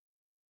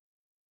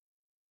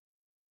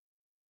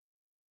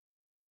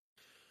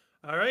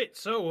All right,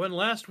 so when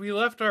last we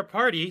left our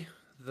party,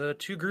 the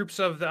two groups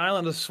of the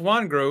island of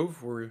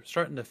Swangrove were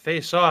starting to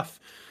face off,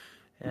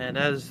 and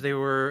as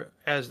the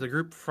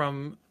group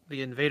from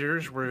the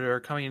invaders were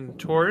coming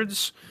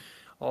towards,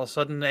 all of a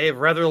sudden a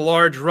rather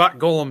large rock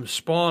golem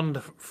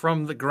spawned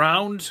from the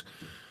ground.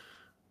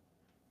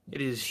 It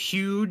is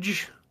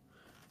huge.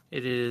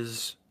 It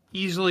is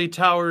easily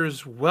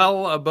towers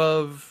well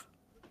above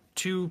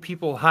two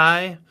people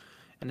high,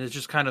 and is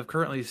just kind of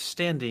currently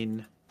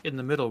standing in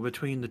the middle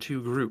between the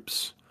two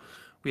groups.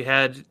 We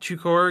had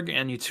Chukorg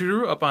and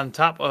Yuturu up on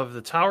top of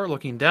the tower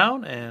looking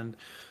down, and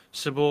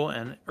Sybil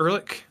and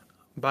Erlich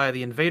by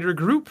the invader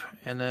group,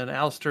 and then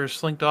Alistair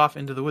slinked off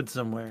into the woods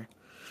somewhere.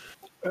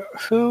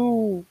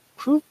 Who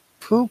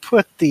who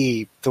put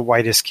the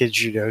whitest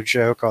kids you know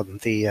joke on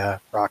the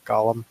rock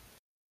column?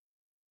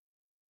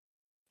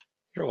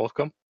 You're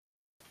welcome.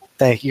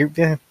 Thank you.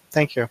 Yeah,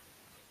 thank you.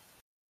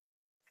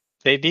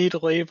 They need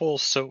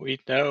labels so we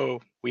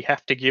know. We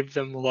have to give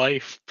them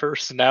life,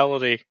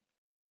 personality.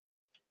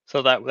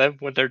 So that then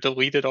when they're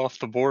deleted off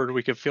the board,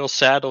 we can feel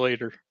sad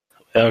later.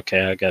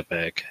 Okay, I got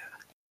back.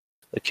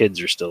 The kids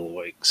are still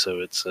awake, so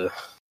it's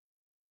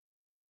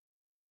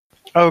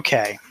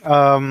Okay.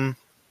 So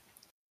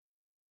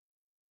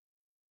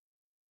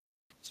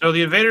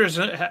the invaders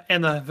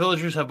and the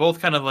villagers have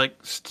both kind of like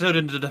stood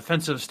into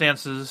defensive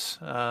stances.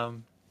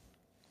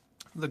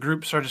 The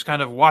groups are just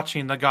kind of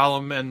watching the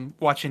golem and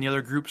watching the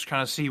other groups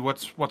kind of see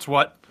what's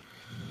what.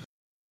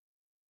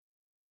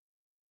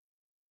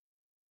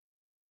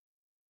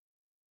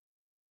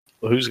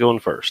 well, who's going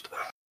first?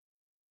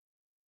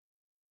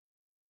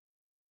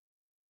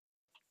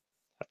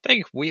 I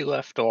think we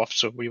left off,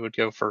 so we would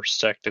go first,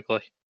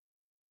 technically.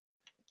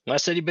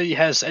 Unless anybody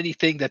has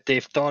anything that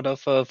they've thought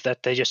of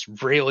that they just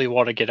really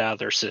want to get out of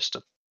their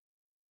system.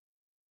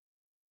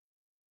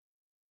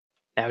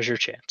 Now's your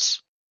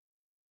chance.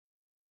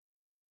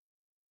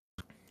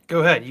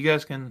 Go ahead, you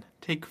guys can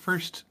take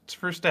first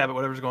stab at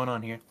whatever's going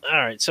on here. All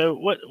right, so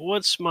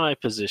what's my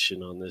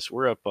position on this?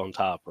 We're up on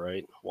top,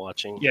 right?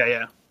 Watching.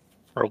 Yeah.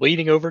 We're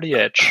leaning over the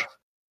edge.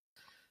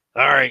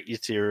 All right,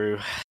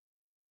 Yutiru.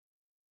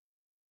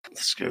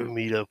 Let's go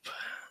meet up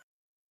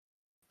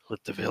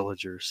with the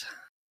villagers.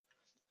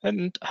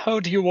 And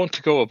how do you want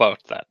to go about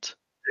that?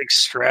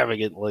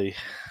 Extravagantly,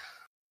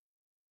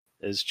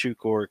 as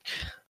Chukork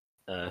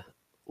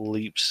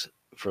leaps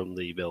from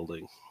the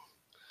building.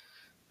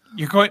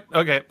 You're going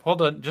okay.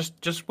 Hold on,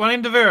 just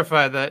wanting to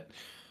verify that.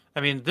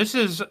 I mean, this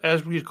is,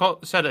 as we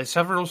said, a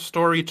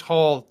several-story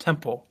tall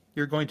temple.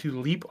 You're going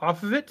to leap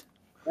off of it?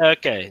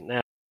 Okay,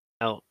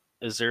 now,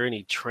 is there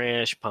any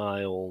trash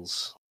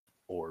piles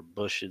or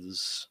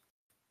bushes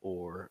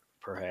or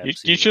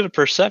perhaps... You should have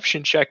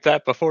perception checked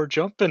that before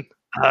jumping.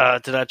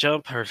 Did I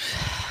jump? Or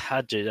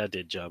I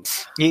did jump.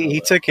 He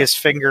took his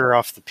finger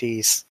off the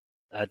piece.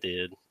 I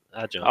did.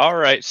 I jumped. All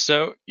right,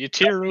 so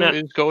Yutiru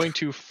is going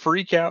to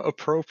freak out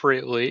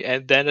appropriately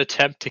and then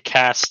attempt to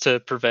cast to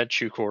prevent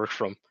Chukork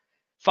from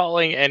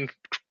falling and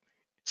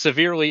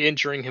severely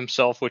injuring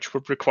himself, which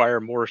would require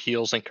more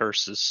heals and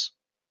curses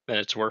than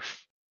it's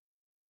worth.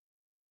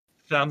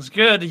 Sounds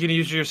good. You gonna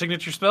use your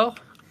signature spell?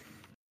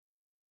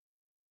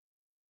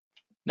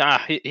 Nah,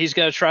 he's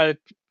going to try to...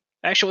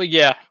 Actually,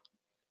 yeah.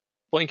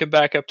 Blink him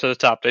back up to the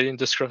top. They didn't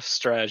discuss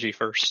strategy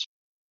first.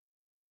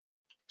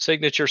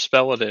 Signature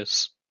spell it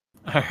is.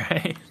 All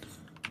right.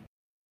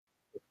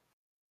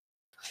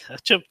 I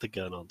jumped the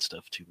gun on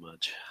stuff too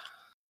much.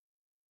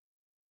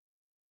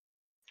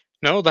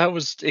 No, that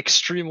was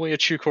extremely a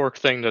Chukork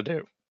thing to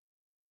do.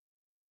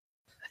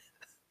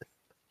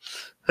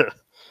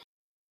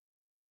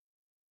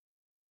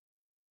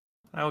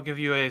 I will give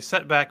you a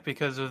setback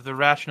because of the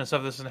rashness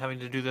of this and having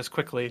to do this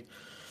quickly.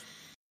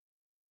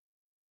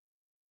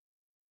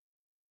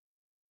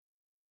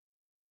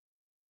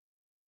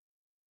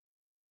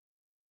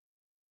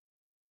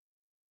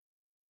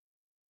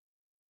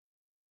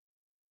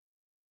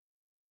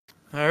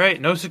 All right,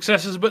 no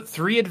successes, but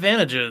 3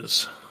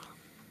 advantages.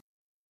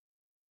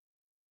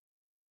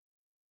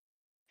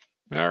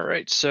 All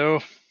right,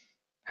 so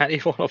how do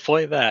you want to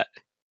play that?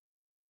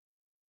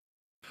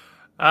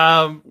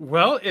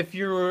 Well,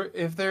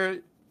 if there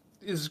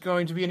is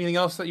going to be anything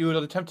else that you would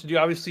attempt to do,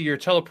 obviously your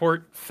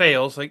teleport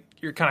fails. Like,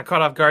 you're kind of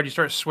caught off guard. You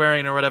start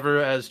swearing or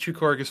whatever as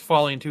Chukorg is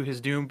falling to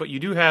his doom. But you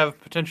do have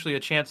potentially a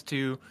chance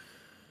to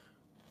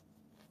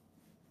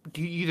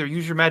either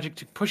use your magic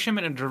to push him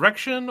in a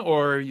direction,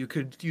 or you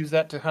could use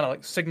that to kind of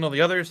like signal the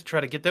others to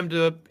try to get them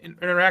to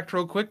interact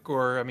real quick.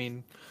 Or, I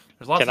mean,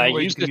 there's lots Can of I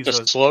ways use you it could to use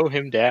those. slow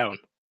him down?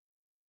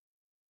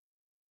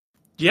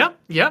 Yeah,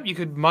 you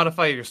could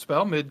modify your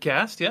spell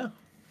mid-cast, yeah.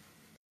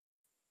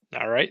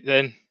 All right,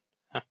 then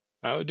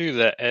I would do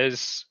that.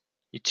 As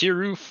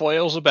Yutiru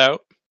flails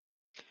about,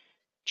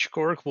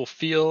 Chukork will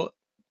feel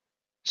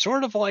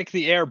sort of like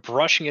the air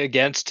brushing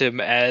against him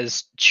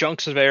as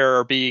chunks of air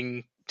are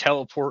being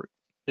teleported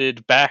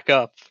back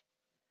up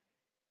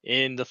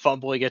in the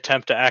fumbling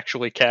attempt to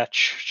actually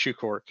catch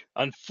Chukork.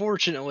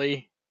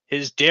 Unfortunately,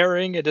 his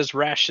daring and his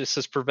rashness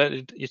has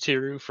prevented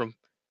Yutiru from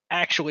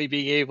actually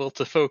being able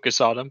to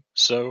focus on him,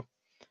 so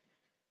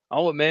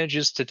all it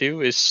manages to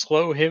do is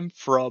slow him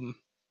from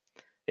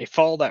a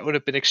fall that would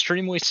have been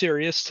extremely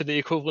serious to the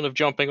equivalent of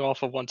jumping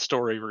off a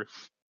one-story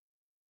roof.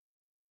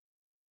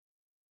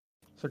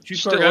 So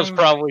Still is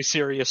probably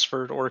serious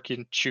for an orc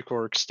in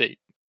Chukorg's state.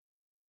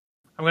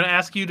 I'm going to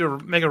ask you to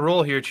make a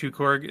roll here,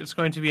 Chukorg. It's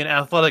going to be an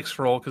athletics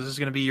roll because this is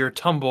going to be your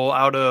tumble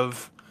out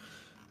of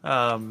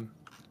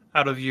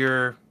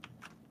your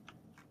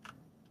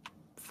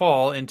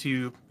fall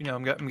into.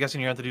 I'm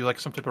guessing you have to do like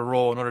some type of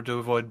roll in order to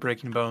avoid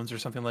breaking bones or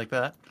something like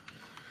that.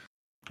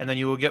 And then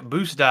you will get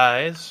boost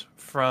dies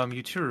from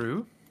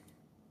Yuturu.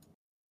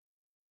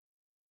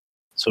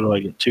 So do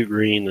I get 2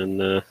 green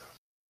and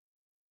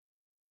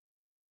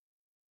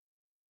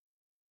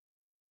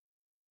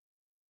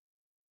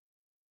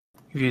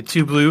You get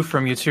 2 blue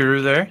from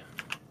Yuturu there.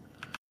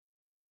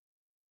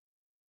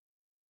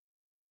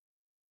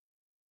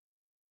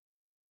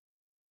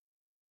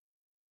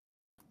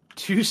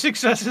 Two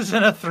successes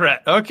and a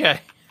threat.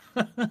 Okay.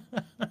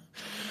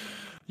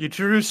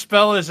 Yuturu's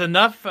spell is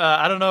enough.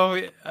 I don't know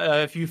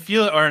if you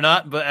feel it or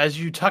not, but as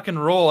you tuck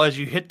and roll, as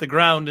you hit the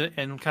ground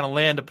and kind of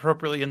land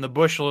appropriately in the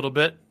bush a little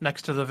bit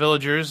next to the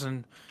villagers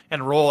and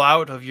roll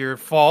out of your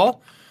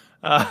fall,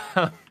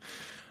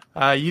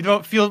 you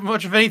don't feel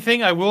much of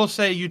anything. I will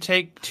say you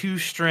take 2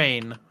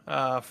 strain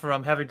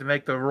from having to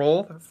make the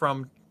roll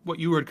from what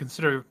you would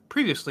consider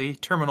previously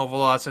terminal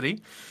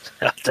velocity.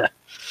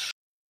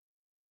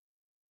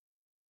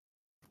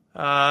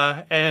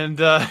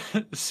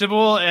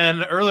 Sybil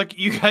and Erlich,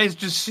 you guys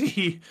just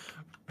see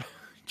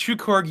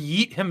Chukorg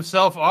yeet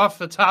himself off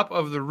the top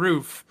of the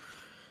roof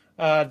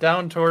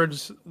down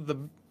towards the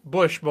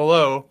bush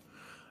below,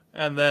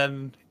 and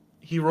then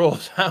he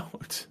rolls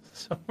out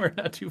somewhere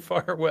not too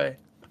far away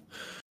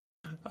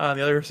on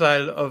the other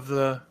side of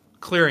the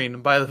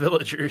clearing by the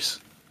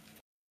villagers.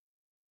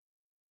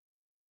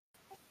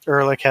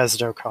 Erlich has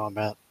no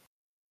comment.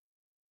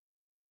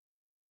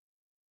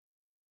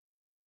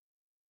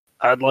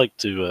 I'd like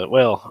to,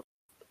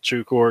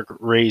 Chukorg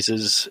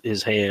raises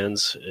his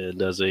hands and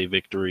does a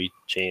victory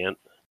chant.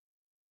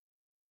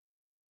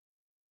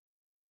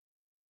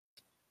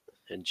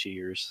 And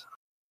cheers.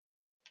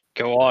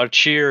 Go on,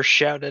 cheer,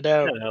 shout it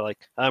out.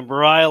 I'm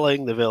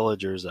riling the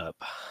villagers up.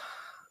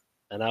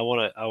 And I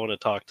want to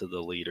talk to the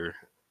leader.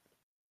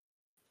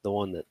 The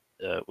one that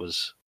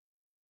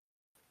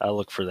I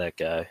look for that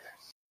guy.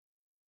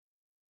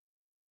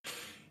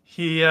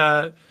 He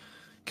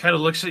kind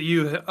of looks at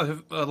you,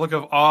 a look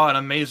of awe and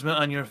amazement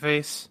on your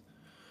face.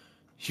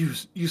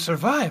 You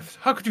survived.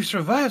 How could you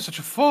survive such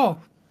a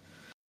fall?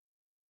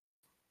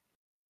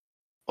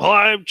 Well,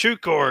 I'm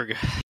Chukorg.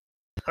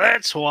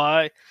 That's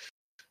why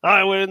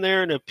I went in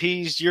there and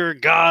appeased your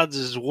gods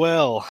as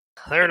well.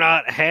 They're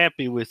not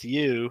happy with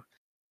you.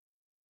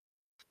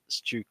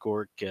 This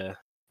Chukorg,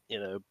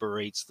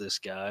 berates this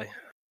guy.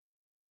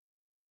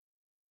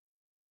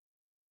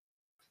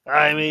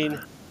 I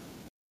mean,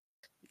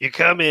 you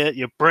come in,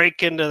 you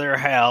break into their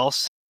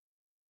house,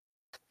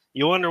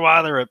 you wonder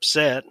why they're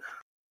upset.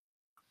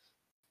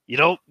 You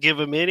don't give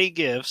them any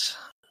gifts,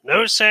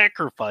 no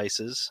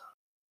sacrifices.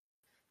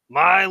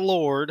 My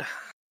lord,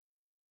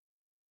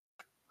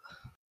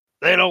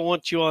 they don't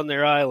want you on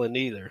their island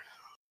either.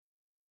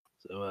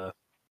 So,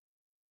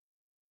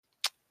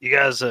 you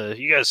guys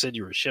said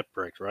you were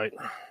shipwrecked, right?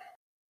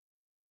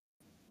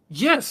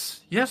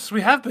 Yes,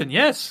 we have been.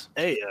 Yes.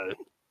 Hey,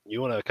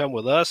 you want to come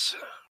with us?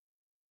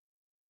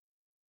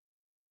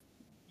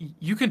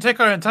 You can take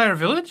our entire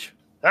village?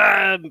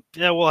 Yeah,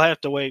 we'll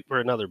have to wait for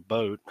another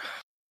boat.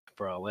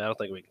 Probably. I don't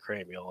think we can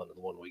cram you all into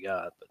the one we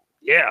got, but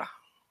yeah.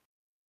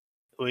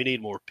 We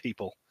need more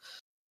people.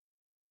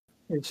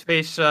 His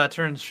face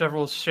turns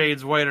several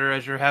shades whiter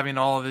as you're having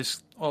all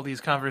these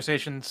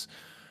conversations.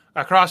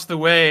 Across the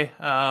way,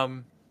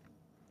 the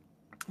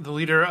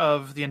leader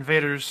of the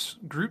invaders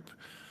group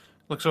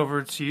looks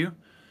over to you.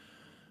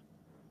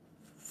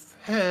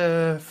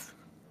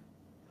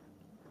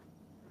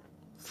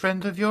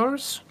 Friend of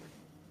yours?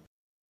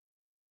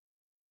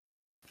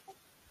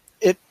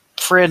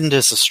 Friend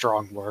is a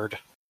strong word.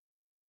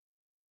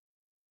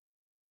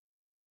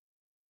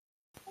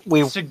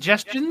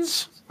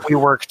 Suggestions? We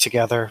work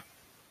together.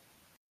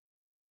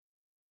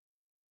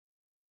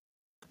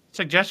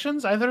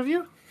 Suggestions, either of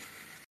you?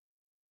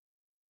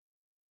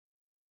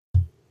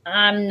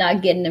 I'm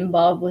not getting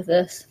involved with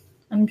this.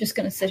 I'm just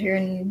going to sit here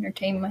and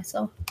entertain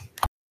myself.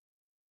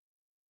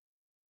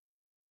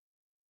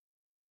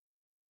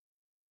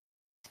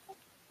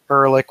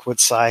 Erlich would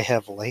sigh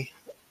heavily.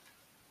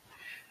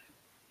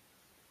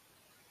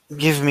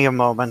 Give me a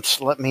moment.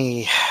 Let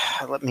me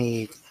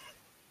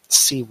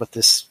see what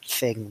this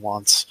thing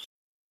wants.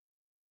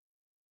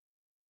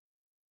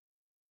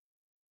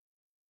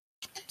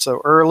 So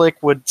Erlich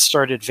would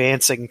start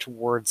advancing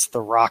towards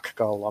the rock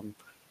golem.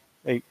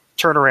 Hey,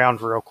 turn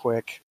around real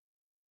quick.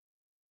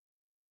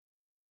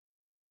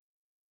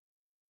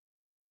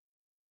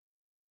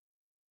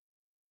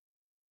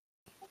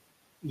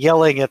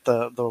 Yelling at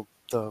the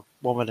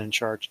woman in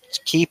charge.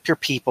 Keep your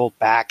people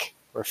back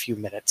for a few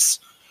minutes.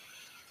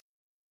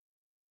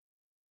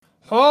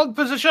 Hold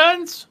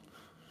positions!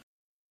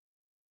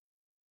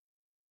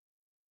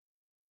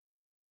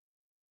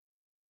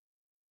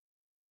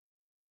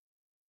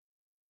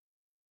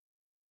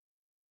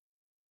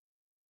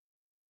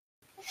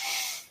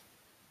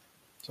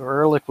 So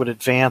Ehrlich would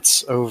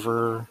advance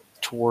over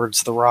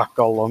towards the rock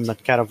golem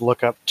and kind of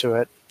look up to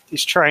it.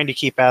 He's trying to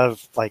keep out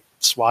of, like,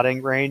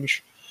 swatting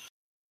range.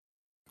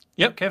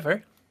 Yep, okay,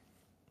 fair.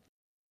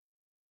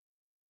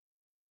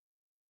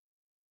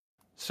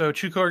 So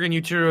Chukorg and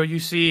Yutiro, you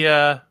see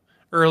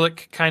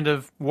Ehrlich kind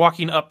of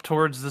walking up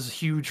towards this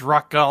huge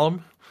rock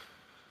golem.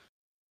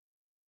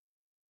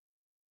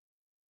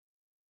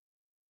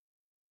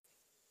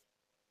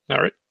 All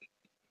right.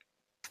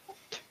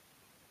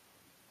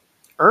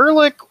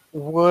 Ehrlich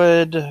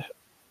would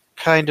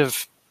kind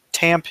of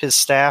tamp his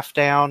staff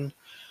down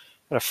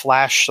and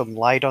flash some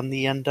light on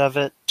the end of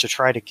it to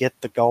try to get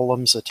the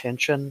golem's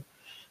attention.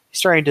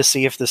 He's trying to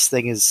see if this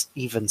thing is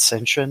even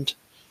sentient.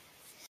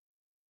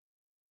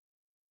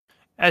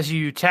 As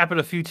you tap it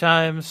a few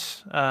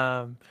times,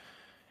 the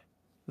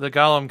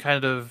golem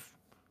kind of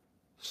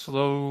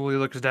slowly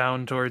looks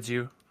down towards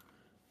you.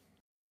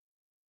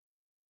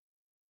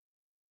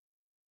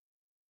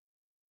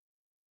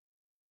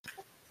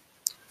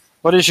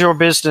 What is your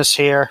business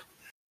here?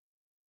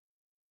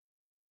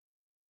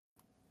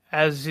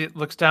 As it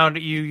looks down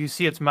at you, you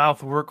see its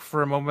mouth work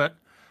for a moment,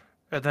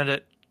 and then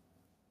it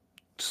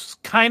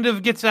kind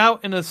of gets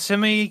out in a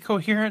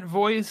semi-coherent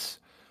voice.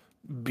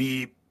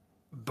 Beep,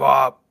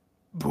 bop,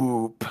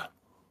 boop.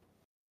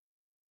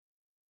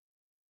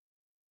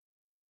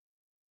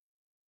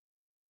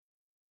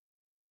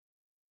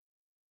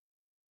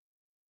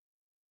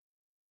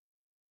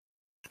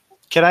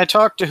 Can I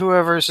talk to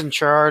whoever's in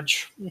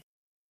charge?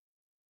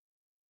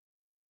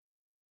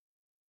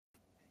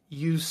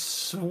 You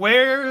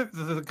swear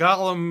the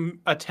golem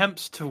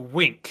attempts to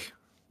wink.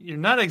 You're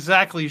not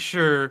exactly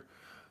sure,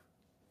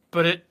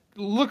 but it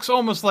looks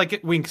almost like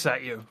it winks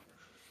at you.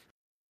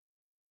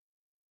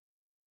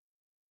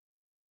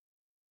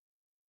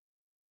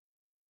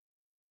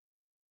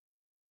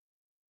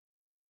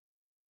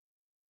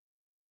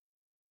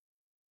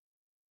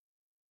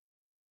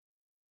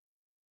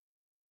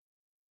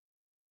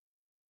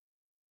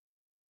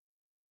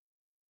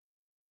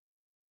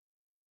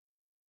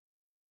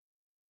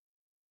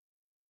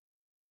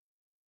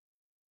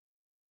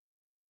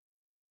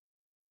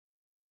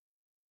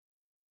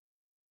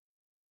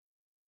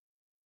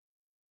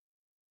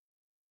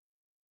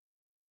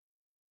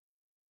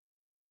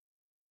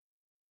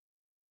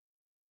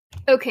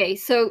 Okay,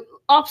 so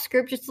off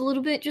script just a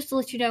little bit, just to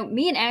let you know,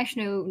 me and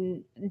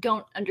Ashno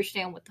don't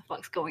understand what the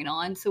fuck's going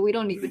on, so we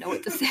don't even know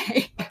what to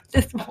say at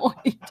this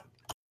point.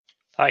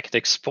 I could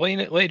explain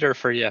it later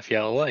for you if you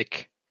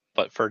like,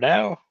 but for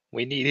now,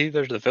 we need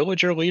either the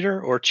villager leader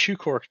or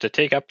Chukork to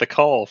take up the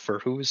call for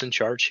who's in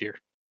charge here.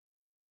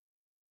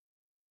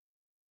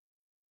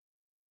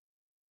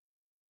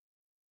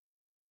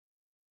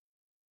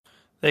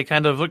 They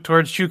kind of look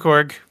towards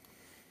Chukorg.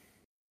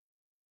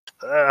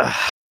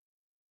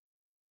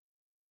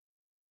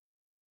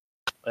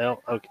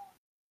 Well, okay.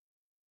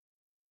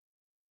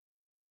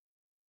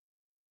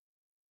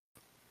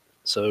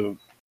 So,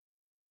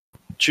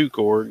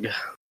 Chukorg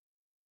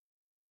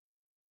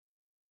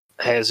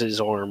has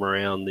his arm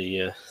around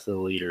the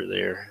leader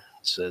there.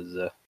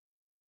 Says,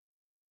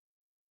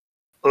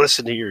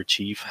 "Listen here,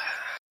 Chief.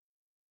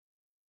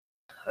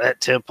 That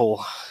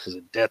temple is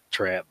a death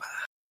trap.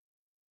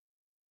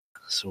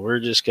 So we're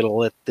just gonna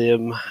let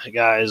them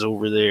guys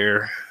over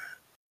there,"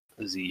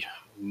 as he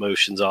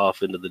motions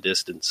off into the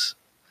distance,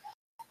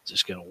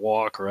 just gonna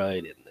walk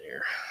right in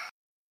there.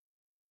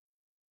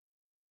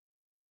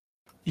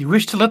 You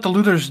wish to let the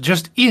looters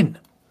just in?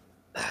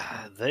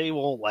 They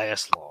won't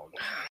last long.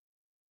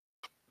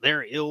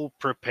 They're ill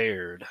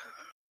prepared.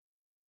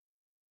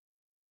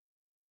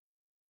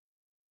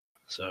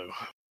 So,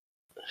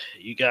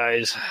 you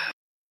guys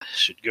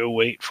should go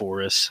wait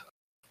for us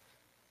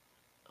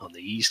on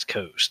the East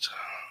Coast.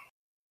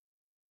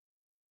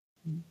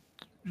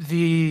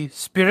 The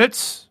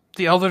spirits,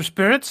 the elder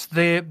spirits,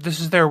 this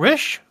is their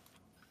wish?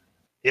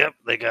 Yep,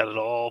 they got it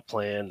all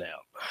planned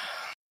out.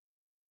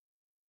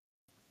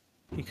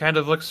 He kind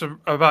of looks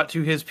about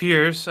to his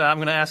peers. I'm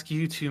going to ask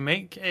you to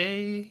make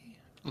a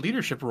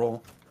leadership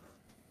roll.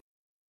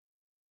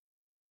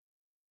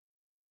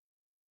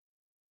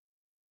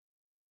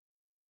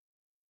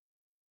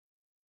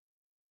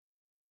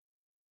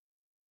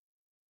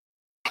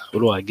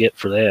 What do I get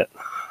for that?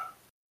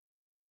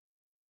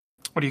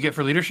 What do you get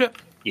for leadership?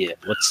 Yeah,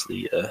 what's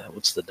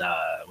the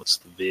die? What's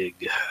the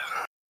vig?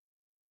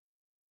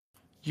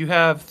 You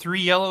have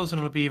 3 yellows and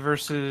it'll be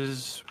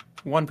versus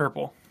 1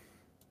 purple.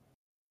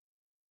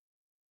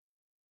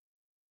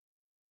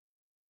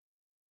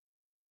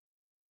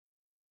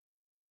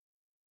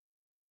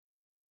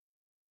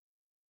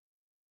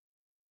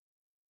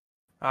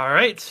 All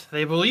right,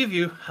 they believe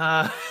you.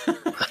 All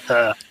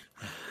right,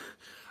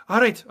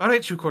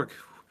 Chukorg.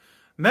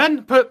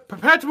 Men,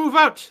 prepare to move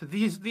out.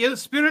 The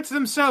spirits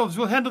themselves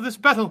will handle this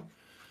battle.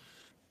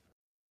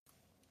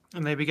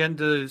 And they begin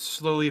to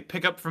slowly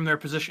pick up from their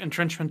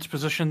entrenchment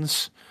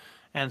positions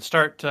and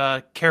start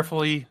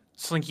carefully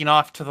slinking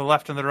off to the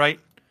left and the right.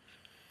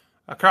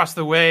 Across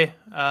the way,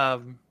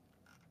 the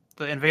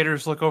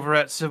invaders look over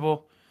at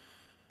Sybil.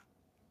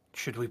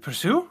 Should we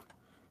pursue?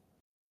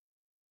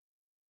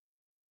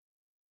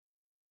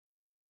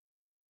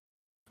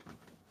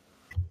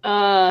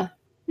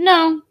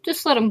 No,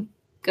 just let them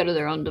go to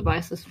their own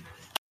devices.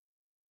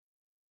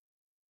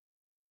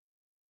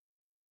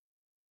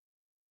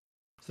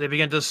 So they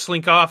begin to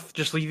slink off,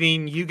 just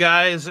leaving you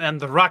guys and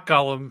the rock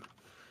golem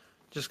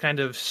just kind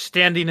of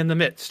standing in the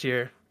midst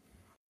here.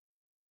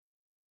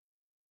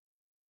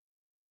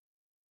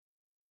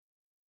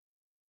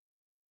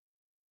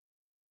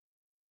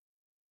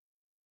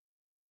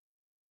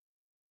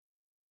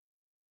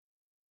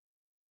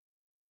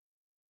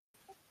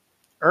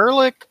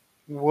 Ehrlich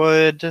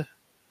would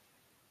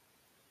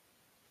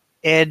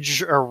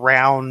edge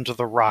around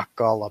the rock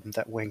golem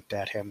that winked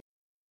at him.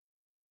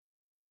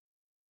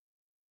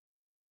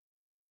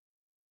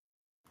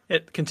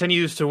 It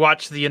continues to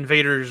watch the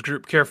invaders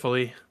group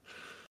carefully.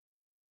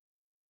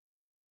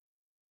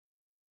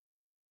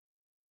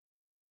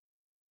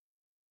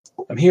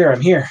 I'm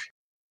here.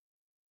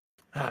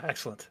 Ah,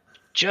 excellent.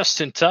 Just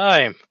in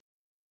time.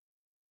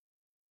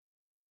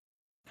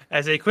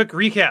 As a quick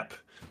recap,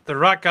 the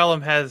rock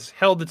golem has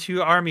held the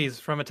two armies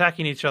from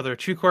attacking each other.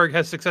 Chukorg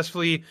has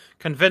successfully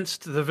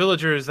convinced the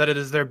villagers that it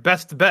is their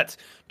best bet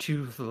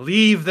to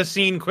leave the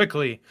scene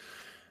quickly.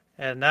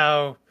 And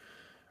now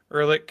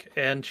Ehrlich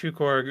and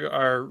Chukorg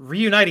are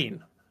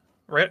reuniting,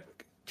 right,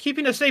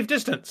 keeping a safe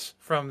distance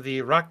from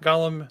the rock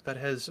golem that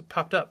has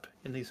popped up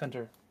in the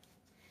center.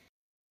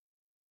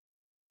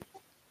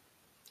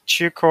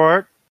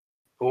 Chukorg,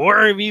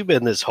 Where have you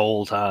been this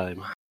whole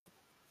time?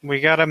 we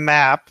got a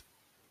map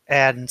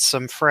and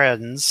some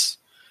friends,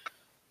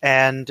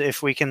 and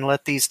if we can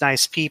let these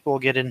nice people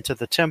get into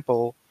the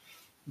temple,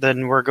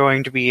 then we're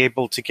going to be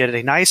able to get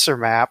a nicer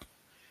map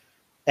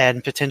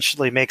and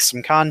potentially make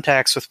some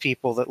contacts with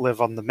people that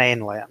live on the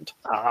mainland.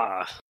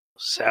 Ah,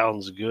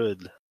 sounds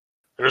good.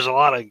 There's a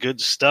lot of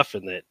good stuff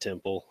in that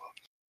temple.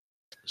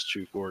 As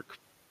Chukork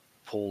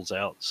pulls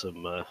out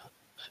some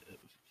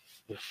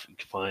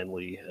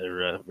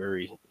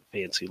very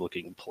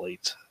fancy-looking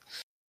plates.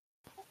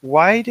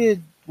 Why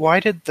did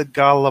the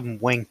golem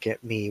wink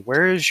at me?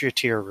 Where is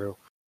Yatiru?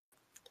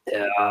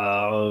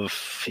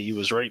 He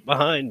was right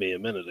behind me a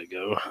minute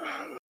ago.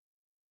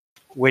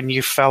 When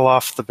you fell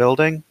off the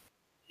building?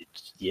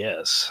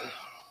 Yes.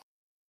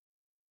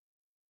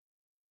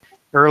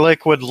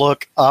 Ehrlich would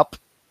look up,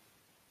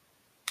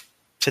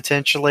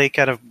 potentially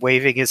kind of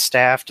waving his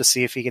staff to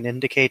see if he can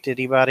indicate to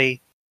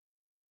anybody.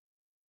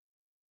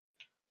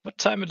 What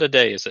time of the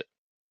day is it?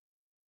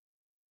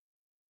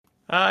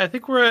 I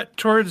think we're at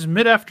towards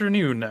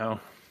mid-afternoon now.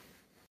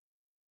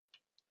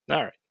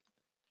 All right.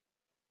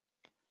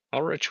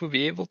 Ulrich will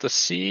be able to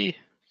see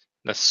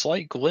the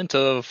slight glint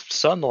of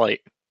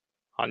sunlight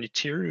on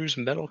Yatiru's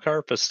metal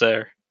carapace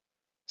there,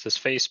 as his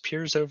face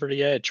peers over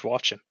the edge,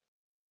 watching.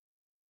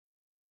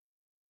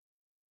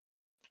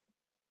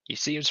 He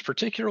seems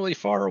particularly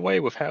far away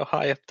with how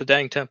high up the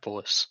dang temple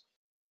is.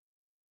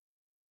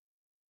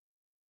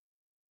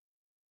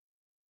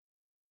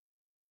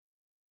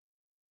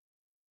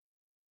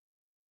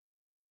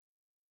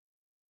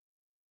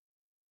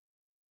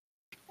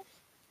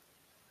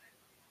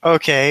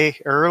 Okay,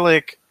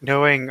 Ehrlich,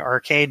 knowing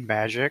arcane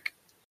magic,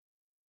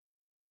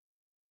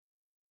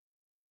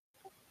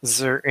 is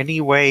there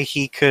any way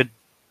he could...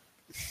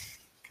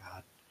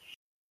 God.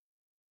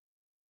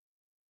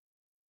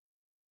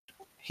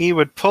 He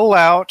would pull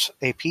out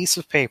a piece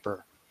of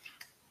paper.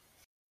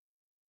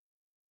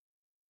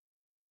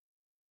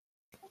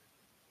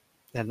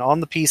 And on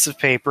the piece of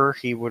paper,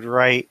 he would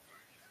write,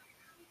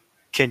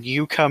 "Can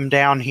you come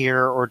down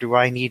here, or do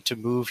I need to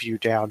move you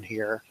down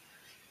here?"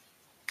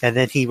 And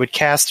then he would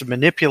cast a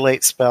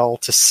manipulate spell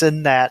to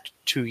send that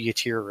to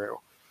Yatiru.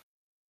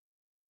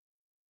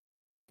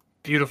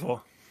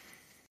 Beautiful.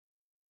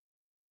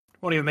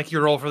 Won't even make you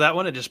roll for that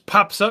one. It just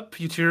pops up,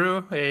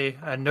 Yatiru.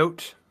 A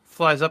note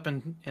flies up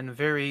in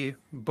very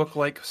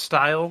book-like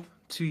style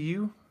to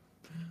you.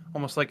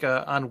 Almost like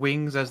on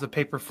wings as the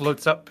paper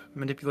floats up,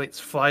 manipulates,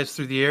 flies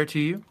through the air to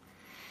you.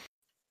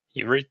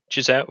 He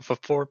reaches out with a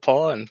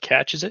forepaw and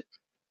catches it,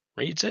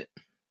 reads it,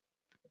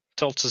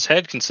 tilts his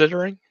head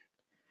considering,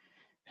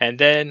 and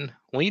then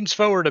leans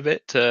forward a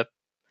bit to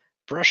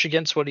brush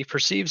against what he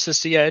perceives as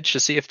the edge to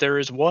see if there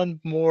is one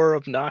more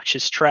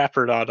obnoxious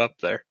trapper not up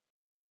there.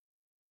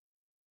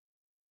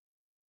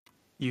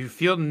 You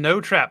feel no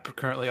trap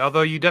currently,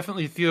 although you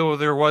definitely feel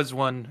there was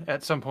one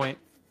at some point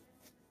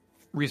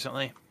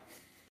recently.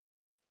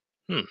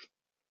 I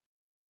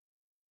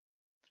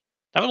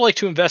would like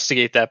to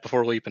investigate that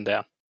before leaping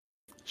down.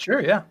 Sure,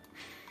 yeah.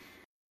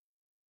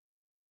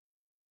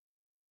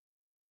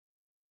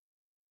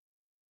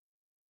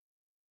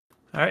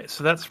 All right,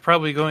 so that's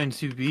probably going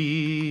to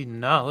be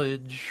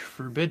knowledge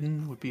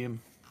forbidden would be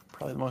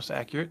probably the most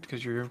accurate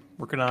because you're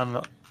working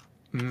on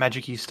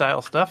magic-y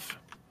style stuff.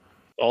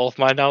 All of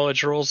my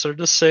knowledge rolls are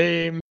the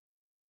same.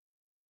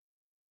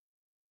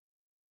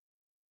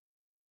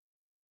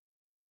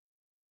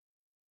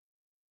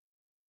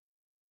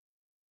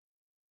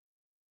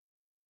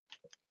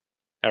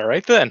 All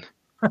right, then.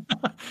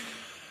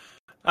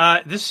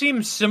 This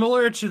seems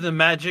similar to the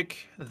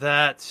magic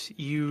that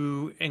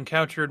you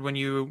encountered when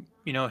you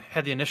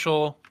had the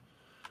initial,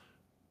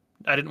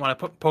 I didn't want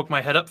to poke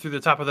my head up through the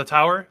top of the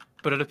tower,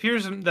 but it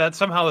appears that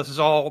somehow this is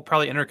all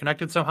probably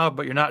interconnected somehow,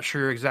 but you're not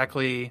sure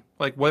exactly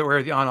like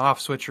where the on-off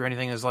switch or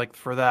anything is like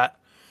for that.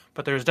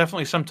 But there's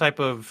definitely some type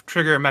of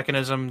trigger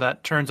mechanism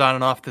that turns on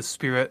and off this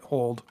spirit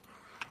hold.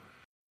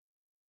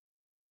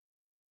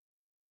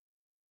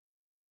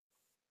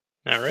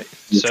 All right.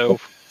 So,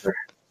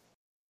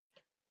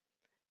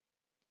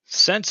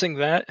 sensing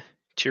that,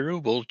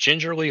 Tiru will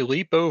gingerly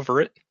leap over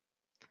it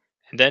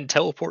and then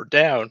teleport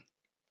down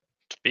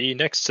to be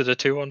next to the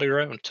two on the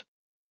ground.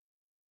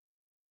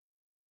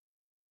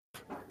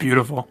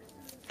 Beautiful.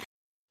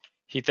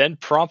 He then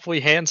promptly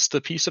hands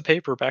the piece of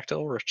paper back to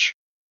Ulrich.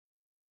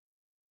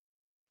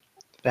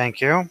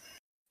 Thank you.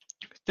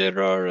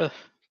 There are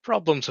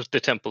problems with the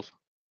temple,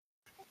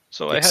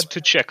 so I had to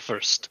check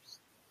first.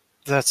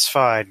 That's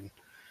fine.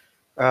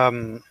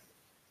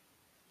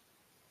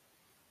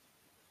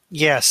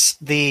 Yes,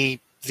 the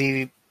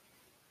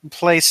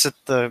place at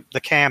the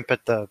camp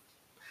at the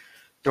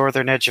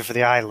northern edge of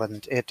the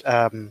island.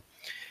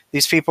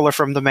 These people are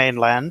from the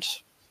mainland.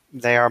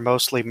 They are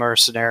mostly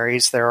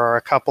mercenaries. There are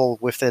a couple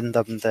within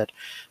them that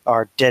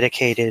are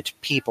dedicated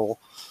people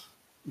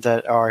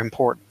that are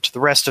important. The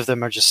rest of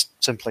them are just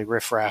simply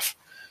riffraff.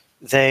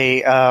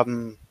 They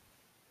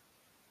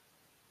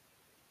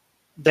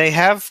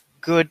have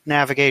good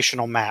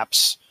navigational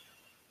maps.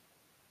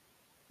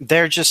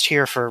 They're just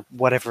here for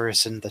whatever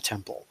is in the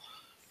temple.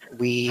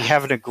 We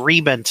have an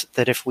agreement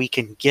that if we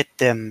can get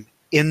them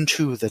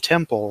into the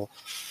temple,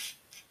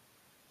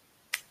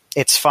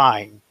 it's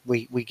fine.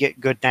 We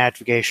get good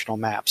navigational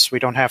maps. We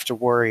don't have to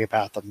worry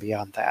about them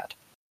beyond that.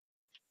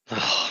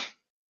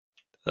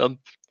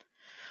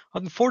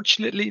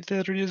 Unfortunately,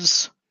 there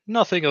is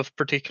nothing of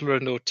particular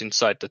note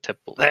inside the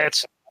temple.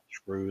 That's not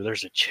true.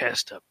 There's a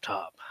chest up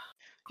top.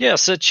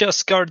 Yes, a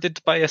chest guarded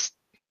by a...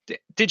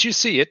 Did you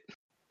see it?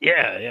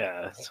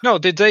 Yeah. No,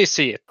 did they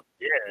see it?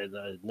 Yeah,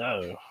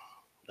 no.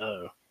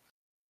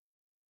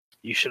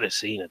 You should have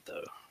seen it,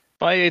 though.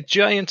 By a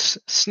giant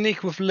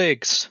snake with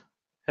legs,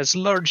 as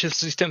large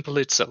as the temple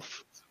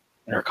itself.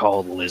 They're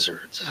called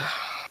lizards.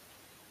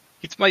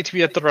 It might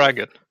be a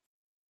dragon.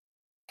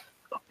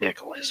 A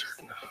big lizard.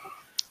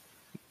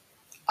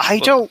 I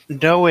don't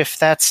know if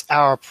that's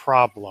our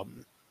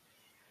problem.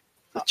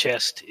 The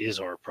chest is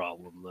our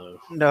problem, though.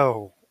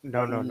 No.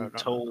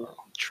 Untold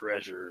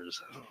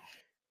treasures.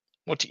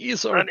 What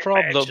is our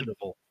problem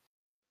Unimaginable.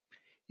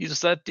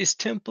 is that this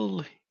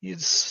temple it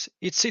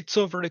sits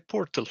over a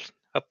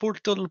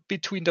portal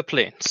between the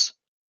planes.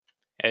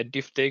 And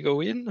if they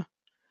go in,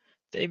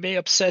 they may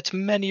upset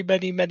many,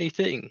 many, many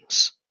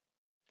things.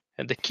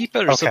 And the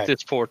keepers of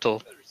this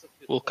portal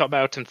will come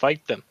out and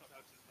fight them.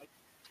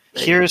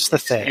 Here's the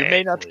thing. You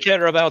may not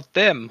care about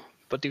them,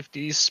 but if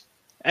these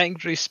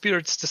angry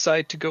spirits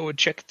decide to go and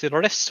check the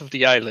rest of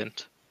the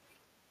island,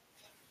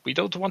 we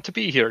don't want to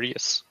be here,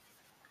 yes.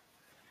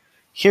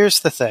 Here's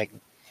the thing.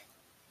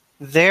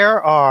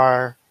 There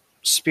are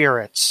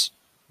spirits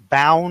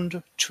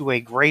bound to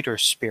a greater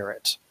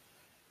spirit.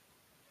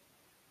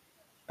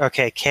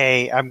 Okay,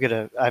 Kay,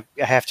 I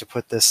have to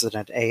put this in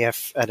an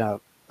AF and a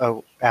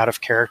out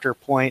of character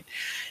point.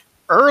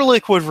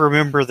 Erlich would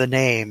remember the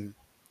name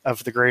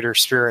of the greater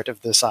spirit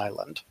of this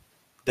island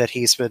that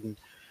he's been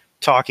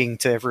talking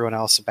to everyone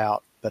else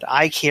about, but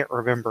I can't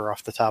remember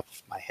off the top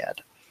of my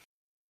head.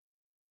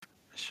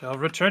 I shall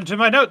return to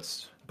my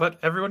notes, but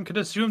everyone can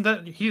assume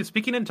that he is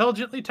speaking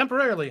intelligently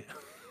temporarily.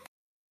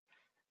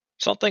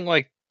 Something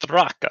like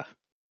Draka.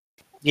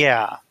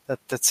 Yeah,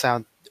 that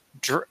sounds...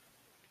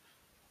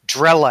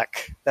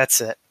 Drellic,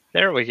 that's it.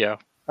 There we go.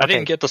 I Okay.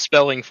 didn't get the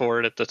spelling for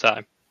it at the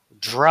time.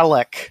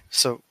 Drellic.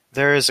 So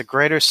there is a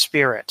greater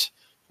spirit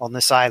on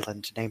this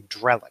island named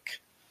Drellic.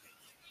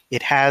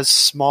 It has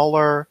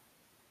smaller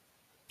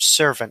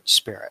servant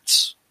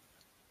spirits.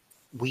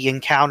 We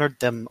encountered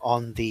them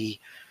on the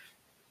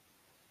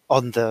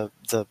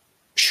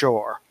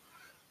shore.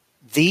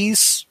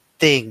 These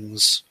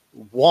things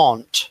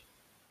want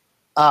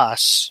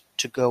us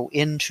to go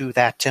into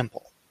that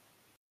temple.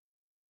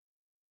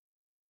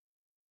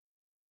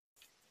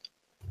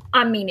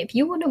 I mean, if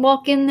you want to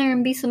walk in there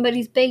and be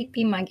somebody's bait,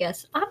 be my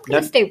guest. I'm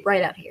going to stay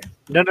right out here.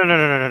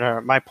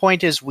 No. My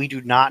point is we do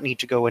not need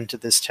to go into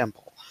this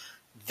temple.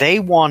 They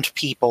want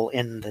people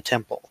in the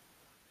temple.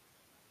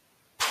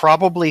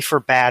 Probably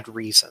for bad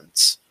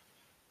reasons.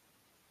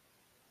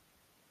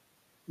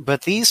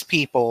 But these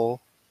people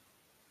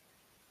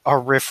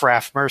are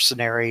riffraff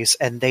mercenaries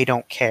and they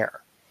don't care.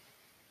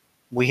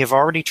 We have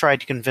already tried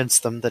to convince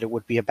them that it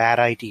would be a bad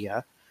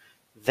idea.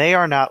 They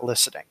are not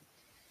listening.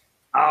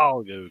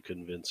 I'll go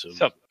convince him.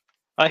 So,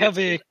 I have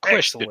a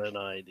question. Excellent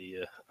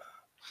idea.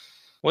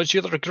 Was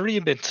your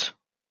agreement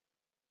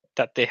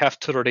that they have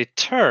to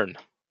return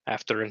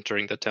after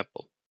entering the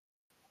temple?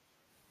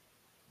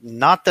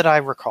 Not that I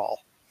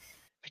recall.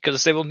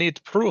 Because they will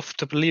need proof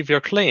to believe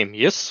your claim,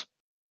 yes?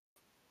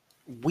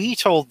 We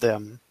told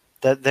them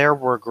that there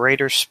were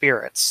greater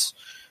spirits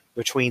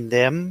between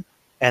them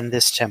and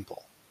this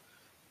temple.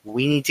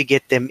 We need to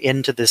get them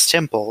into this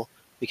temple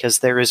because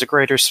there is a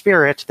greater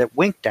spirit that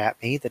winked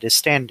at me that is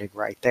standing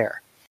right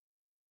there.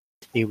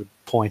 He would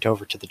point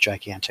over to the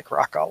gigantic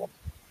rock golem.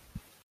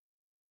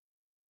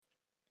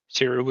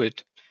 Tiru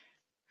would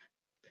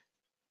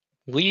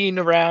lean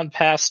around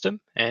past him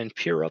and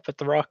peer up at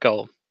the rock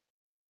golem.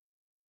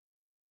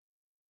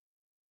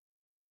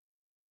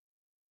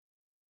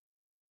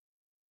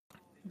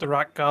 The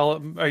rock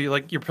golem. Are you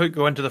you're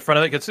going to the front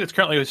of it? It's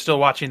currently still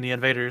watching the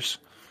invaders.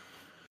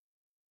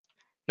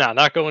 Nah,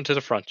 not going to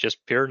the front,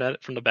 just peering at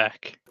it from the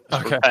back. So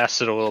Okay. we're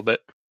past it a little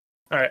bit.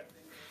 All right.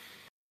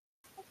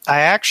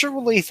 I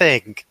actually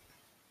think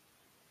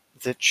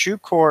that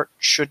Shoecourt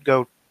should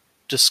go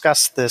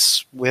discuss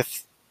this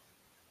with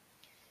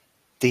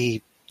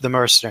the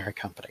mercenary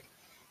company.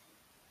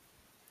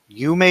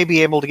 You may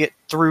be able to get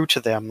through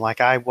to them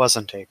like I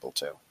wasn't able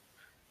to.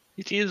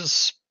 It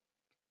is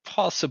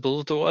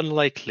possible, though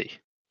unlikely.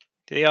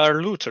 They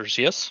are looters,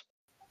 yes?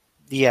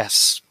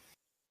 Yes.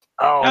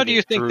 How do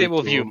you think they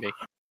will view me?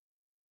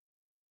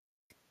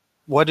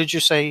 What did you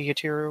say,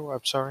 Yatiru?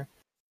 I'm sorry.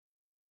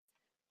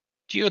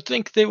 Do you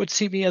think they would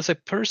see me as a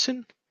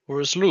person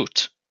or as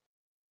loot?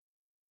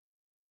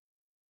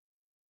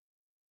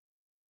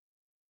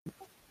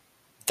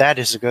 That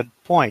is a good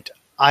point.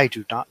 I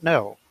do not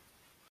know.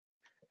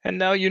 And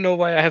now you know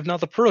why I have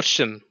not approached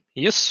them,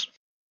 yes?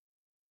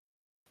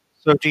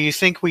 So do you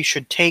think we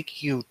should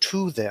take you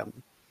to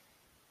them,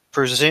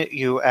 present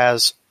you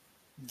as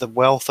the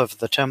wealth of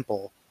the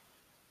temple,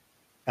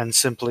 and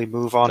simply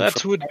move on?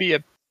 That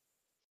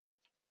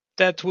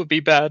would be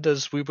bad,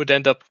 as we would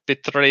end up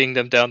betraying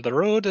them down the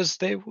road, as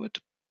they would.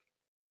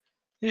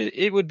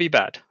 It would be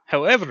bad.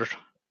 However,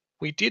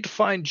 we did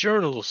find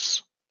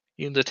journals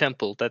in the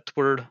temple that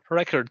were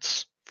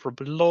records from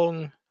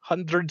long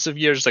hundreds of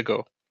years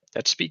ago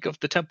that speak of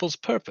the temple's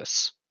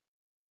purpose.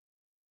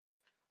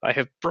 I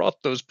have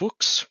brought those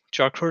books, which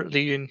are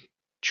currently in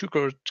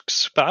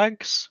Chukork's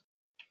bags,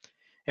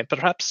 and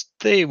perhaps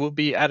they will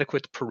be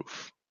adequate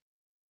proof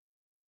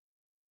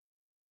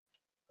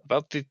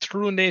about the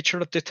true nature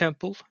of the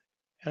temple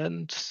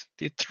and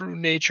the true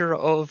nature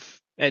of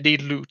any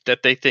loot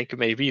that they think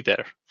may be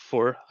there.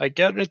 For I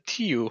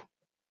guarantee you,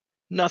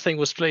 nothing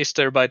was placed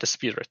there by the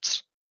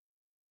spirits.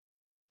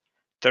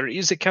 There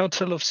is a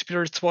council of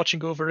spirits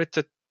watching over it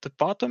at the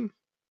bottom,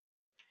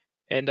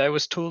 and I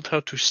was told how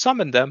to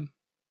summon them,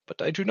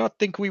 but I do not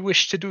think we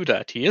wish to do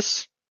that,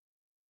 yes?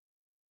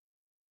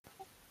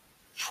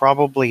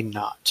 Probably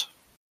not.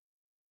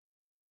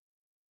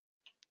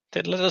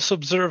 Then let us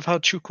observe how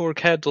Chukork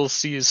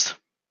handles these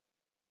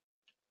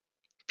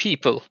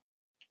people,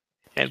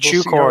 and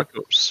we'll see how it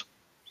goes.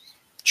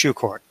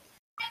 Shoecourt,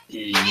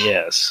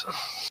 Yes.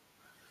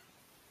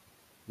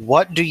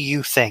 what do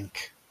you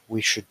think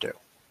we should do?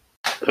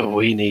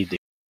 We need to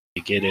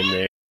get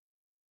in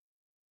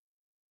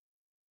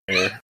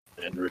there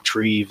and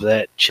retrieve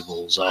that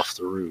chibbles off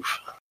the roof.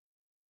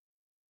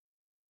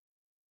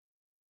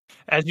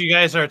 As you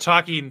guys are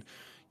talking,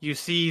 you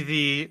see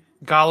the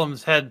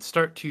golem's head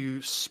start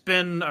to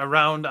spin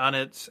around on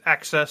its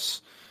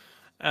axis,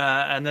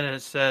 and then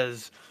it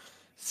says,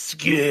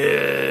 "Skin."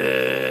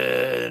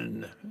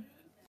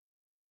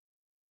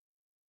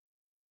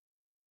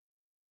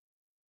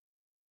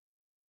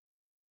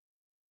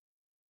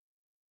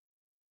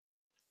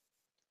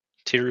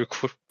 Tiru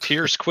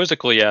peers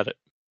quizzically at it.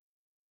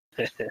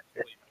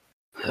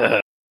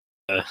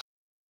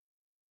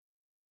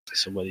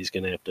 Somebody's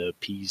going to have to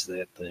appease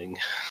that thing.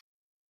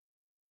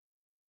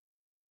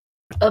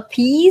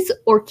 Appease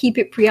or keep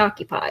it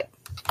preoccupied?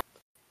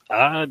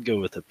 I'd go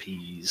with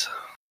appease.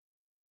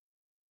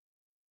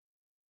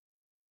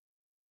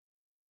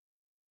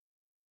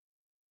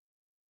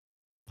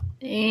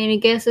 Any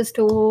guess as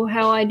to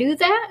how I do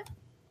that?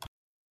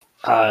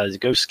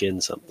 Go skin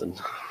something.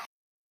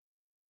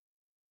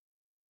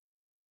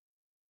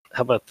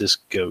 How about this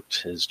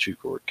goat, as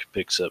Chukork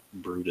picks up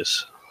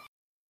Brutus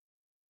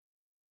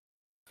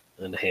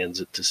and hands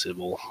it to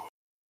Sybil?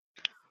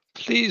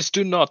 Please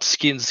do not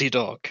skin the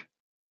dog.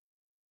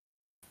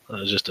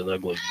 Just an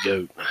ugly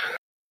goat.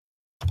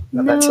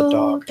 No, that's a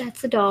dog.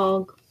 That's a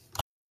dog.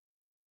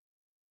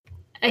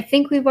 I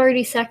think we've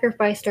already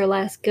sacrificed our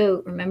last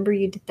goat. Remember,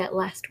 you did that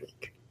last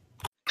week.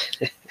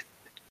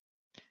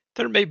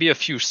 There may be a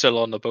few still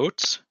on the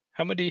boats.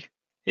 How many?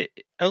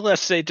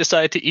 Unless they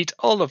decide to eat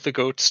all of the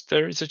goats,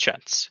 there is a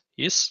chance.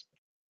 Yes?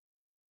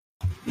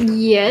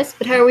 Yes,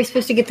 but how are we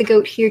supposed to get the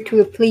goat here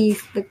to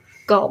appease the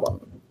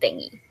golem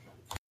thingy?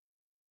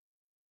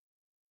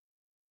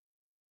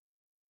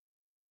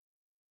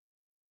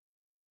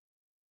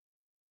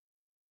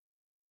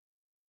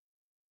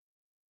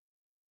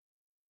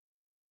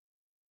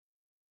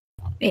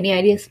 Any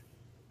ideas?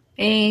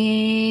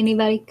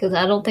 Anybody? Because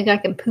I don't think I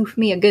can poof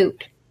me a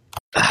goat.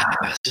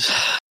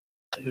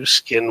 Just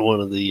skin one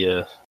of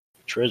the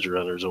treasure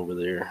hunters over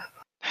there.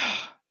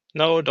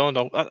 No.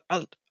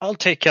 I'll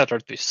take care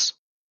of this.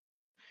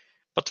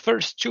 But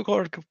first,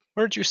 Chukork,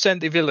 where'd you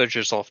send the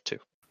villagers off to?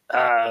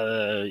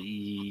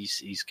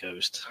 East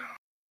Coast.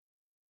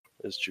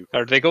 That's true.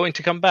 Are they going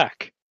to come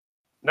back?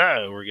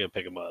 No, we're gonna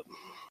pick them up.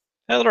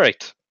 All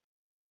right.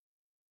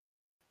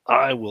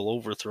 I will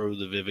overthrow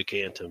the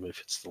Vivicantum if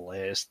it's the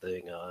last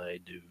thing I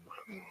do.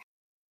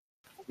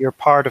 You're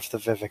part of the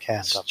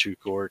Vivicandum.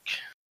 Chukor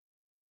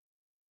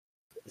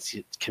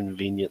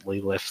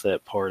conveniently left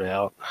that part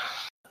out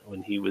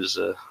when he was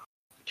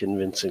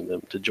convincing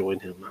them to join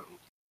him.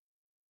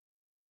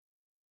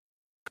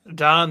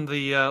 Don,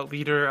 the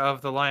leader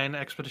of the Lion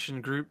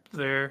Expedition group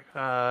there,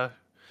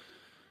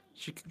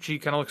 she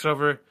kind of looks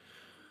over.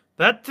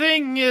 That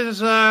thing is,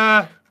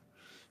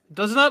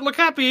 does not look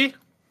happy.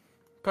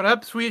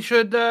 Perhaps we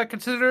should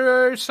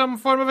consider some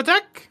form of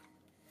attack?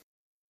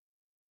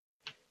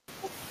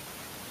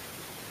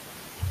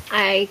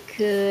 I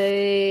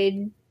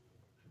could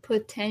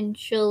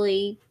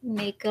potentially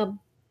make a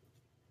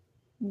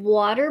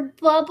water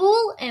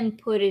bubble and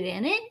put it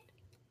in it.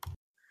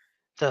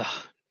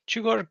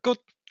 Chugor,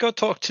 go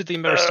talk to the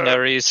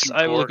mercenaries.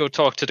 I will go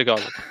talk to the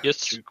golem.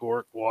 Yes.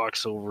 Chukor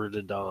walks over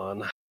to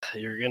Don.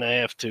 You're gonna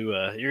have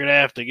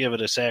to give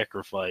it a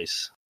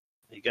sacrifice.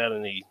 You got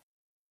any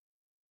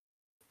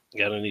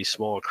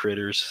small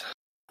critters?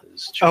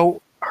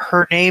 Oh,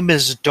 her name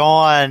is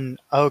Dawn.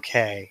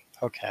 Okay.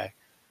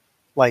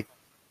 Like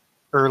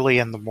early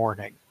in the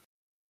morning.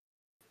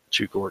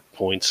 Chukor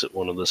points at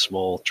one of the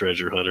small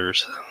treasure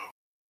hunters.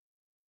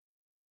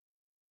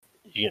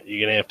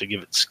 You're gonna have to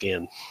give it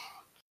skin.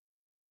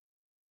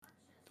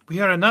 We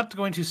are not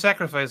going to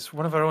sacrifice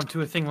one of our own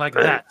to a thing like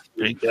that.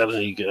 You got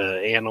any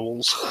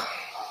animals?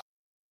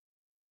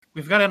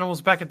 We've got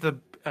animals back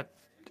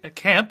at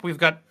camp. We've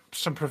got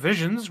some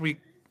provisions. We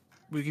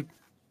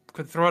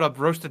could throw out a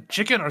roasted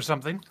chicken or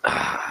something.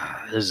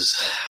 This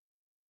is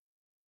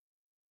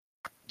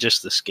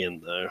just the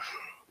skin, though.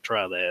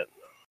 Try that.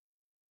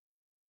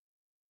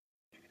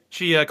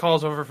 She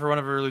calls over for one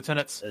of her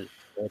lieutenants.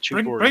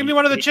 Chukor, Bring me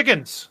one of the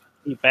chickens.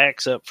 He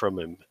backs up from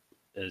him,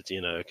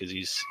 because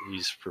he's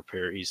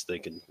prepared. He's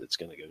thinking it's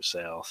going to go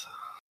south.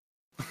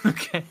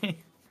 Okay.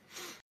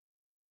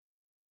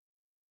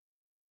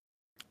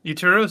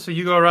 Yutaro, so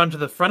you go around to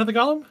the front of the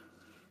golem?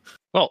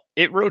 Well,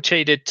 it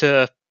rotated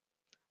to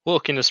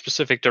look in a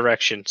specific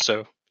direction,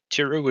 so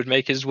Tiru would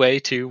make his way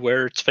to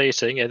where it's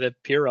facing and then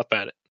peer up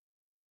at it.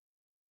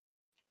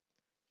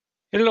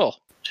 Hello.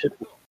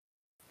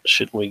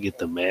 Shouldn't we get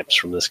the maps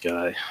from this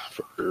guy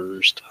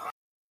first?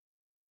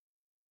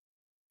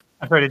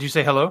 I'm sorry, did you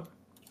say hello?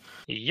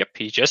 Yep,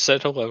 he just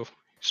said hello.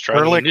 He's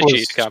trying to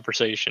initiate the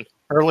conversation.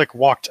 Erlich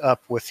walked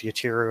up with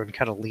Yatiru and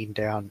kind of leaned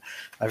down.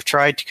 I've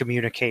tried to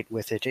communicate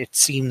with it. It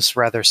seems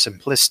rather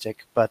simplistic,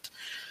 but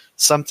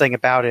something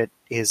about it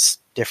is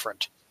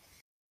different.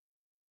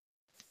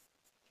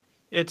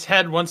 Its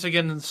head once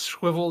again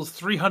swivels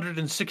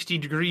 360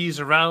 degrees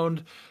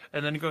around,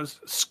 and then it goes,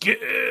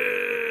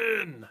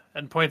 skin,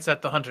 and points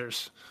at the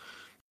hunters.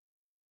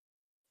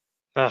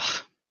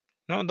 Ugh.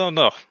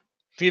 No.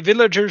 The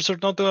villagers are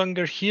no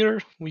longer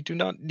here. We do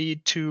not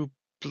need to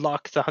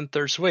block the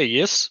hunters' way,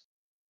 yes?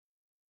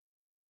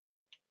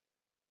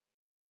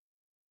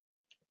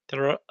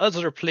 There are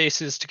other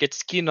places to get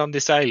skin on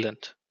this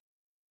island.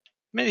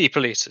 Many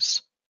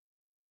places.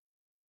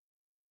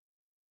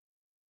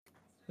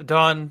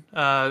 Dawn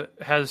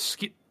has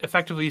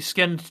effectively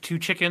skinned 2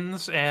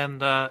 chickens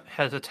and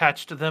has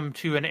attached them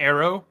to an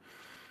arrow,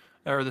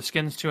 or the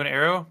skins to an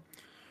arrow.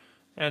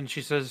 And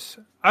she says,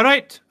 "All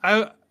right,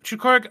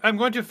 Chukor, I'm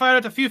going to fire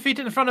it a few feet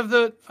in front of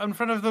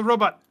the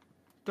robot,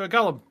 the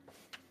golem."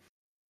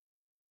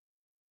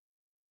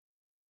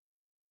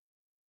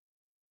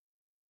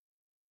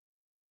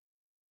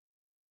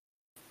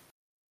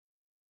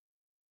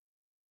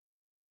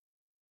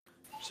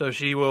 So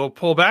she will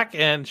pull back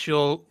and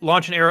she'll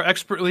launch an arrow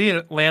expertly, and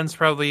it lands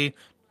probably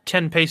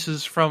 10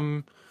 paces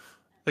from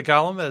the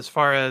golem as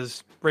far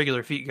as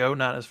regular feet go,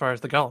 not as far as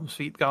the golem's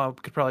feet. The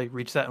golem could probably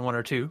reach that in 1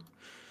 or 2.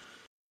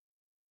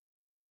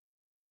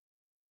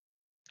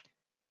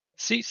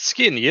 See,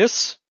 skin,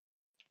 yes?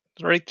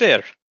 Right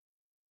there.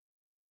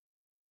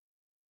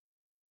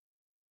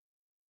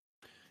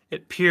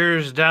 It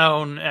peers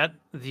down at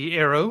the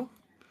arrow,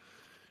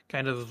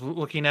 kind of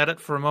looking at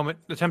it for a moment,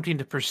 attempting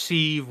to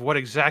perceive what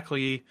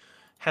exactly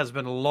has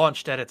been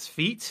launched at its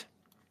feet.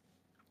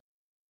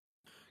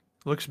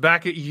 Looks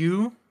back at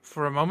you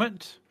for a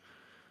moment,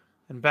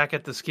 and back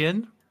at the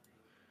skin.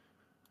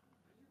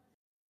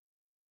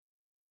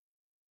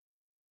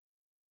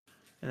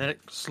 And then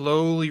it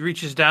slowly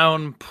reaches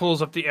down,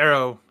 pulls up the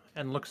arrow,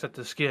 and looks at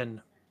the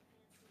skin.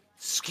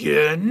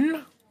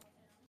 Skin?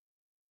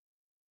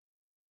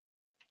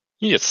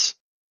 Yes.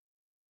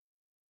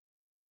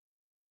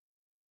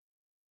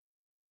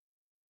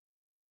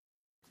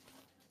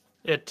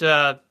 It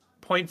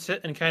points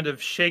it and kind of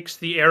shakes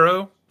the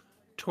arrow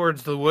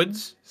towards the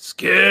woods.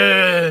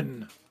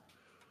 Skin!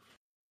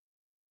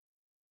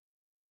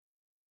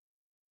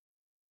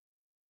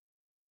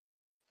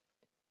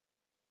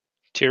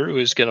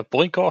 Tiru is going to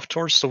blink off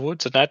towards the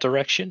woods in that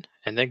direction,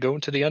 and then go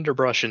into the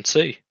underbrush and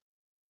see.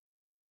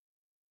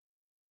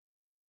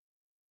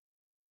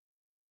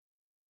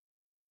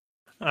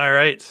 All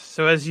right.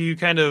 So as you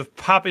kind of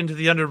pop into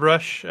the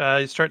underbrush,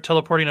 you start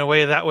teleporting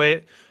away that way.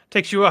 It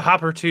takes you a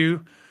hop or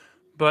two,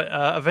 but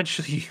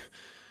eventually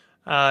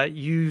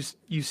you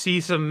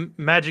see some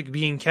magic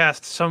being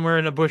cast somewhere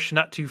in a bush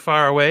not too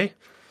far away.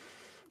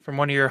 from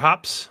one of your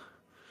hops.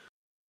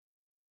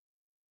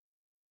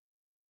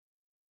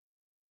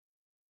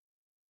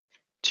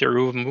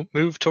 Tiru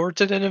move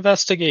towards it and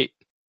investigate.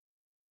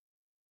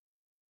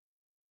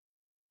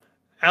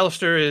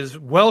 Alistair is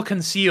well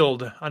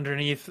concealed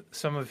underneath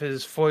some of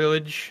his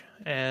foliage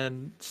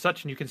and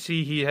such, and you can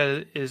see he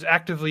is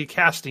actively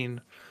casting.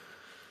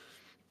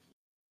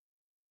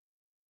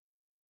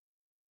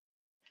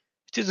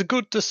 It is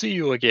good to see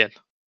you again.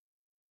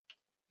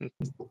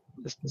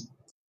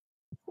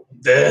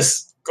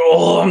 This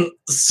golem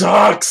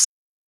sucks.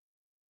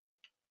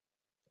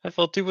 I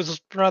thought he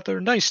was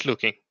rather nice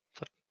looking.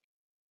 But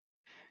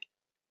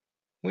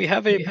we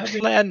have a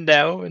plan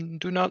now and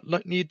do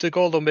not need the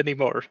golem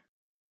anymore.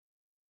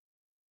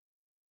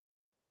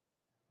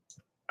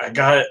 I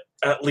got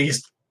at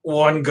least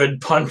one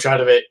good punch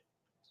out of it.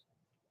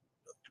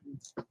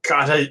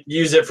 Gotta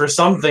use it for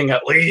something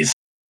at least.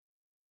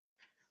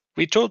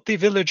 We told the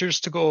villagers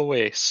to go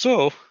away,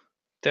 so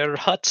their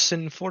huts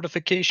and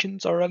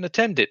fortifications are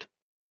unattended.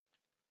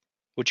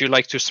 Would you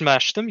like to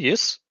smash them?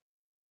 Yes?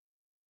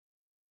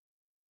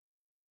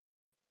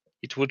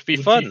 It would be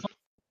fun.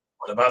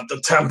 What about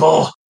the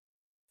temple?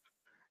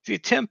 The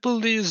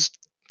temple is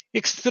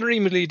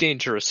extremely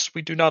dangerous.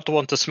 We do not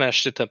want to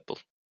smash the temple.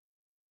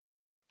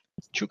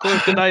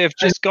 Chukor and I have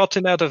just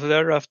gotten out of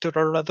there after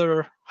a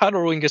rather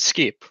harrowing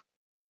escape.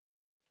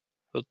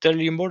 We'll tell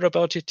you more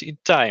about it in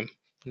time,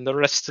 when the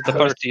rest of the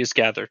party is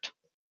gathered.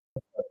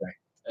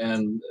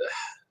 And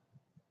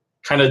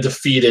kind of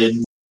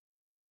defeated,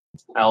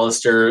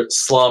 Alistair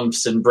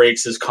slumps and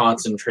breaks his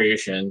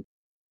concentration.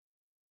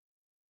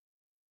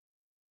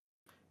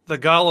 The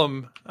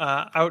golem,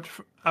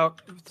 out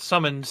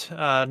summoned,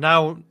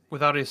 now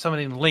without a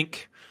summoning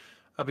link,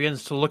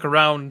 begins to look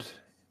around,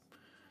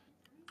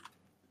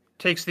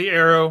 takes the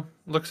arrow,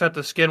 looks at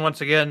the skin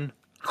once again,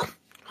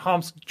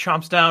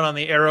 chomps down on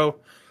the arrow,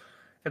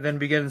 and then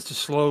begins to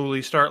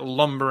slowly start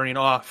lumbering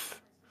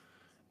off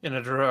in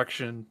a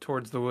direction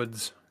towards the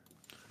woods.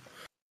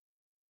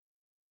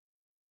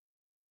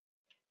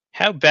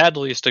 How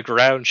badly is the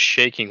ground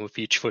shaking with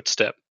each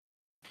footstep?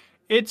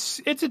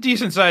 It's a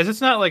decent size.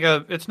 It's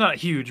not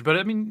huge, but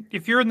I mean,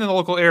 if you're in the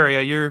local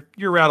area,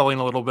 you're rattling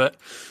a little bit.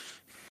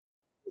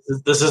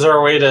 This is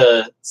our way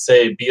to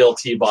say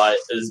BLT bot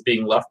is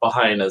being left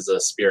behind as a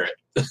spirit.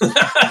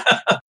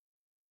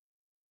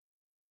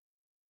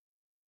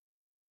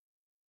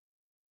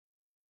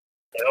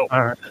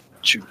 All right.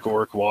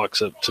 Chukor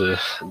walks up to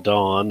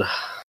Dawn. All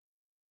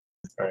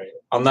right.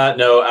 On that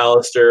note,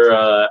 Alistair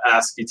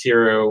asks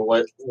Tiru,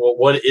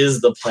 what is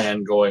the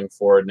plan going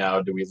forward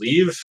now? Do we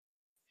leave?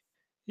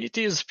 It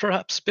is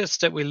perhaps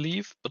best that we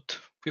leave, but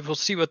we will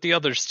see what the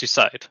others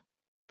decide.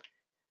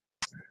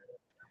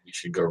 We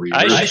should go read.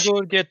 I should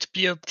go get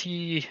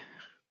BLT,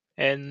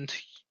 and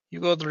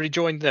you go to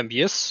rejoin them,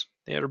 yes?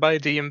 They are by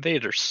the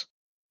invaders.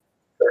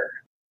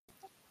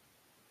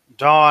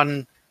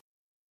 Dawn,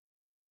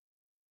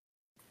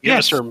 Give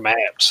Yes. us her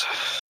maps.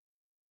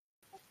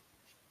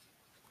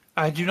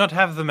 I do not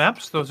have the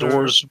maps. Those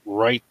Doors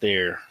right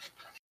there.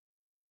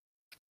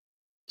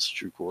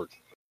 Chukor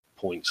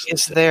points.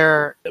 is to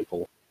there the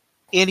temple.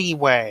 any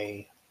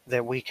way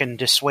that we can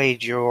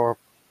dissuade your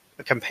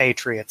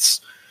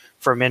compatriots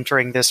from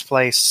entering this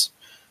place?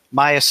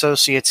 My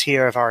associates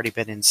here have already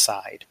been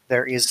inside.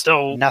 There is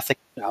Don't nothing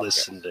out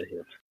listen to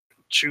him.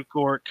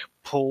 Chukor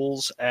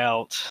pulls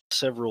out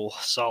several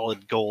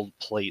solid gold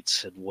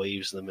plates and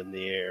waves them in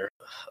the air.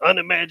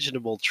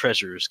 Unimaginable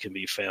treasures can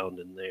be found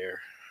in there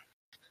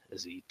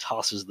as he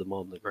tosses them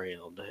on the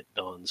ground at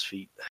Dawn's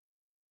feet.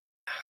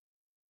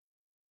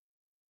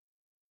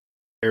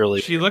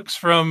 Barely. She looks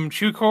from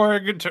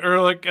Chukorg to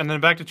Erlich, and then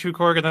back to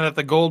Chukorg, and then at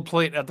the gold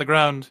plate at the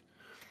ground.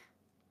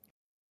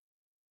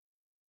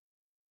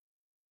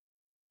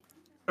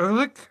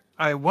 Erlich,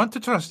 I want to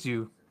trust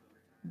you.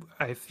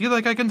 I feel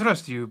like I can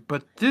trust you,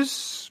 but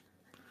this...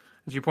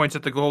 She points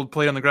at the gold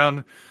plate on the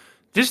ground.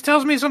 This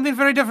tells me something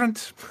very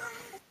different.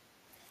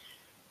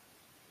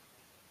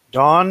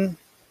 Dawn,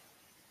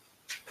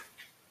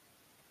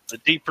 The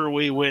deeper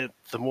we went,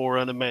 the more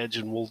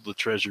unimaginable the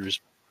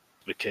treasures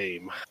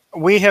became.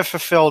 we have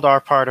fulfilled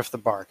our part of the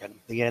bargain.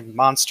 The end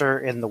monster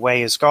in the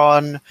way is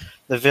gone.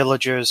 The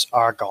villagers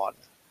are gone.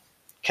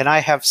 Can I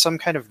have some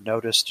kind of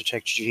notice to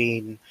take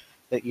Jean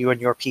that you and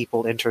your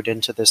people entered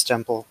into this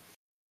temple?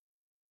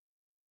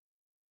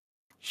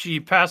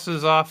 She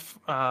passes off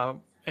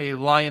a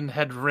lion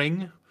head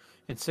ring,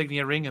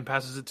 insignia ring, and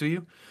passes it to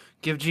you.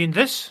 Give Jean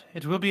this.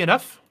 It will be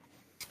enough.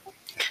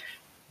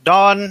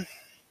 Dawn,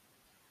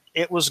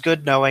 it was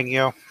good knowing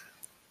you.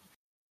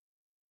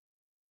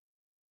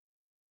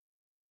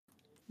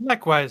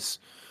 Likewise.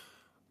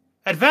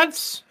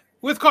 Advance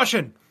with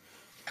caution.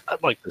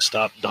 I'd like to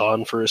stop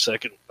Dawn for a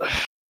second.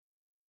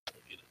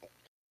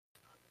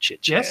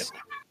 Chit chat. Yes?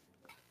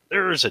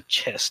 There is a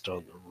chest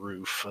on the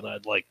roof, and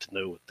I'd like to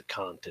know what the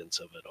contents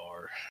of it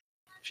are.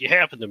 If you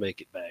happen to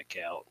make it back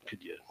out,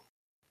 could you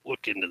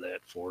look into that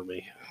for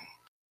me?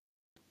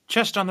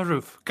 Chest on the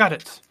roof. Got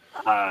it.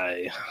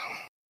 Aye.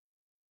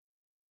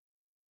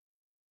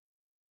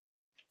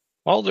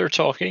 While they're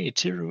talking,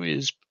 Itiru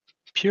is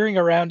peering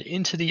around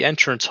into the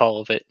entrance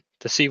hall of it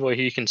to see what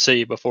he can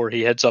see before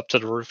he heads up to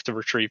the roof to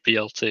retrieve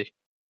BLT.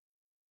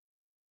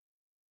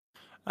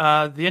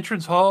 The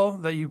entrance hall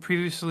that you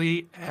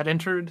previously had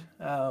entered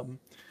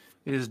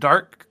is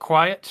dark,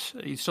 quiet.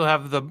 You still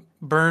have the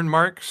burn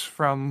marks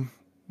from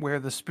where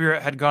the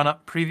spirit had gone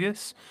up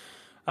previous.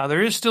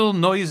 There is still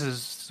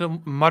noises,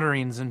 still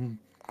mutterings and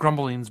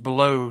grumblings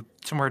below,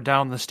 somewhere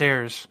down the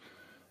stairs,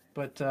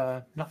 but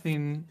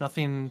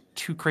nothing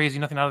too crazy,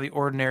 nothing out of the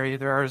ordinary.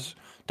 There is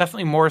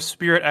definitely more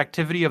spirit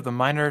activity of the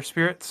minor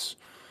spirits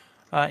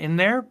in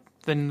there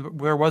than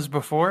there was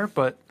before,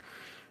 but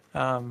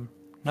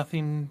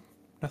nothing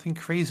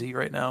crazy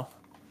right now.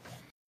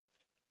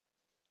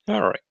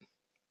 All right.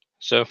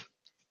 So,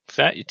 with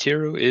that,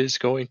 Itiru is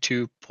going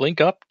to blink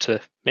up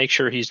to make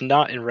sure he's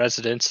not in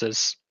residence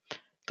as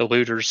the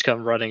looters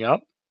come running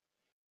up.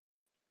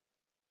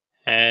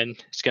 And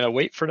he's going to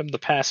wait for them to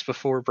pass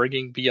before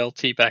bringing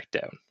BLT back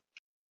down.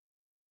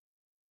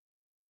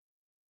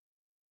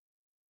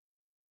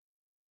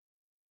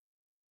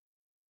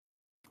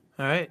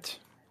 All right.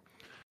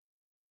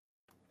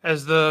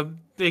 As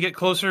they get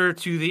closer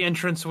to the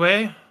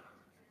entranceway,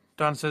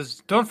 Dawn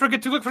says, "Don't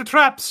forget to look for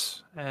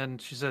traps."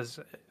 And she says,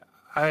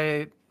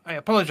 "I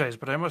apologize,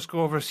 but I must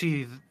go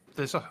oversee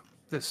this,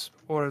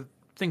 or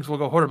things will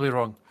go horribly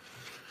wrong."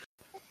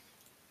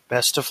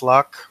 Best of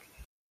luck.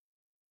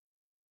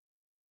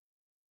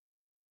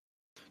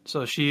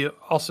 So she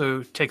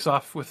also takes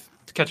off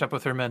to catch up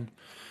with her men.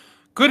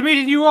 "Good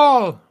meeting you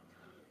all."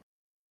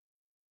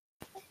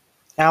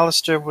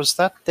 Alistair, was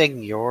that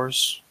thing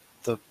yours?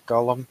 The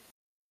golem?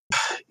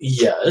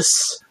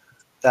 Yes.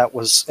 That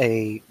was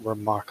a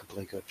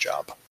remarkably good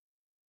job.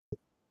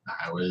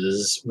 I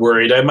was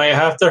worried I might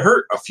have to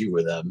hurt a few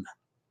of them.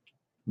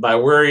 By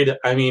worried,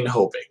 I mean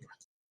hoping.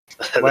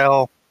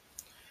 Well,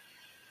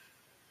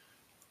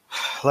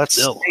 let's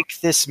No. take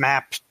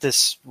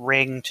this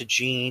ring to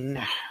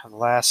Jean.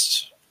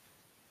 Last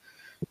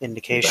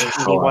indication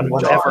Dawn, anyone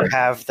will Dawn. ever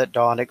have that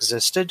Dawn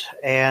existed,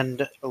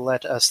 and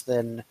let us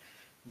then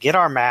get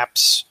our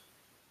maps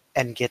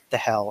and get the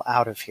hell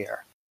out of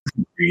here.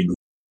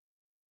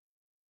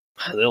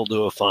 They'll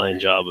do a fine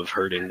job of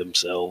hurting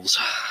themselves.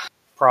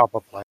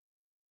 Probably.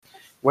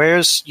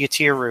 Where's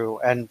Yatiru,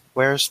 and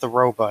where's the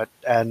robot,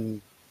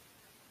 and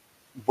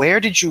where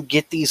did you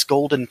get these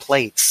golden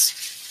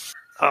plates?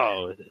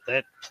 Oh,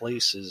 that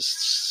place is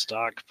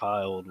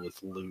stockpiled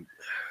with loot.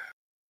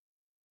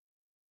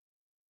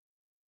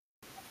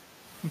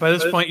 By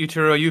this point,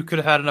 Yutiro, you could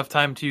have had enough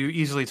time to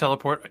easily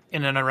teleport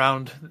in and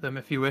around them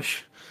if you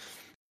wish.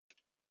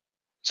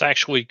 It's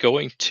actually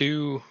going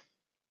to...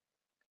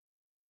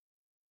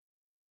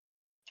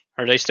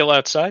 Are they still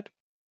outside?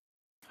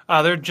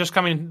 They're just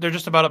coming. They're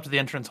just about up to the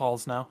entrance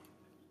halls now.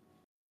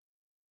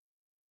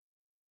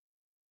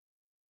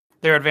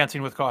 They're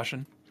advancing with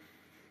caution.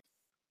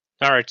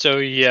 All right, so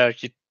yeah,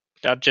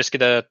 I'm just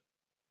gonna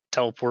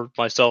teleport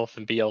myself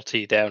and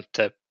BLT down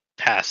to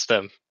pass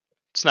them.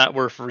 It's not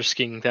worth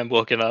risking them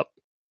looking up.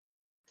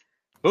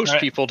 Most All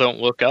right. people don't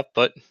look up,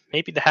 but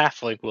maybe the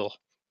halfling will.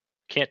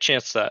 Can't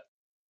chance that.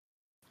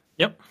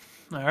 Yep.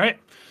 All right.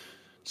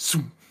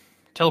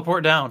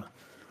 Teleport down.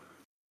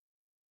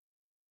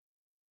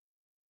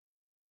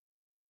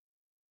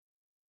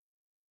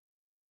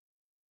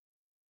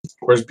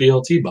 Where's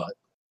BLT bot?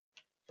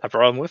 I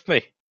brought him with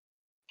me.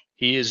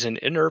 He is an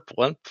inert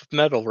lump of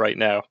metal right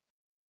now.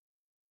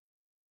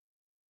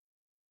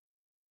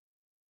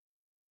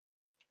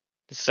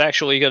 It's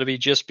actually going to be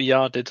just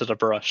beyond into the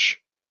brush.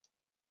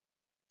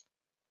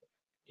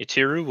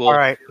 Itiru will All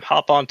right.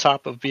 hop on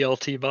top of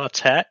BLT bot's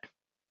hat,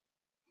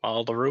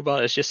 while the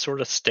robot is just sort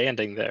of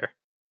standing there.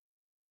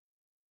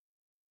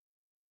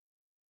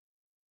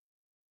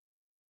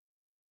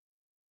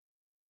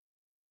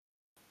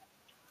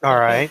 All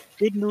right.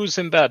 Good news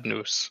and bad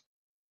news.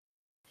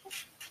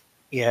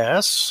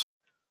 Yes.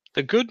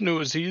 The good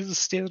news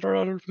is there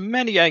are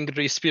many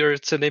angry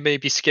spirits and they may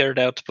be scared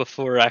out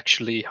before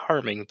actually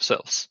harming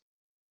themselves.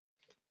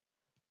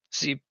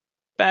 The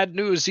bad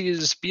news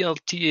is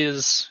BLT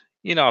is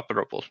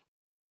inoperable.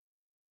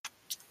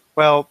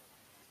 Well,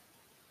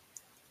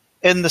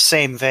 in the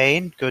same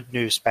vein, good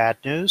news, bad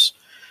news.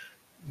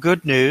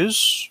 Good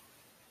news.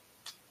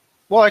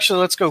 Well, actually,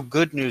 let's go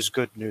good news,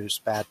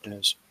 bad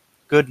news.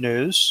 Good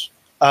news.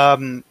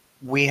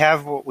 We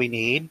have what we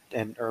need,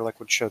 and Erlich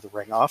would show the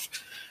ring off,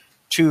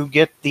 to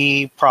get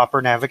the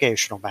proper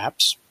navigational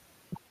maps.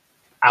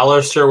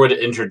 Alistair would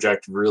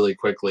interject really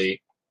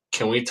quickly.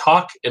 Can we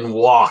talk and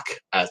walk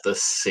at the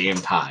same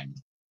time?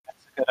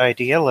 Good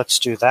idea. Let's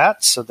do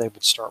that. So they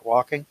would start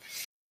walking.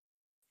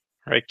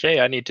 Okay,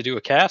 I need to do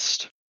a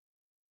cast.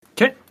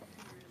 Okay.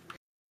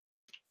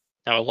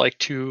 Now I'd like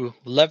to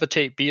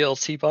levitate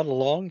BLT bot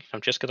along.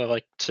 I'm just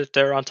gonna sit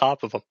there on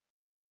top of him,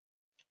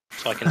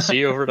 so I can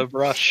see over the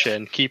brush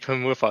and keep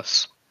him with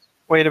us.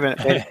 Wait a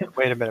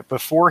minute.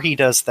 Before he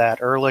does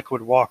that, Erlich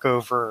would walk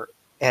over,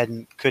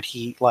 and could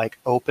he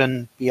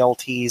open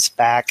BLT's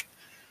back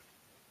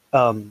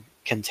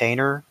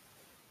container,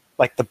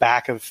 like the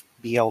back of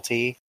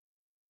BLT?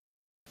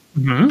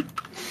 Mm-hmm.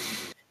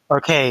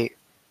 Okay.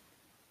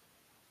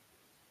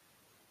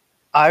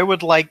 I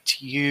would like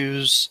to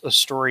use a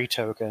story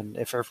token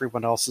if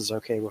everyone else is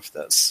okay with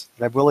this.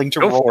 I'm willing to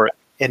Go roll for it.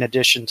 in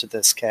addition to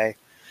this, Kay.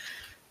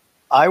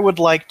 I would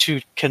like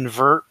to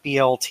convert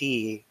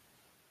BLT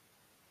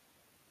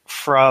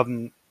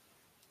from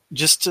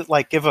just to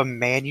like give a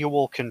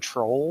manual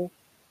control.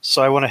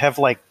 So I want to have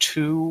like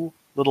 2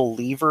 little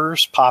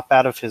levers pop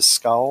out of his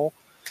skull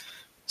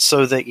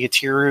so that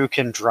Yatiru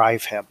can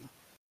drive him.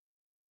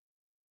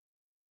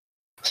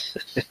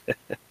 The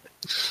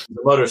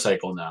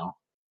motorcycle now.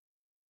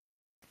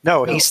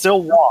 No, he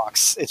still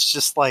walks. It's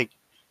just like,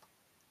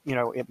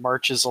 it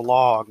marches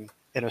along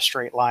in a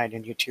straight line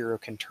and Yatiru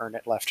can turn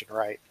it left and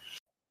right.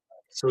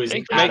 So he's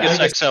Think an Megas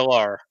addict.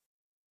 XLR.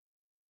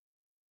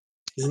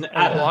 He's an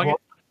As long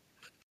addict.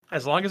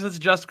 as long as it's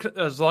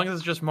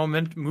just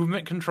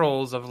movement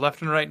controls of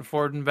left and right and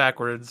forward and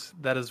backwards,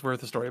 that is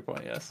worth a story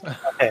point. Yes.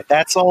 Okay,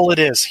 that's all it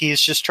is. He's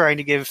just trying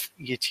to give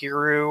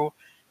Yatiru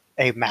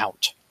a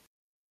mount.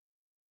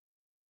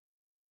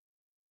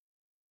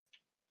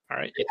 All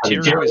right, Yeah.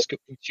 Yatiru is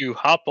going to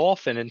hop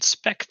off and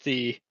inspect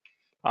the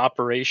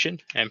operation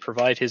and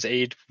provide his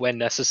aid when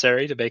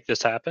necessary to make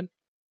this happen.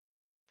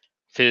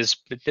 His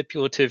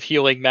manipulative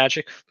healing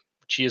magic,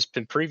 which he has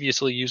been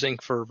previously using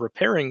for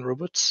repairing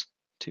robots,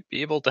 to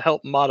be able to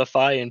help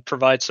modify and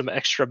provide some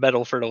extra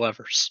metal for the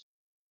levers.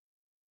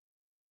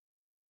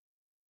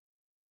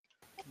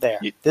 There.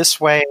 You- This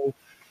way,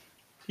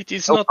 It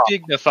is No not problem.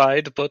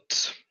 dignified,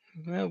 but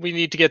we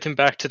need to get him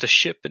back to the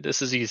ship, and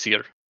this is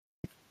easier.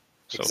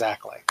 So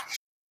exactly.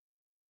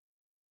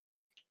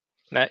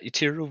 Nat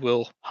Yatiru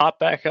will hop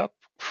back up,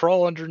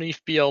 crawl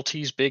underneath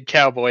BLT's big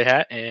cowboy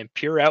hat, and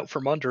peer out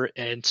from under it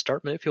and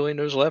start manipulating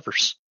those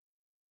levers.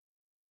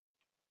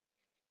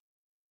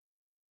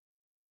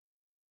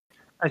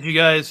 As you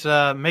guys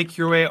make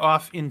your way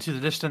off into the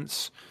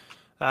distance,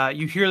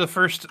 you hear the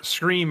first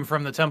scream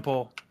from the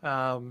temple,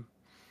 not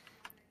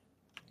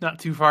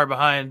too far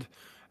behind,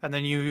 and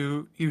then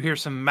you hear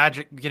some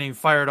magic getting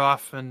fired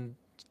off, and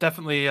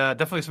definitely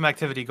some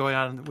activity going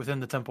on within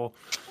the temple.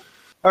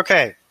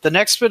 Okay, the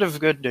next bit of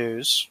good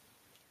news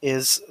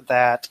is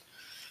that.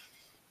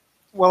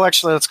 Well,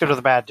 actually, let's go to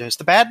the bad news.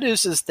 The bad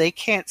news is they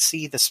can't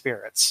see the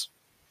spirits.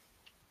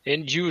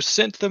 And you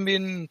sent them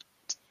in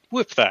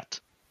with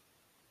that.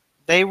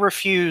 They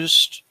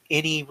refused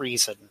any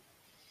reason.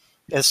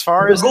 As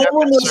far The as they're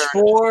goal was concerned,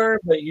 4,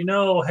 but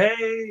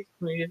hey,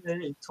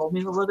 they told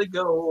me to let it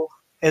go.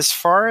 as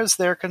far as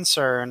they're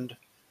concerned,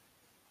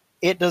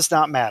 it does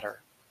not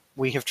matter.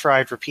 We have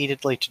tried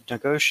repeatedly to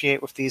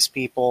negotiate with these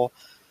people.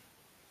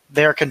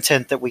 They're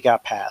content that we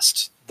got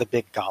past the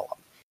big golem.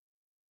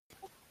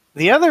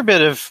 The other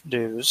bit of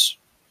news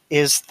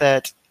is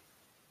that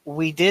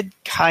we did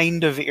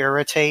kind of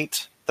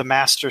irritate the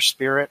master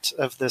spirit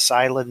of this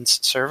island's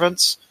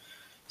servants,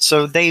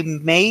 so they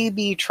may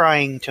be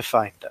trying to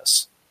find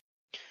us.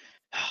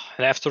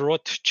 And after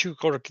what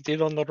Chugorg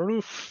did on the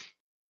roof,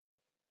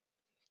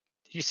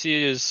 this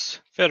is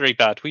very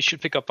bad. We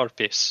should pick up our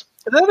pace.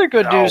 The other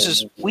good news Oh.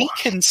 is we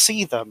can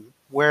see them,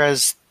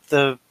 whereas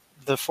the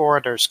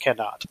foreigners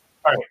cannot.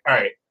 All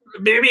right.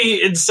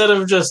 Maybe instead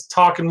of just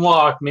talk and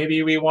walk,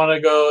 maybe we want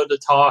to go to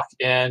talk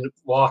and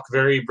walk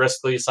very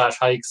briskly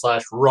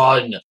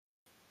 /hike/run.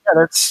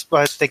 Yeah,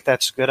 I think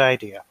that's a good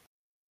idea.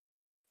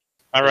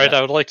 All right, Yeah.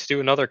 I would like to do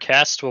another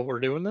cast while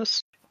we're doing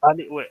this.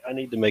 We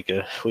need to make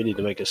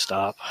a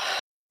stop.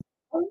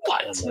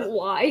 What? And,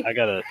 Why? I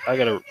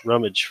gotta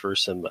rummage for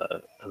some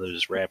of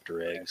those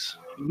raptor eggs.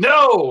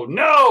 No!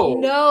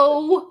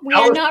 No, we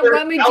are not Alistair-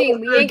 rummaging.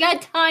 We Alistair- ain't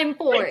got time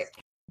for it.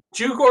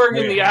 Jugorg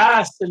in the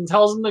ass and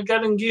tells him to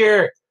get in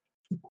gear.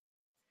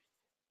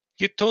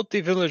 You told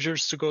the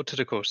villagers to go to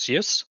the coast,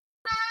 yes?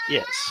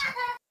 Yes.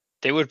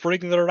 They would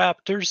bring their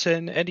raptors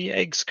and any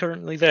eggs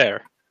currently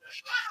there.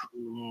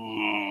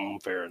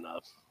 Fair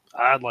enough.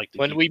 I'd like to.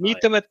 When keep we my-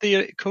 meet them at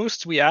the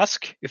coast, we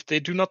ask. If they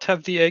do not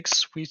have the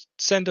eggs, we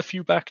send a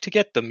few back to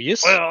get them,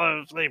 yes?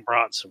 Well, if they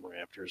brought some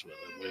raptors with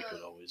them, we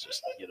could always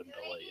just get them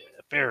to lay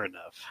it. Fair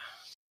enough.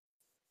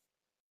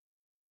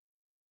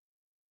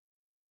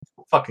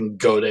 Fucking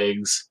goat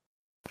eggs.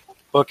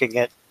 Booking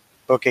it.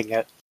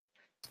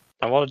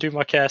 I want to do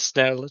my cast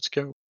now. Let's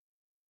go.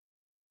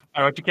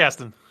 All right, you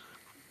casting.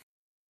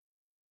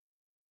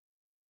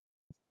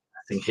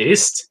 I think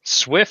haste.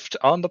 Swift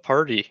on the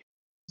party.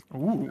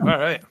 Ooh, all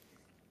right.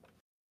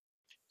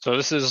 So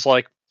this is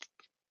like,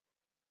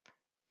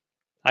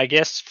 I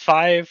guess,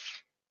 5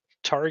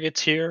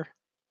 targets here.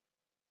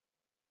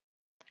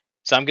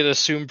 So I'm going to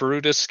assume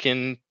Brutus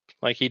can,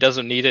 he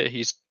doesn't need it.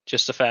 He's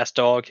just a fast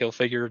dog. He'll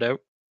figure it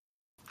out.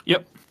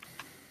 Yep.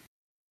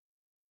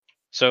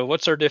 So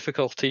what's our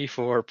difficulty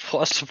for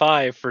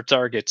 +5 for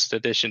targets in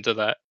addition to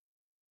that?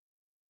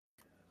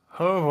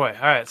 Oh boy.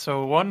 All right.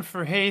 So 1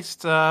 for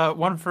haste,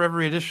 1 for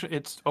every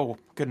addition. Oh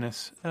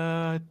goodness.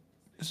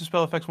 This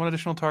spell affects 1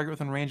 additional target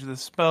within range of the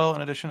spell.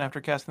 In addition,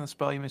 after casting the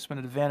spell, you may spend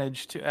an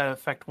advantage to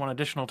affect 1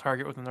 additional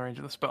target within the range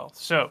of the spell.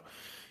 So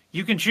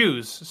you can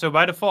choose. So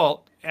by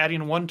default,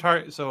 adding 1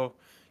 target. So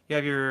you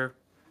have your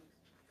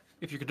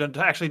if you could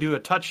actually do a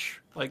touch,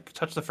 like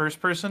touch the first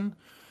person.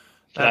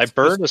 Can I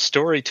burn a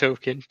story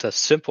token to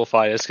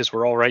simplify this because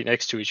we're all right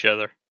next to each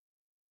other?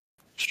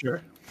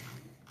 Sure.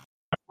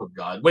 Oh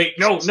God! Wait,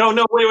 no!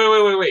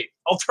 Wait!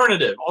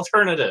 Alternative.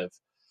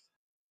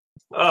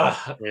 Yeah.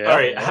 All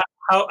right.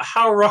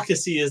 How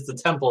ruckusy is the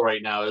temple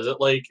right now? Is it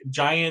like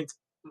giant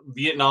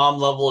Vietnam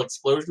level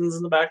explosions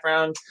in the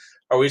background?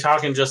 Are we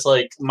talking just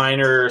like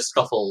minor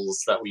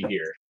scuffles that we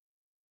hear?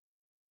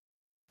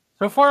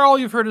 So far, all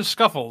you've heard is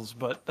scuffles,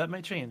 but that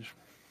may change.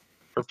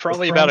 We're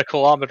probably about a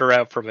kilometer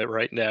out from it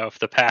right now if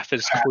the path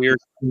is clear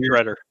to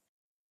Shredder.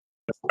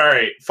 All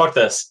right, fuck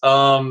this.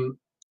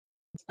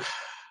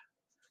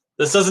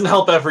 This doesn't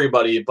help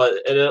everybody, but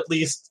it at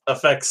least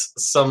affects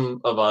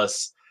some of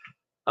us.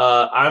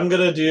 I'm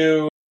gonna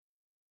do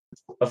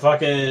a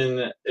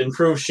fucking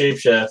improved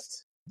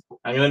shapeshift.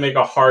 I'm gonna make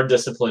a hard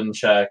discipline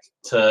check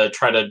to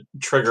try to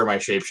trigger my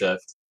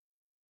shapeshift.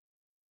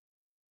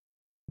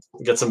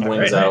 Get some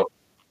wings out.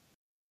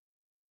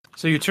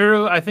 So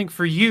Yuturu, I think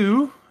for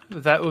you,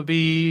 that would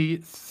be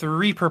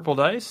 3 purple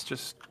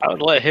dice. I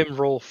would let him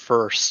roll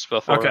first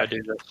before I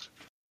do this.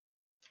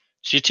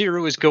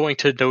 Shitiru is going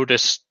to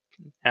notice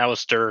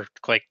Alistair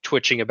like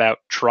twitching about,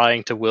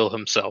 trying to will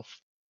himself.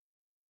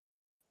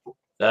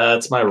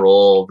 That's my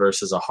roll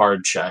versus a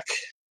hard check.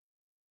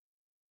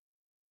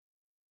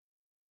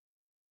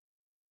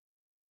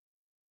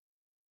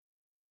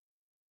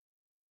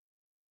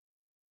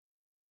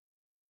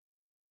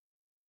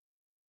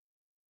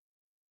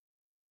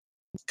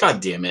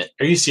 God damn it.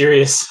 Are you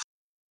serious?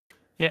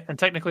 Yeah, and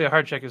technically a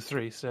hard check is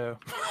 3, so...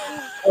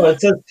 Oh,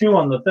 it says 2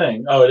 on the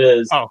thing. Oh, it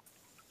is. Oh.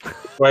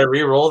 Do I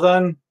re-roll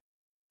then?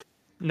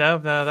 No,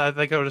 I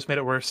think I would have just made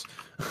it worse.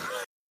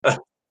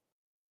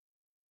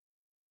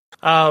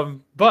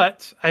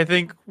 But I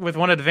think with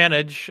one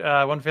advantage,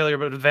 one failure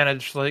but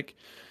advantage, like,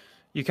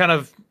 you kind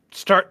of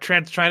start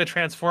trying to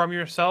transform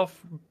yourself,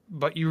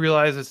 but you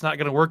realize it's not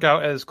going to work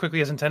out as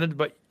quickly as intended,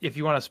 but if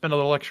you want to spend a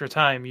little extra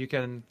time, you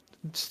can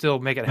still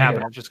make it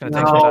happen. It's just going to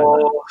take some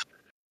time.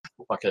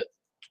 Fuck it.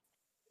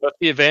 But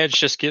the advantage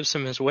just gives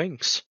him his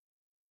wings.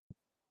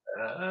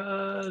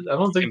 I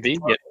don't think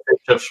Convenient.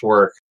 shifts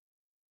work.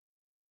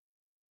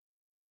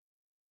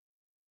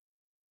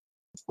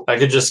 I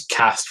could just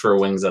cast for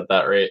wings at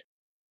that rate.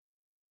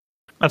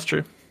 That's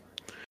true.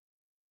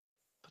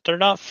 But they're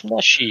not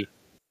fleshy.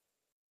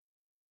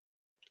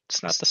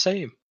 It's not the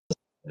same.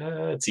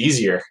 It's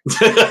easier.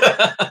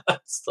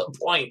 That's the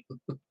point.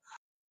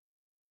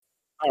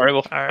 All right,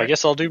 well, I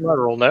guess I'll do my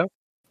roll now.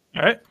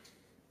 All right.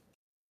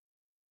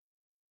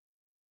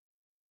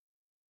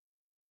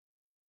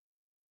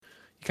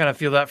 You kind of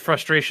feel that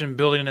frustration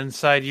building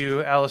inside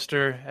you,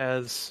 Alistair,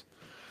 as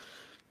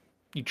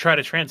you try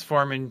to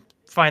transform and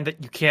find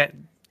that you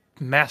can't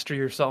master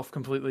yourself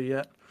completely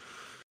yet.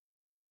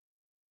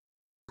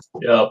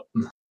 Yep.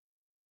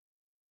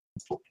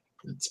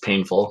 It's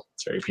painful.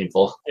 It's very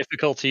painful.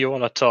 Difficulty you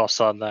want to toss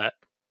on that.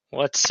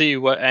 Let's see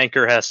what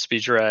anchor has to be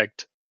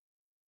dragged.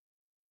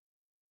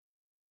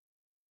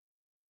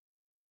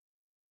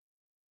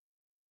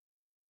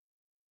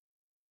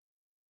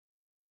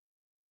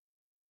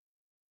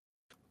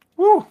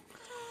 Woo!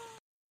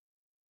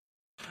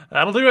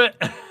 That'll do it.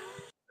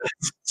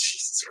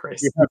 Jesus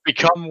Christ. You have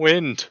become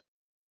wind.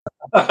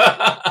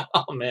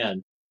 Oh,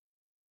 man.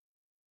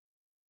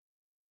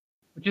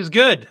 Which is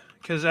good,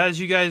 because as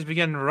you guys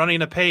begin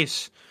running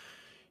apace,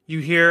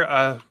 you hear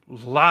a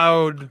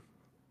loud,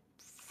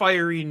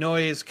 fiery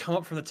noise come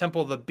up from the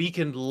temple. The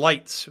beacon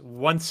lights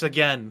once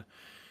again.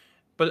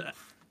 But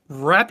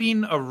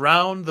wrapping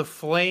around the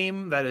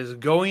flame that is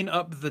going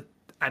up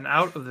and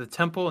out of the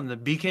temple and the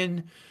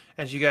beacon,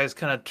 as you guys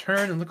kind of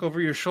turn and look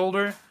over your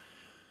shoulder,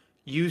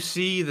 you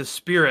see the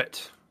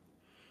spirit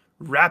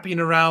wrapping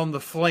around the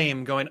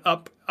flame, going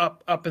up,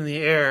 up, up in the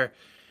air,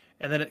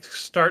 and then it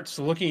starts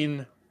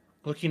looking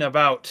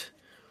about,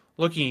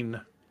 looking,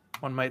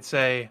 one might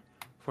say,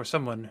 for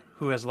someone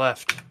who has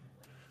left.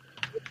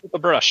 The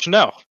brush,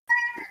 no.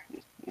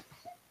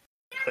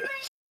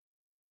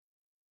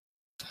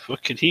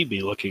 What could he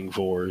be looking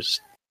for? Is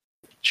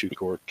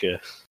Chukorka?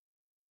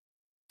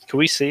 Can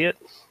we see it?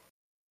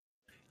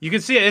 You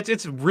can see it.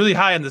 It's really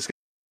high in the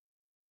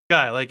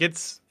sky. Like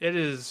it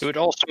is. It would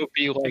also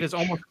be like it is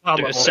almost cloud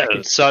the level.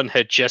 second sun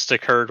had just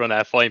occurred when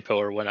that flame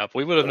pillar went up.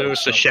 We would have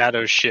noticed the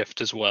shadows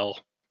shift as well.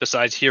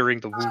 Besides hearing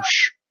the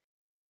whoosh.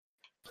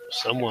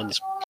 Someone's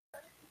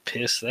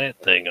pissed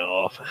that thing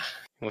off.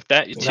 With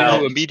that,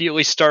 Yuturu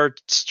immediately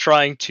starts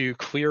trying to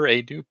clear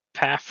a new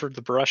path for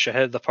the brush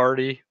ahead of the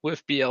party,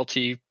 with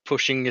BLT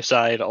pushing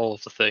aside all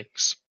of the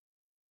things.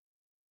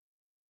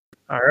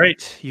 All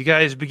right, you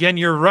guys begin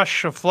your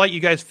rush of flight. You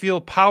guys feel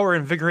power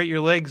invigorate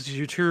your legs as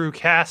Yuturu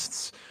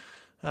casts.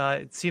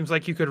 It seems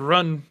like you could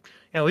run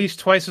at least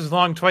twice as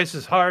long, twice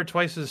as hard,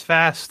 twice as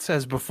fast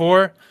as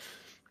before.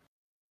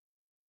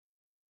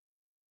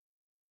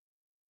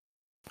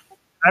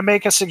 I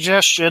make a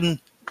suggestion.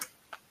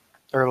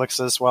 Erlich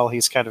says while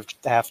he's kind of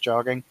half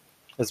jogging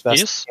as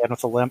best he can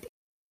with a limp.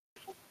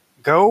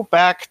 go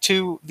back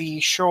to the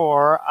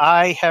shore.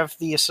 I have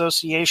the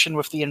association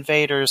with the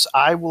invaders.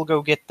 I will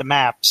go get the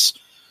maps.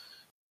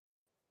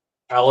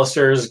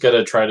 Alistair's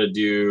gonna try to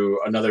do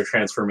another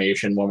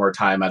transformation one more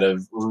time out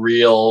of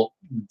real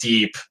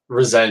deep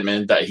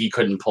resentment that he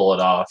couldn't pull it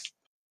off.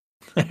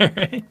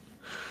 Alright.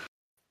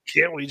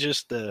 Can't we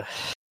just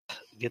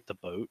get the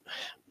boat?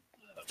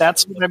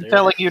 That's what I'm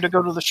telling you to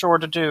go to the shore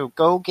to do.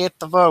 Go get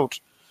the boat.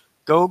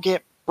 Go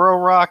get Bro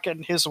Rock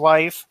and his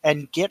wife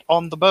and get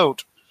on the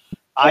boat.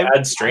 I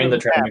add strain to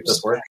try to make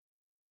this work.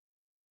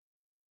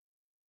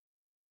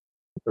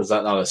 Or is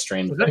that not a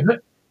strain thing?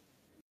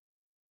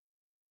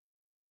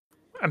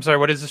 I'm sorry,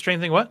 what is the strain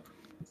thing? What?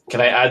 Can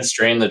I add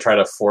strain to try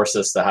to force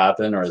this to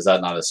happen, or is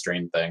that not a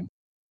strain thing?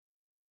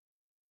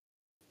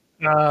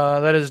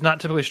 That is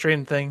not typically a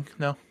strain thing,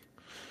 no.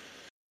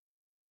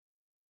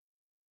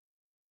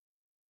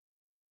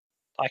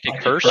 I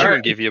could curse you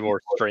and give you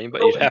more strain,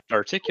 but you'd have to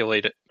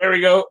articulate it. There we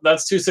go.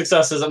 That's 2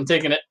 successes. I'm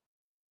taking it.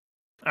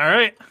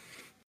 Alright.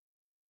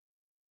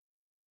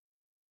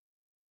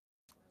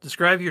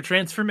 Describe your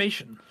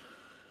transformation.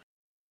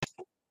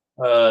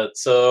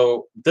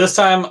 So this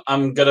time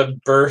I'm gonna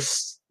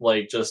burst,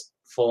 like, just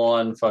full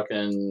on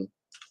fucking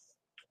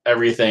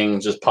everything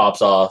just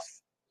pops off,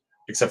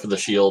 except for the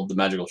shield, the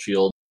magical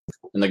shield,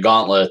 and the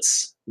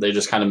gauntlets. They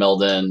just kind of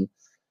meld in,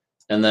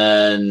 and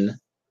then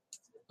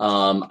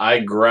I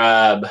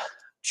grab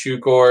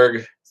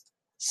Chukorg,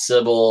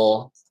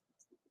 Sybil,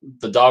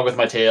 the dog with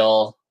my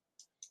tail,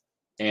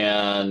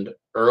 and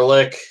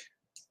Ehrlich,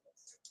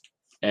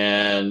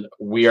 and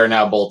we are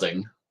now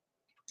bolting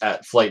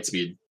at flight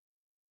speed.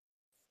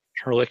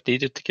 Ehrlich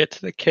needed to get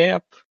to the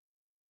camp.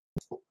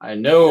 I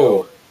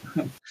know.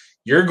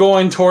 You're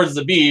going towards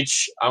the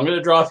beach. I'm going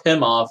to drop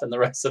him off and the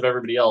rest of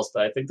everybody else,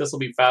 but I think this will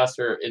be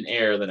faster in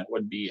air than it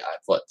would be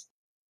at foot.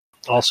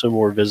 Also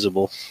more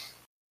visible.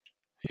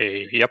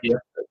 Hey, yep. Yeah,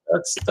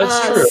 that's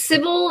true.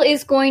 Sybil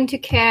is going to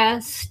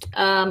cast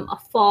a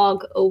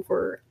fog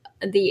over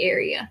the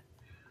area.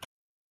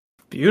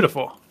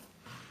 Beautiful.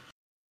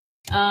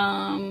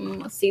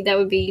 Let's see, that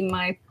would be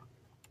my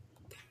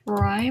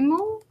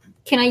primal.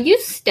 Can I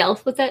use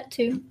stealth with that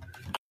too?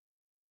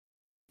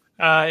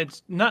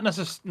 It's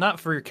not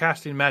for your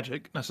casting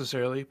magic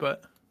necessarily,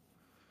 but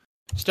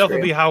stealth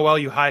would be how well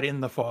you hide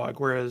in the fog,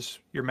 whereas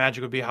your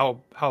magic would be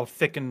how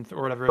thick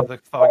or whatever the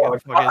fog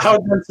is. How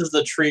dense is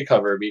the tree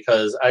cover?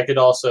 Because I could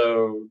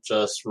also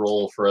just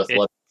roll for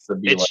athletics to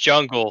be It's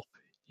jungle.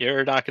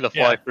 You're not going to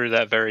fly through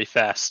that very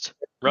fast.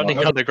 Running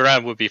on the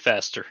ground would be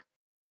faster.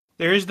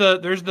 There's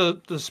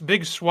this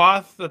big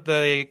swath that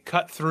they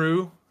cut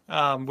through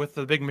with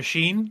the big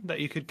machine that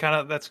you could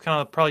that's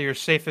probably your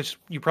safest.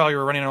 You probably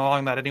were running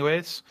along that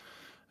anyways.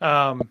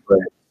 But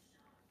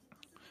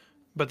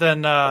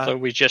then so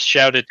we just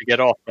shouted to get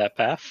off that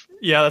path.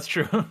 Yeah, that's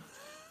true.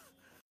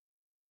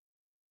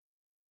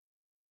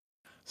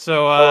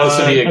 So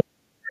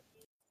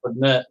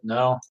wouldn't it?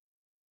 No.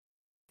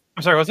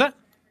 I'm sorry, what's that?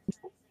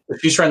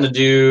 If he's trying to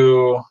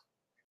do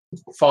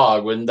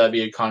fog, wouldn't that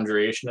be a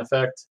conjuration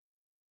effect?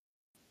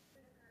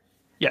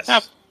 Yes.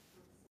 Yep.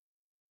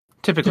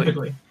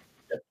 Typically.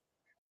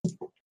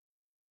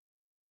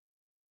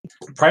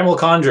 Primal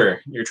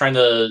Conjure. You're trying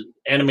to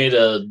animate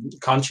a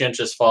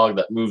conscientious fog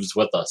that moves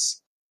with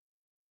us.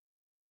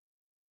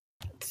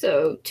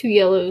 So 2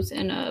 yellows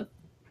and a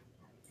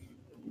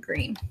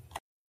green.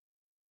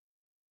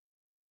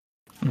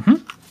 Mm-hmm.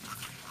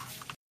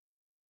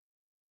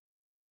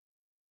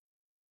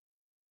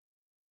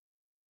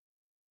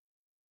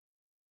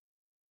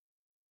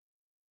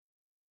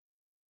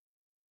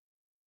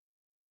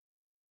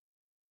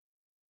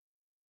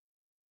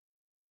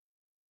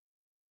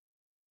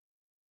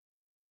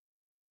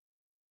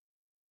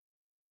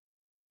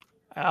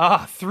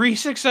 Ah, 3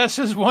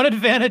 successes, 1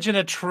 advantage, and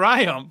a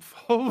triumph.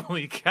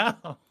 Holy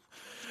cow.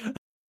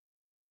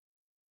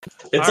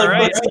 It's All like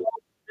right.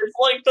 it's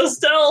like the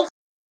stealth.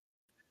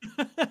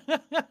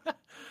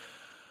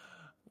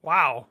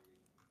 Wow.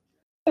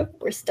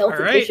 We're stealthy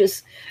All right.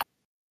 bitches.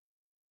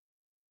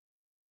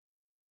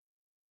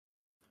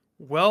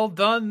 Well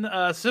done,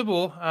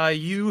 Sybil.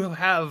 You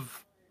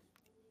have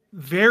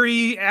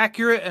very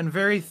accurate and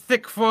very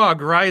thick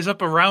fog rise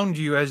up around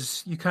you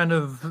as you kind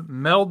of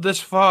meld this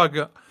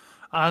fog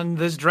on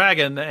this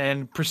dragon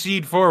and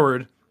proceed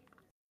forward.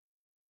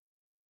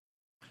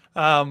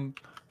 From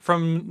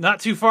not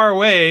too far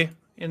away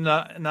in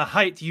the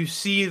height, you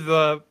see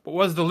the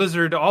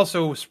lizard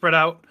also spread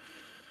out,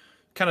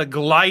 kind of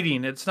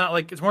gliding. It's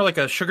more like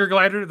a sugar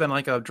glider than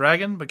like a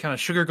dragon, but kind of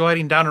sugar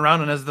gliding down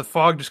around. And as the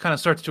fog just kind of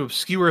starts to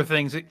obscure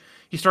things,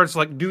 he starts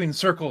like doing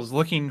circles,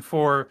 looking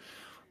for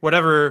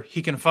whatever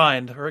he can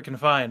find or it can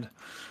find.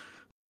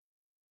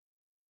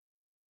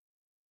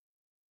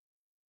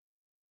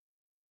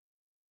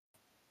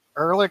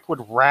 Ehrlich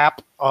would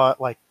rap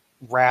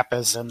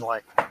as in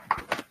like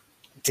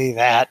do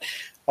that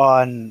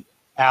on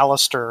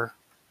Alistair.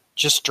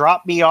 Just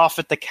drop me off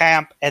at the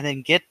camp and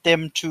then get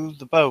them to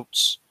the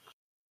boats.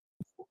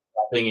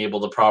 Being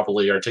able to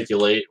properly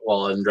articulate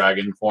while in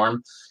dragon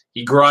form,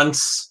 he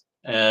grunts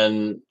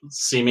and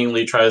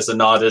seemingly tries to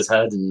nod his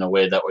head in a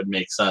way that would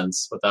make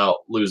sense without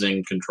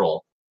losing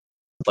control,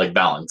 like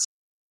balance.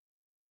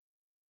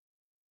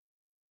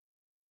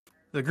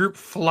 The group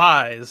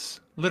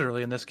flies,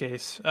 literally in this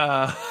case,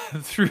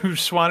 through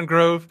Swan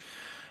Grove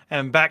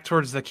and back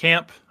towards the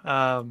camp.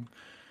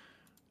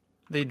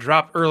 They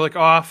drop Ehrlich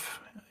off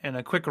in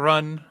a quick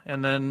run,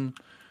 and then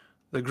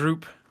the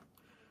group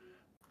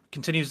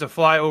continues to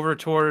fly over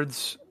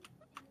towards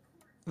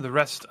the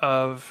rest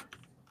of,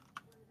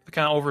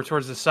 kind of over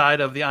towards the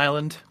side of the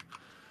island.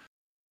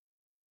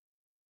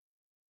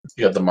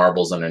 You have the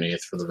marbles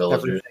underneath for the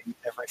villagers.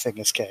 Everything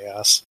is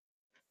chaos.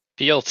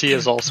 PLT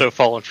has also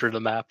fallen through the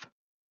map.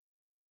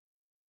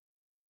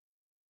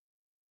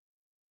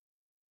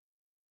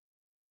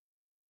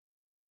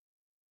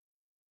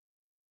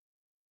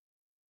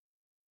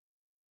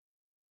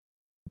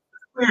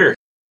 Weird.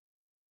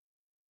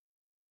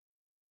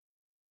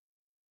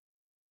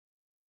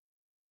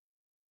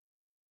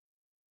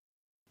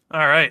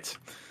 All right.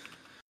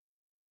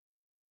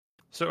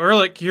 So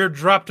Ehrlich, you're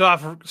dropped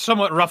off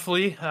somewhat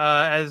roughly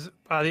as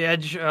by the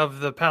edge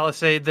of the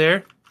palisade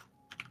there.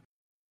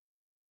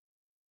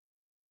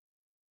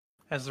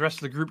 As the rest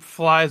of the group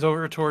flies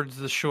over towards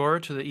the shore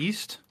to the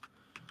east,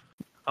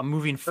 a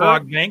moving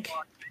fog bank.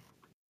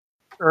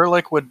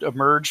 Ehrlich would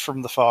emerge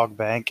from the fog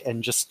bank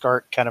and just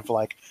start kind of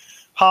like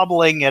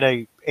hobbling at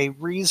a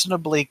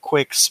reasonably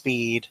quick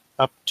speed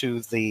up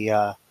to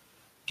the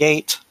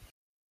gate.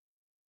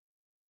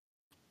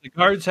 The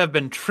guards have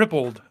been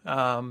tripled.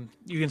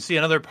 You can see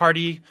another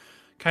party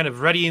kind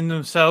of readying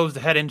themselves to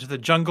head into the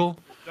jungle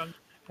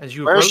as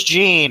you Where's approach.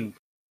 Gene?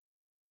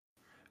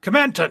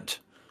 Commandant!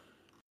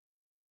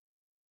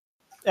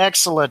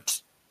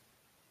 Excellent.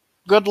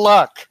 Good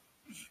luck.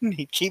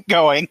 Keep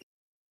going.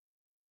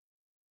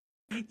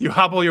 You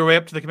hobble your way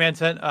up to the command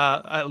tent.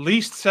 At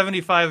least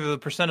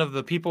 75% of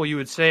the people you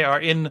would say are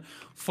in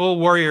full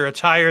warrior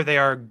attire. They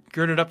are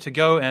girded up to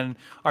go and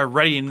are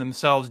readying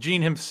themselves.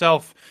 Gene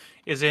himself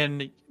is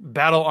in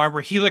battle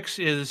armor. Helix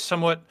is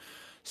somewhat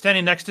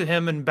standing next to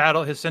him in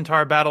battle, his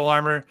centaur battle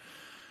armor.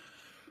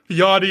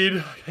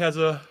 Yadid has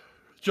a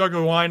jug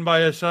of wine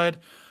by his side.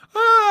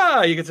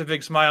 He gets a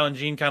big smile, and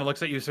Gene kind of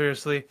looks at you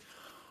seriously.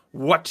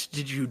 What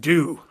did you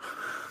do?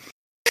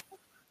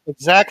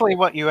 Exactly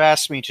what you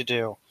asked me to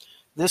do.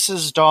 This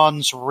is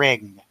Dawn's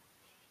ring.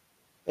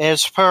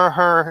 As per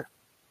her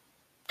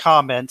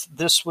comment,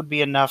 this would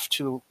be enough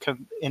to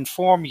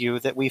inform you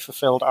that we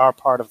fulfilled our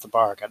part of the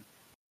bargain.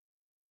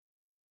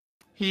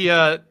 He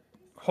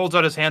holds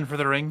out his hand for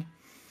the ring.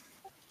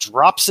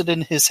 Drops it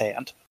in his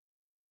hand.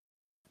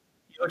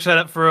 He looks at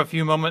it for a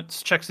few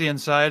moments, checks the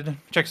inside,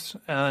 checks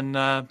and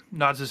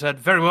nods his head.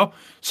 Very well.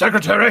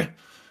 Secretary!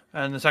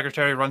 And the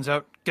secretary runs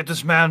out. Get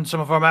this man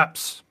some of our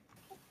maps.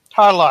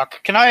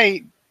 Harlock, can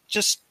I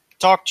just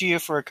talk to you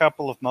for a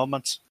couple of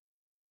moments?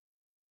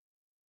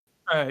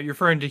 You're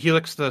referring to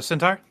Helix the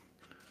centaur?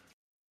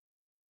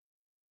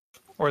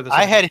 Or the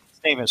I had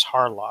his name as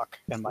Harlock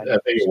in my I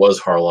think it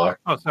was Harlock.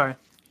 Oh, sorry.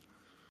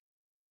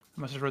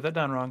 I must have wrote that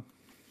down wrong.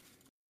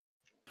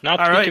 Not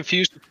All to right. be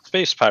confused with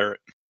Space Pirate.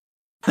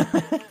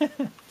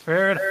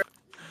 Fair enough.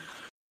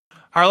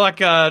 Harlock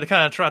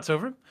kind of trots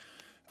over,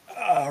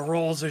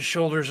 rolls his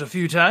shoulders a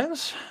few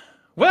times.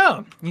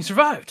 Well, you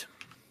survived.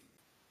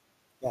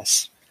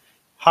 Yes.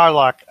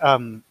 Harlock,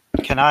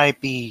 can I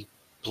be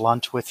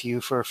blunt with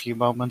you for a few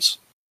moments?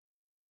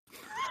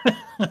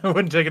 I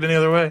wouldn't take it any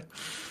other way.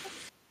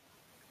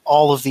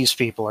 All of these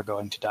people are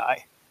going to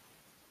die.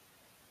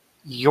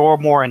 You're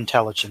more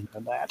intelligent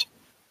than that.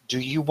 Do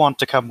you want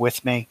to come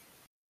with me?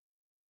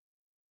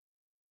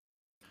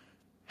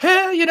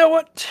 Hey, you know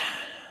what?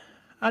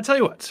 I'll tell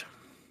you what.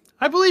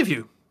 I believe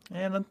you.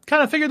 And I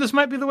kind of figured this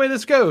might be the way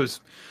this goes.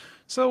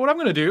 So what I'm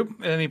going to do,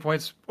 and he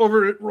points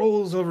over,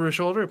 rolls over his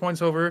shoulder,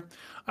 points over.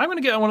 I'm going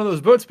to get on one of those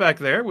boats back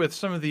there with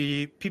some of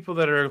the people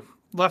that are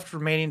left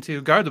remaining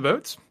to guard the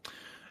boats.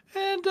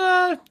 And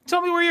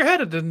tell me where you're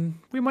headed, and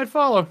we might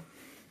follow.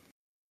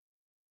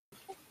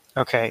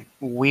 Okay,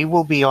 we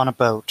will be on a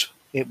boat.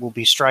 It will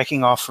be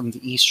striking off from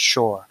the east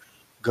shore.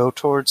 Go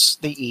towards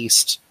the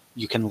east.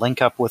 You can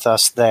link up with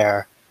us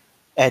there.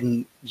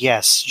 And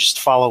yes, just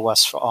follow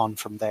us on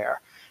from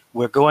there.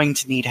 We're going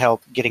to need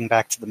help getting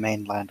back to the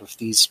mainland with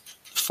these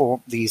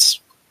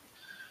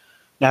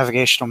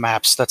navigational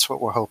maps. That's what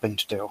we're hoping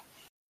to do.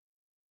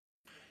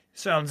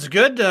 Sounds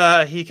good.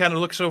 He kind of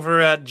looks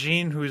over at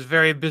Gene, who's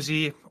very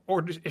busy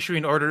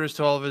issuing orders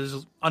to all of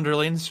his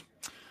underlings.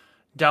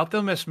 Doubt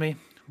they'll miss me.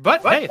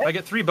 But hey, if I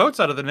get 3 boats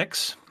out of the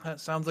mix, that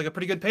sounds like a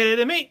pretty good payday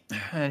to me.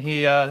 And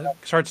he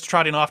starts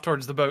trotting off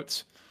towards the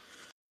boats.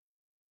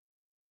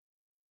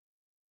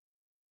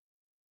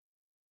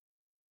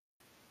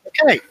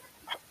 Okay.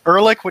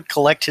 Ehrlich would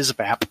collect his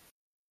map.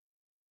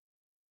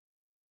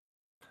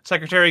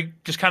 Secretary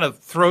just kind of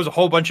throws a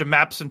whole bunch of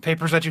maps and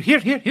papers at you.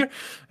 Here.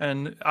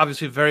 And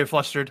obviously very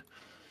flustered.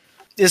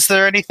 Is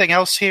there anything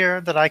else here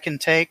that I can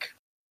take?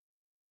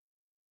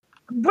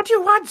 What do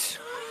you want?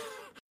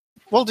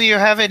 Well, do you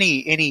have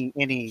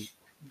any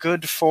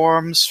good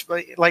forms?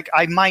 Like,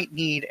 I might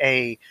need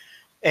a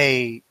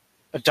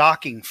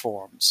docking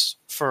forms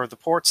for the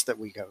ports that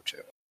we go to.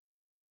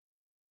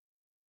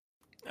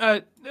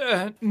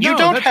 No, You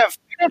don't have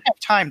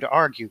time to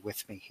argue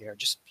with me here.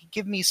 Just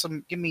give me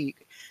some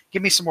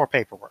more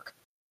paperwork.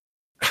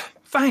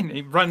 Fine.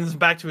 He runs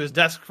back to his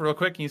desk real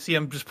quick, and you see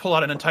him just pull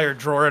out an entire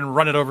drawer and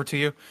run it over to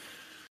you.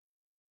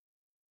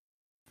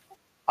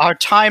 Our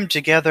time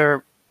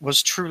together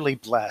was truly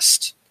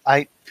blessed.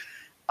 I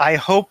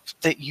hope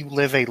that you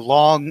live a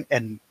long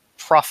and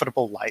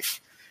profitable life.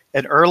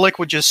 And Ehrlich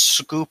would just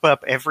scoop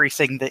up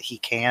everything that he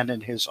can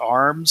in his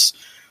arms,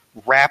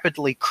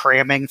 rapidly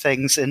cramming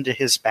things into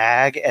his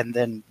bag, and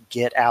then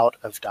get out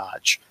of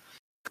Dodge.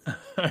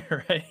 All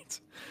right.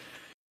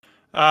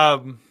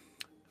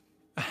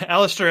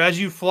 Alistair, as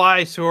you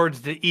fly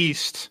towards the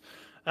east,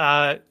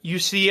 you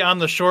see on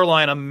the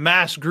shoreline a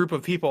mass group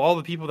of people, all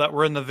the people that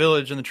were in the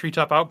village and the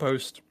treetop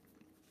outpost,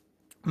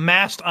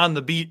 massed on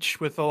the beach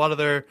with a lot of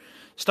their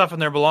stuff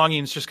and their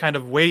belongings, just kind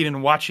of waiting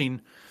and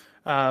watching.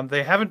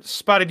 They haven't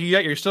spotted you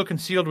yet. You're still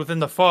concealed within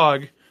the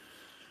fog.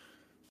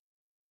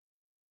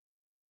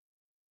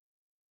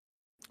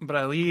 But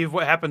I leave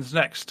what happens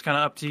next kind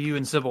of up to you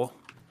and Sybil.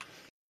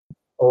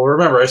 Well,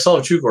 remember, I still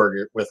have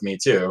Chukor with me,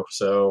 too,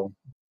 so...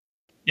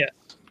 Yes,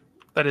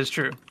 that is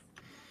true.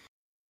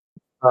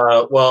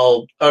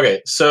 Well,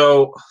 okay,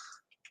 so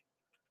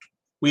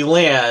we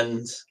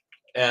land,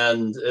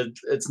 and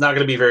it's not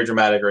going to be very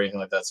dramatic or anything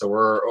like that, so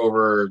we're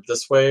over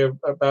this way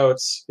about,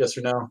 yes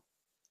or no?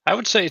 I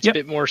would say it's a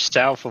bit more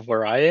south of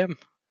where I am,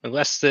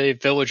 unless the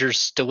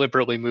villagers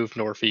deliberately move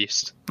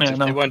northeast. Yeah, If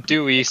no. they went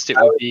due east, it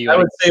would be I like...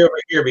 would say over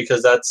here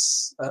because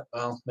that's,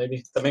 well,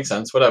 maybe that makes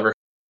sense, whatever.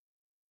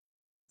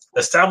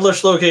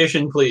 Establish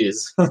location,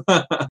 please.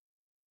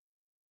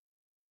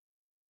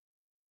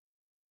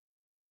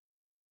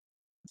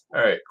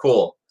 All right,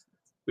 cool.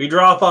 We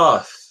drop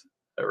off.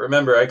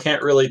 Remember, I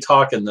can't really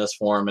talk in this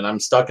form, and I'm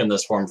stuck in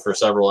this form for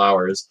several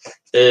hours.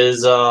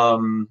 Is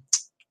Itiru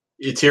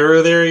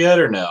there yet,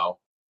 or no?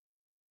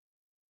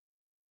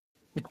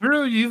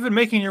 Drew, you've been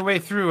making your way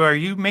through. Are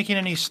you making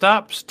any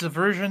stops,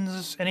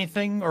 diversions,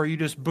 anything, or are you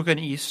just booking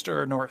east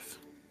or north?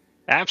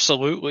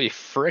 Absolutely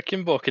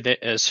frickin' booking it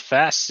as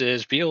fast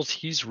as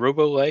BLT's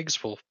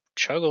robo-legs will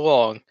chug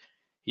along.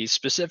 He's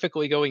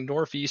specifically going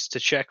northeast to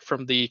check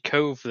from the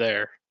cove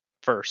there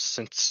first,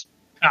 since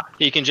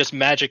he can just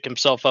magic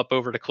himself up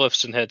over the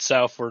cliffs and head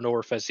south or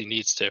north as he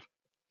needs to.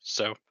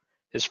 So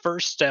his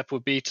first step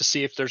would be to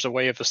see if there's a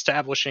way of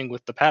establishing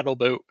with the paddle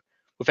boat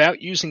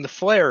without using the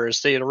flare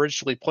as they had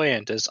originally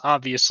planned, as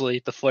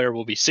obviously the flare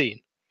will be seen.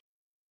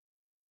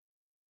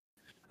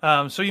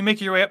 So you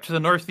make your way up to the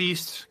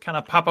northeast, kind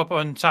of pop up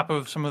on top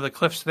of some of the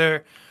cliffs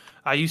there.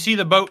 You see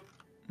the boat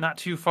not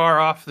too far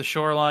off the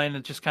shoreline.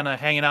 It's just kind of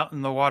hanging out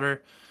in the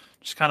water,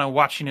 just kind of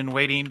watching and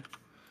waiting.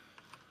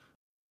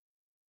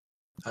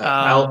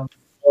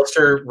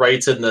 Alistair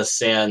writes in the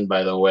sand,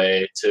 by the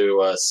way,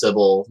 to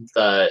Sybil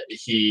that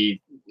he's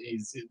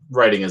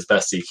writing as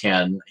best he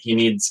can. He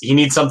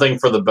needs something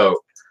for the boat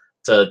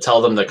to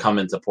tell them to come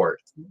into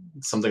port.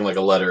 Something like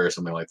a letter or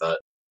something like that.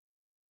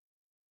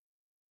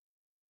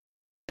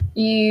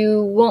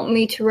 You want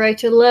me to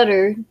write a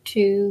letter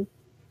to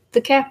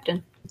the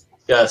captain?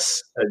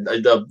 Yes.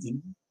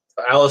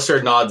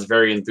 Alistair nods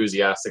very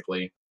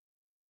enthusiastically.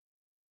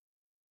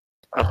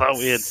 I thought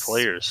we had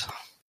flares.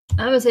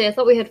 I would say I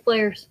thought we had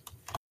flares.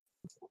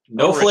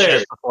 No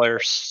flares.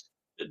 Flares.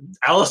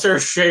 Alistair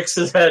shakes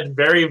his head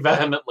very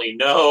vehemently.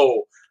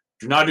 No,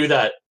 do not do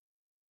that.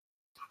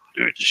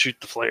 Dude, just shoot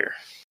the flare.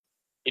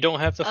 You don't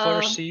have the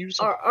flares to use?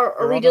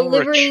 Are we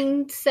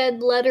delivering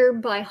said letter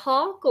by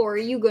Hawk, or are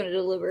you going to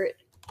deliver it?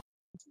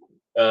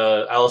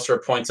 Alistair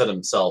points at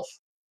himself.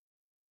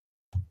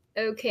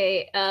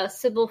 Okay,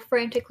 Sybil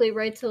frantically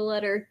writes a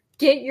letter.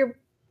 Get your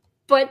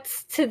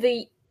butts to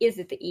the... Is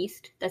it the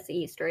east? That's the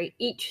east, right?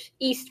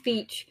 East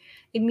Beach.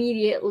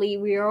 Immediately,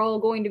 we are all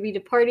going to be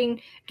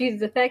departing due to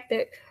the fact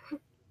that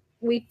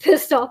we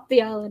pissed off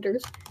the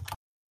islanders.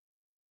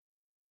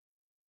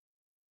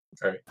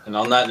 All right. And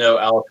on that note,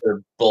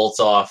 Alistair bolts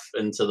off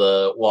into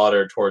the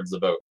water towards the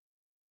boat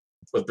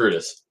with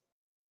Brutus.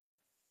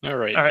 All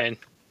right. And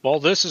while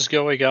this is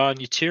going on,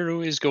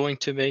 Yutiru is going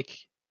to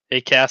make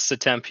a cast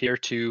attempt here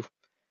to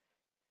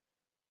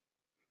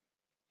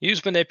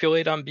use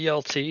Manipulate on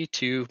BLT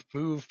to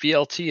move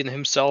BLT and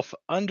himself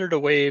under the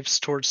waves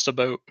towards the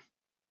boat.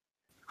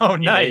 Oh,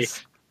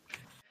 nice.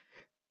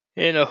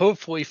 In a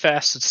hopefully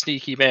fast and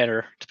sneaky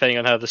manner, depending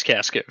on how this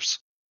cast goes.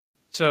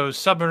 So,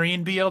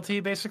 submarine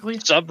BLT, basically?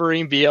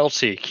 Submarine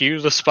BLT. Cue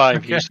the spy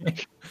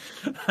music.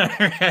 All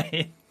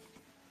right.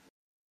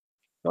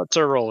 What's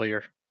our roll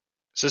here?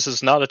 This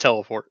is not a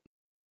teleport.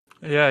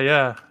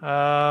 Yeah.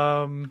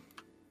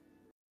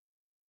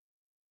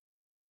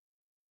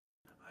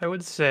 I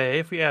would say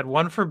if we add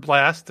one for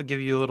blast to give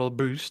you a little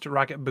boost,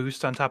 rocket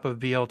boost on top of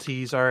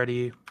BLT's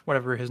already,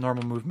 whatever his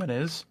normal movement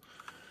is.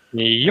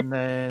 Yep. And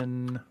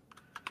then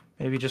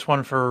maybe just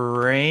one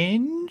for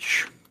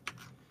range.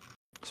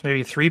 So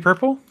maybe 3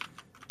 purple.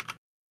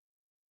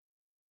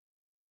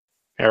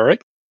 All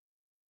right.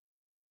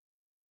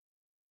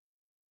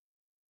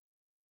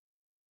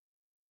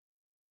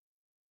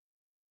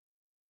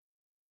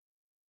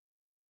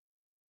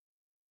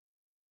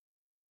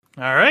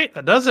 All right,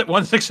 that does it.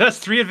 1 success,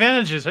 3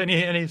 advantages.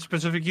 Any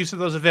specific use of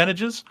those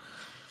advantages?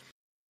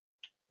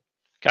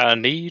 Got a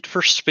need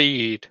for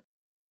speed.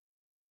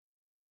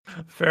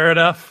 Fair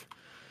enough.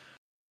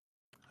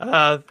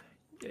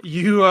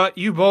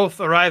 You both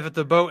arrive at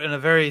the boat in a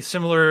very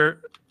similar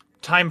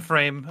time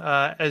frame.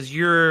 As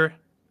you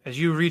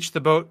reach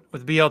the boat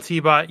with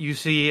BLT bot, you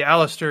see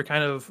Alistair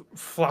kind of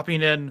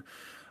flopping in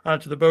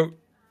onto the boat.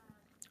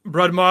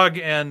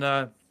 Brudmog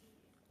and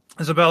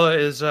Isabella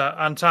is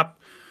on top.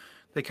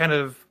 They kind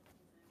of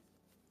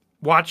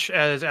watch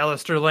as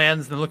Alistair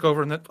lands, then look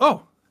over and then,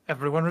 oh,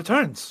 everyone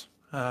returns.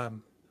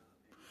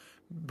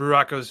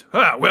 Burak goes,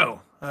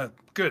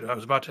 good. I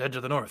was about to head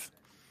to the north.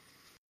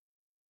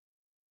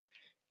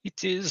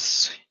 It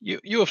is...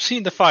 You have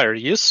seen the fire,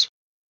 yes?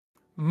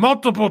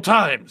 Multiple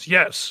times,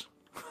 yes.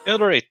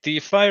 Alright, the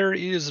fire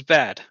is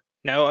bad.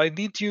 Now I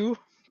need you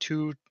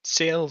to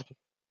sail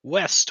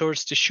west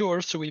towards the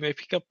shore so we may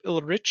pick up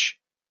Ulrich.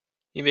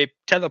 He may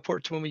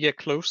teleport when we get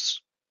close,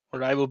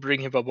 or I will bring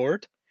him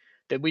aboard.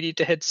 Then we need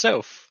to head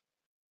south.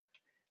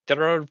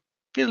 There are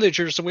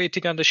villagers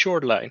waiting on the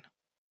shoreline.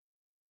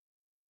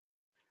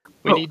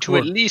 We need to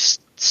at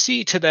least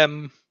see to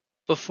them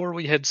before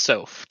we head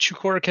south.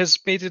 Chukork has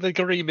made an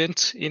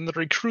agreement in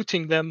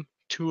recruiting them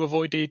to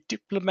avoid a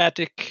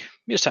diplomatic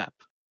mishap.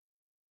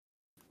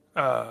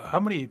 How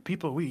many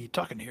people are we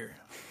talking here?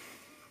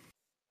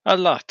 A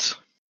lot.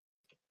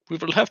 We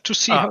will have to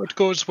see how it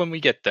goes when we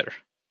get there.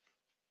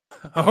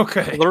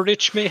 Okay.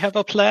 Ulrich may have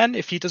a plan.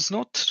 If he does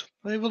not,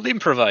 I will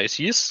improvise,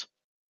 yes?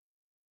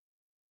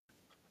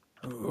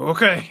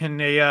 Okay,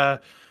 and he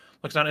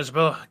looks down at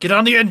Isabella. Get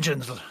on the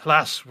engines,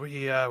 lass.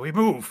 We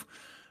move.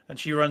 And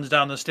she runs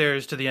down the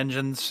stairs to the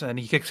engines, and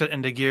he kicks it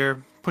into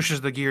gear,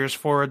 pushes the gears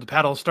forward. The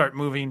paddles start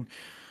moving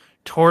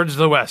towards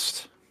the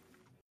west.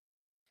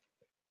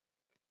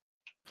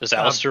 Does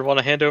Alistair want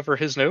to hand over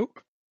his note?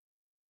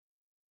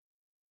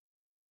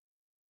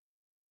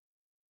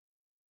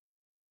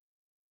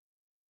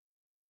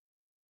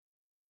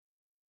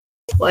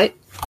 What?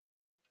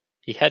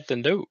 He had the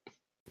note.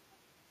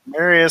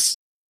 Marius.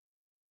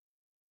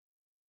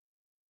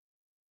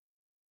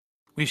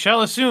 We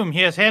shall assume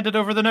he has handed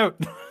over the note.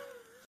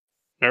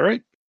 All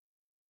right.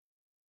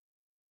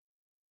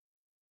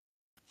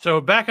 So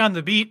back on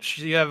the beach,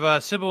 you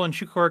have Sybil and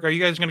Chukork. Are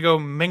you guys going to go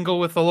mingle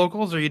with the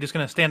locals, or are you just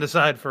going to stand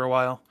aside for a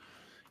while?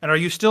 And are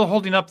you still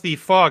holding up the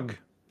fog,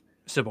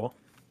 Sybil?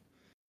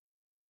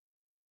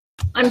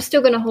 I'm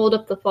still going to hold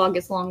up the fog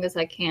as long as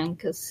I can,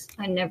 because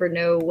I never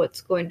know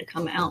what's going to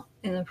come out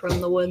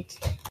from the woods.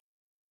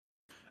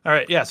 All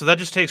right, yeah, so that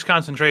just takes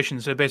concentration.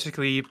 So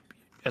basically,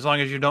 as long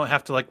as you don't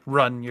have to,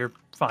 run, you're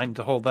fine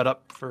to hold that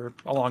up for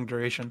a long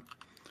duration.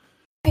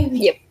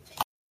 Yep.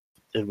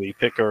 Did we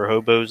pick our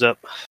hobos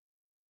up?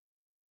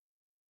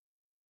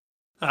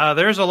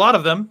 There's a lot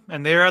of them,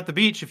 and they're at the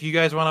beach if you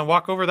guys want to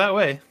walk over that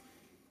way.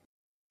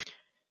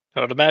 I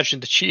would imagine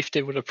the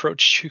chieftain would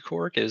approach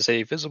Chukork as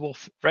a visible,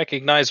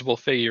 recognizable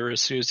figure as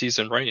soon as he's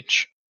in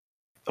range.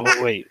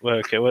 Oh, wait.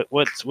 Okay.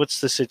 What's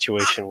the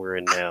situation we're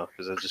in now?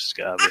 Because I just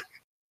got me.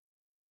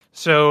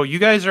 So you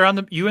guys are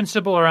you and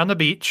Sybil are on the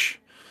beach.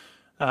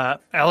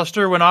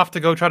 Alistair went off to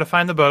go try to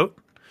find the boat,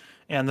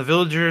 and the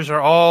villagers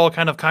are all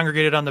kind of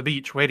congregated on the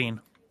beach waiting.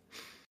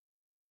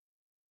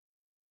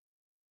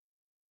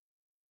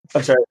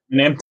 I'm sorry,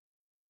 name?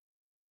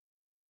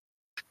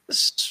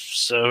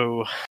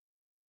 So,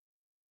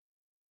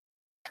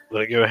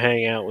 let go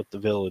hang out with the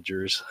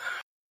villagers.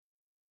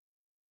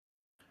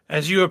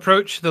 As you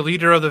approach, the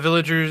leader of the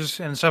villagers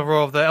and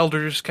several of the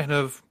elders kind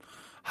of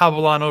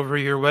hobble on over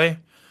your way.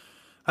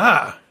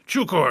 Ah,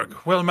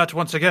 Chukork, well met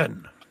once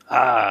again.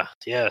 Ah,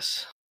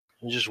 yes.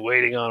 I'm just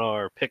waiting on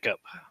our pickup.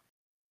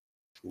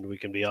 And we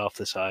can be off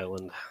this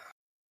island.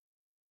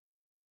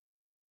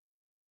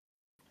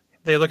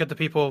 They look at the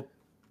people.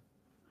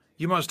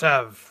 You must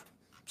have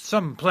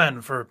some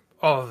plan for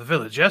all of the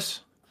village,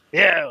 yes?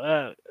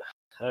 Yeah,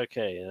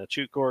 okay.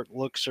 Chukork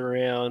looks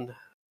around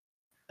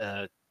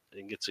and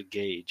gets a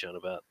gauge on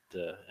about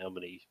how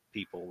many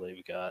people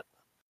they've got.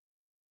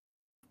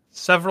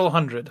 Several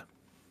hundred.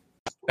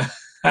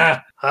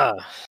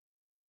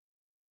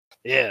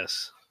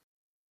 Yes.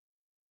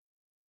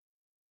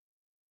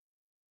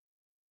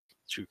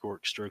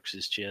 Chukork strokes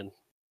his chin.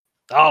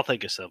 I'll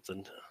think of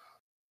something.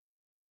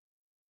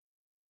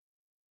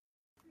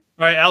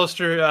 All right,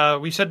 Alistair,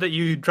 we said that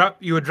you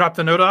would drop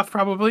the note off,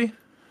 probably?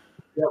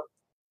 Yep.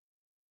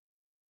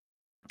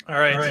 All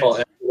right.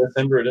 Well, with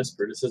him, Brutus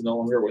is no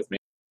longer with me.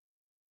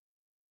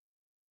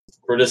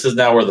 Brutus is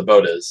now where the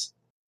boat is.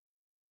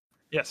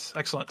 Yes,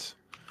 excellent.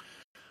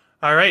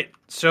 All right,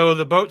 so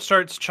the boat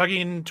starts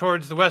chugging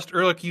towards the west.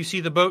 Erlich, you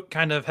see the boat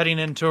kind of heading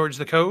in towards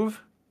the cove?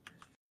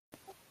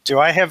 Do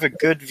I have a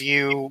good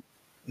view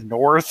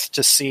north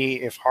to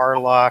see if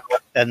Harlock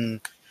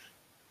and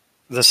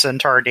the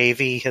Centaur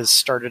Davy has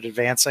started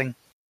advancing?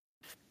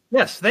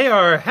 Yes, they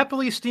are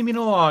happily steaming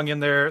along,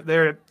 and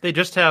they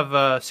just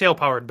have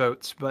sail-powered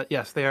boats. But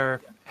yes, they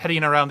are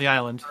heading around the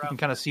island. You can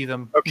kind of see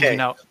them moving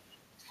out.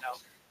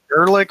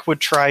 Erlich would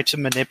try to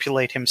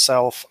manipulate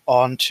himself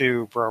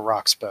onto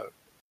Brorock's boat.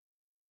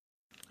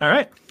 All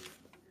right.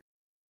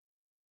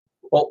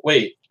 Well,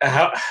 wait.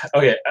 How?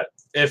 Okay.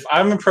 If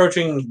I'm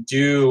approaching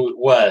due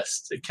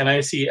west, can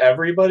I see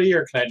everybody,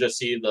 or can I just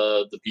see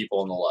the people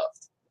on the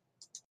left?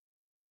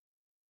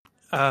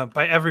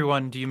 By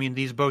everyone, do you mean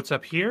these boats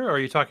up here, or are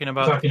you talking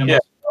about? Yeah.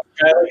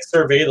 Can I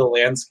survey the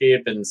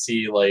landscape and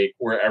see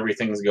where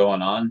everything's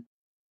going on?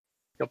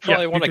 You'll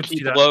probably you want to could see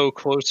keep that. low,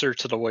 closer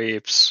to the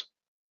waves.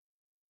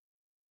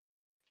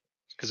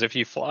 Because if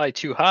you fly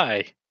too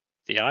high,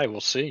 the eye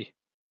will see.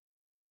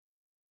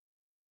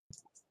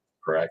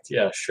 Correct.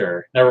 Yeah,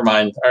 sure. Never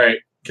mind. All right,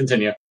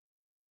 continue.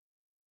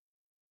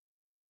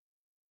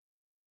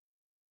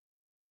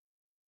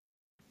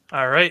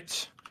 All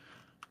right.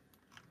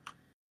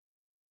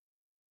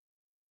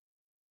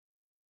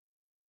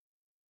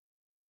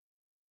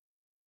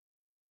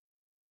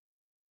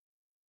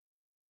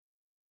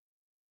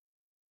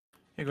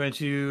 You're going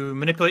to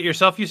manipulate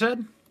yourself, you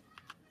said?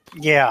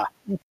 Yeah.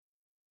 All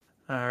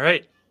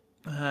right.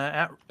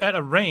 At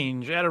a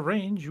range,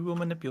 you will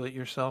manipulate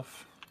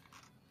yourself.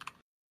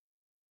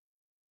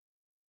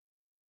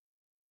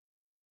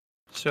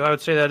 So I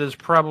would say that is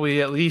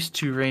probably at least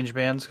 2 range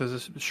bands because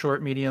it's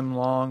short, medium,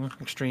 long,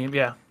 extreme.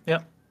 Yeah.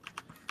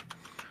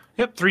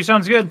 Yep. 3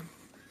 sounds good.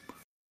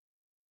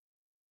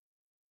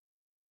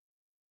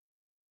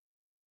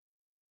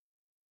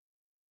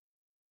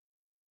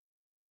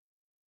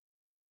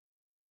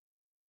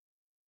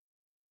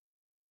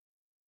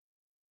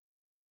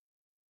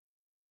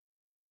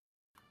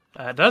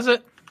 That does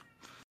it.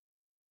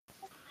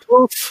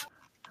 Oof.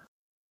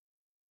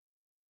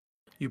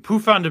 You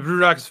poof onto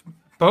Brewrock's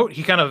boat.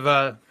 He kind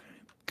of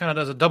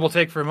does a double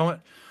take for a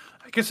moment.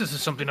 I guess this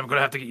is something I'm going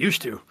to have to get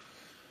used to.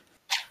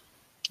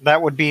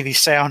 That would be the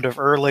sound of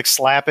Ehrlich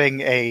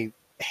slapping a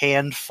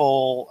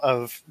handful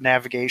of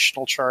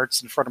navigational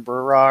charts in front of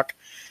Brewrock,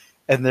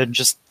 and then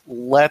just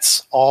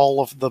lets all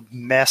of the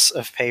mess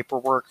of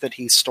paperwork that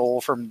he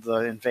stole from the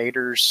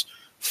invaders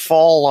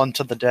fall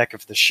onto the deck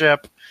of the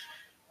ship.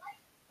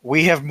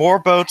 We have more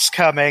boats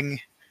coming.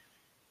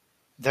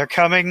 They're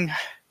coming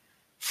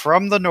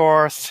from the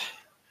north.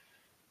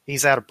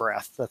 He's out of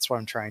breath. That's what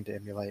I'm trying to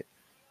emulate.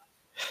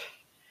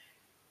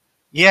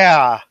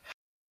 Yeah.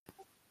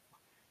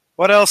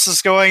 What else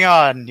is going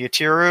on,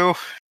 Yatiru?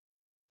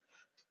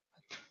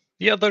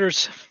 The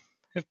others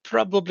have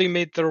probably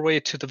made their way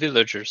to the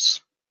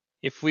villagers.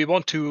 If we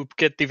want to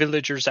get the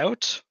villagers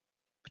out,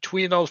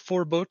 between all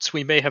 4 boats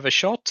we may have a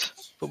shot,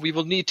 but we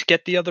will need to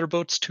get the other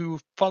boats to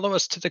follow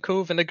us to the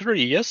cove and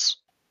agree, yes?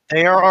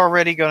 They are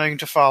already going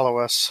to follow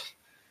us.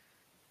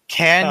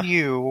 Can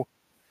you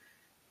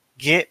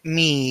get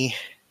me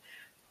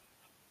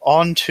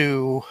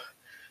onto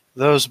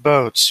those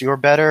boats? You're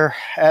better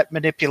at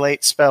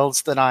manipulate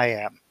spells than I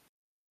am.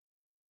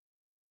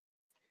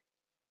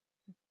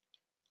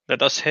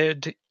 Let us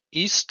head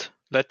east.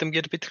 Let them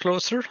get a bit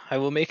closer. I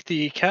will make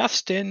the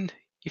cast, and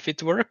if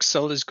it works,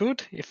 all is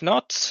good. If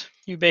not,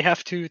 you may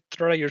have to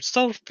try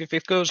yourself. If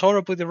it goes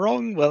horribly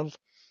wrong, well,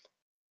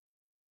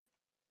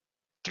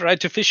 try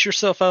to fish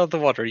yourself out of the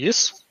water,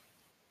 yes?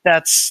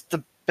 That's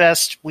the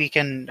best we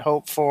can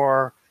hope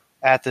for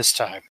at this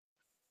time.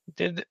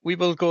 Then we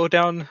will go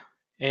down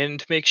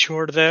and make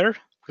sure there.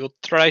 We'll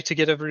try to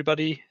get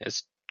everybody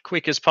as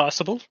quick as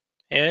possible,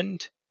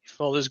 and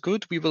if all is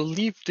good, we will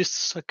leave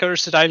this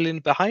accursed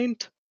island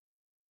behind,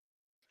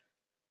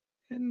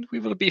 and we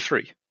will be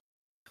free.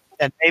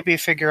 And maybe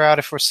figure out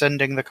if we're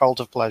sending the Cult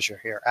of Pleasure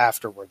here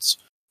afterwards.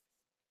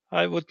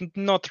 I would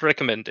not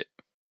recommend it.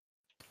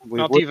 We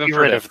Not would even be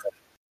for rid them. of them.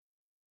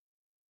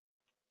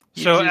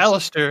 So, It is-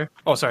 Alistair...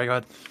 Oh, sorry, go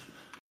ahead.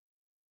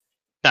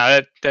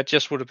 No, that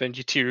just would have been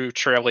Yatiru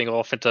trailing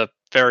off into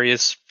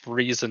various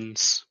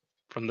reasons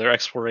from their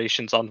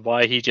explorations on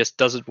why he just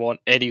doesn't want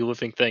any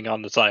living thing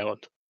on this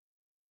island.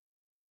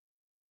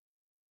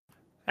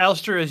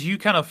 Alistair, as you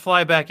kind of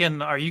fly back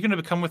in, are you going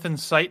to come within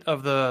sight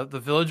of the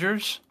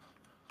villagers?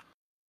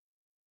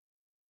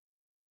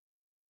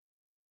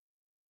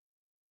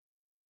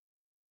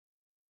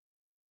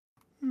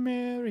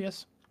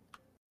 Marius.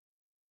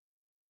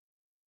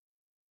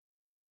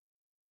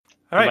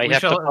 All You right,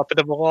 might have to puppet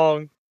him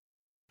along.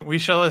 we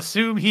shall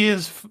assume he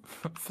is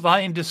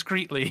flying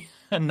discreetly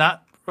and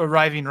not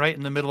arriving right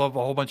in the middle of a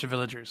whole bunch of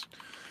villagers.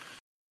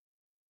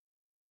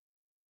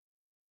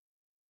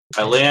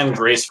 I land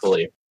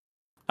gracefully.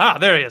 Ah,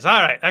 there he is. All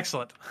right,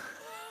 excellent.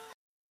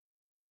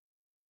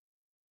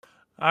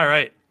 All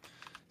right.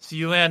 So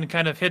you land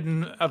kind of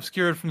hidden,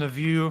 obscured from the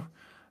view.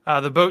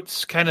 The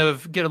boats kind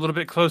of get a little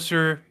bit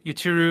closer.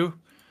 Yatiru,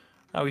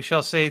 we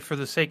shall say for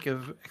the sake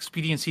of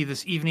expediency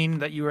this evening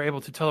that you were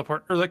able to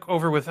teleport Ehrlich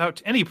over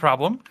without any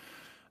problem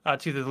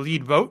to the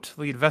lead boat,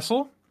 lead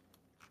vessel.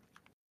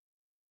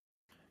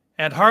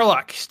 And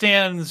Harlock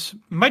stands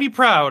mighty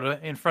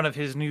proud in front of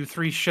his new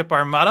 3-ship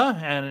armada,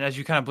 and as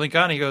you kind of blink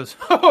on, he goes,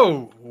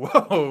 "Oh,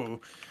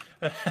 whoa!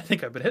 I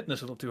think I've been hitting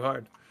this a little too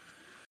hard."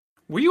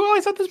 Were you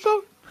always at this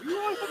boat?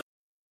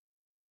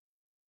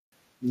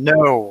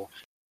 No.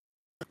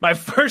 My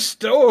first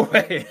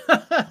stowaway.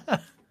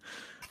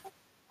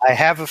 I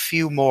have a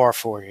few more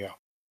for you.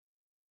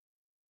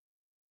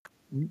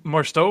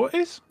 More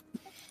stowaways?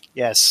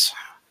 Yes.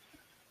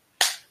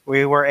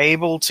 We were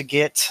able to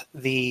get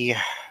the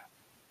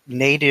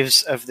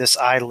natives of this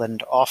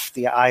island off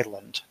the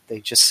island. They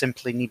just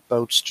simply need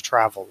boats to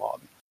travel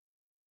on.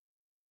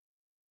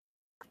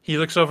 He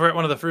looks over at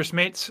one of the first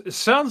mates. It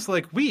sounds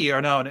like we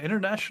are now an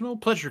international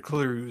pleasure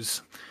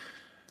cruise.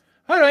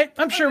 All right,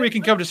 I'm sure we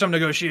can come to some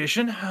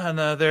negotiation on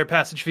their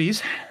passage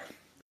fees.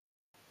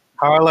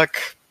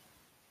 Harlock,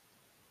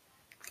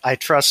 I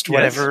trust Yes?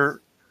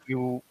 whatever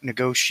you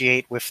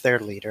negotiate with their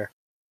leader,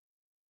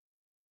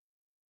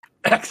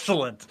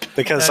 Excellent.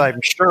 because And-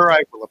 I'm sure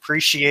I will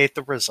appreciate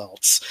the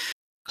results.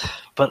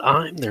 But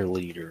I'm their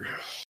leader.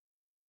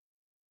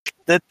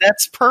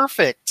 That's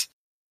perfect.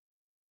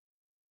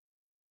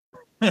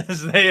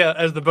 As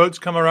the boats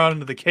come around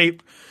into the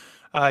Cape,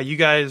 you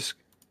guys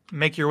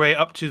make your way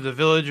up to the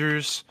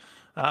villagers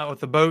with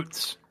the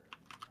boats.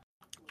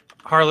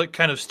 Harlock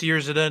kind of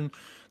steers it in.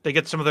 They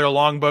get some of their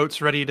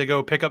longboats ready to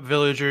go pick up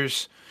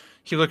villagers.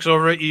 He looks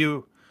over at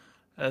you.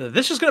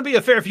 This is going to be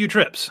a fair few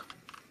trips.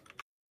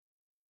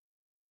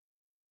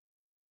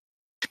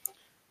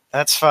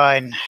 That's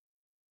fine.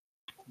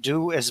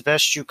 Do as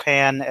best you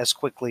can, as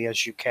quickly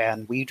as you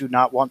can. We do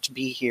not want to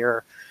be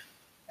here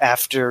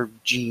after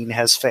Jean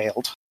has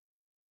failed.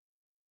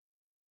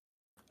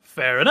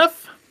 Fair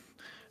enough.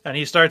 And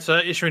he starts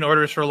issuing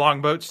orders for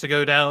longboats to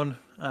go down,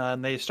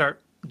 and they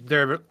start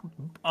their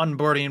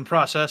onboarding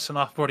process and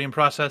offboarding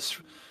process.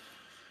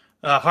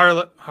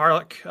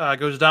 Harlock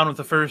goes down with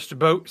the first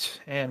boat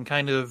and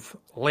kind of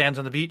lands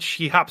on the beach.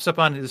 He hops up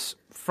on his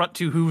front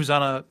two hooves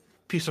on a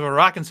piece of a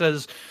rock and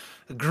says,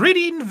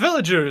 "Greeting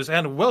villagers,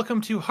 and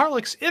welcome to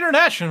Harlock's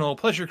International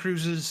Pleasure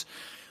Cruises.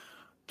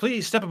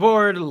 Please step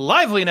aboard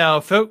lively now,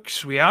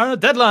 folks. We are on a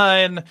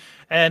deadline.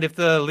 And if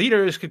the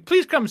leaders could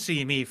please come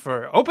see me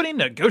for opening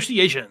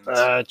negotiations."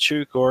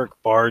 Chukor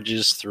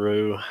barges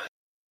through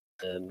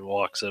and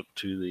walks up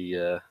to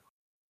the.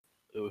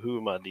 Who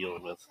am I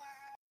dealing with?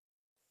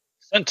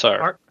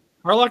 Centaur.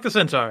 Harlock the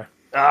Centaur.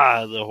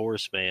 The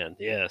horseman.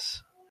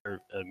 Yes, or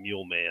a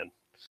mule man.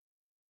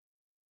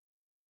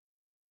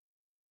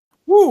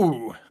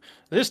 Woo!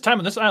 This time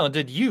on this island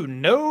did you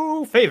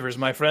no favors,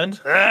 my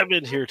friend. I've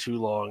been here too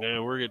long.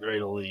 We're getting ready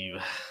to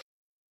leave.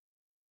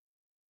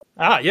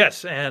 Ah,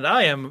 yes, and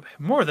I am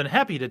more than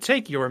happy to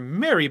take your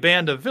merry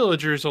band of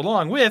villagers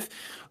along with.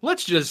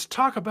 Let's just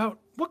talk about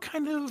what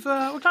kind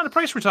of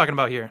price we're talking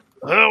about here.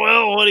 Oh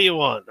well, what do you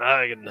want?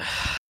 I can.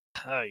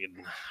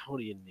 What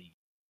do you need?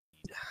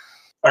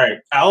 All right,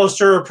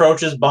 Alistair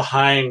approaches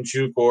behind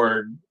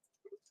Jukord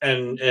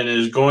and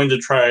is going to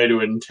try to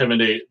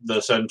intimidate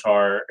the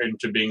centaur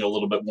into being a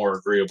little bit more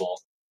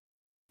agreeable.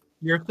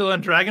 You're still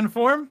in dragon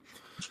form?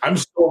 I'm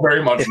still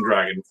very much in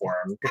dragon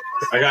form.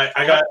 I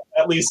got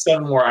at least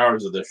 7 more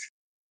hours of this.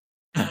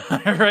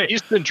 All right.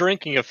 He's been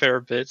drinking a fair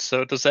bit,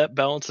 so does that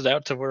balance it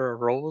out to where a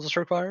roll is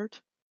required?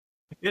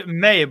 It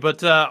may,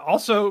 but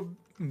also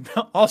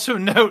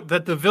note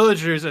that the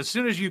villagers, as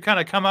soon as you kind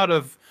of come out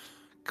of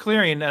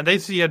clearing and they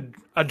see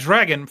a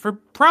dragon for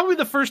probably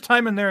the first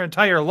time in their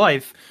entire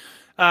life,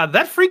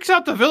 that freaks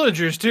out the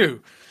villagers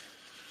too.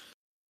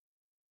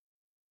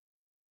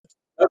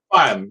 That's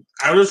fine.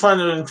 I'm just trying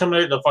to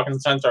intimidate the fucking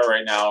centaur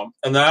right now,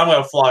 and then I'm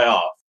going to fly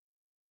off.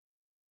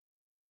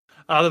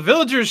 The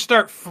villagers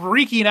start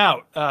freaking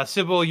out.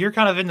 Sybil, you're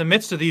kind of in the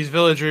midst of these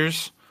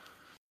villagers.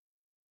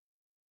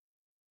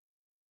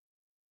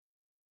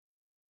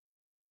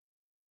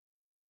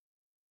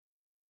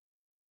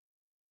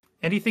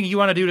 Anything you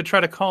want to do to try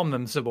to calm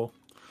them, Sybil?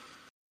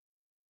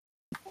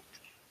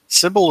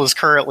 Sybil is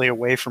currently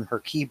away from her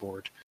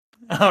keyboard.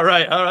 All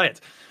right.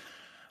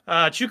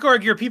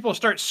 Chukorg, your people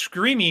start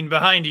screaming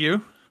behind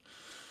you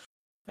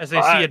as they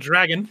see a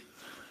dragon.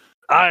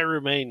 I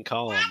remain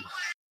calm,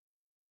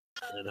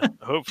 and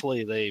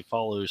hopefully they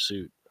follow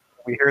suit.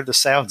 We hear the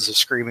sounds of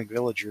screaming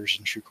villagers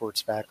in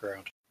Shukort's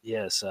background.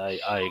 Yes, I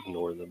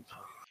ignore them.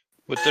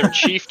 Would their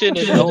chieftain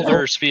and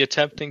elders be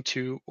attempting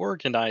to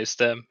organize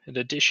them, in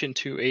addition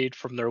to aid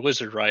from their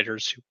lizard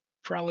riders, who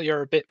probably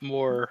are a bit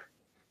more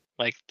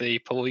like the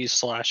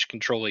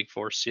police/controlling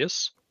force,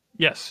 yes?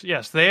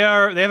 Yes. They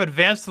have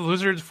advanced the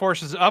lizard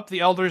forces up. The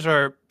elders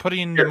are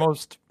putting the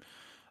most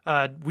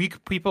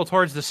weak people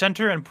towards the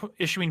center and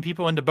issuing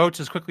people into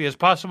boats as quickly as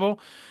possible.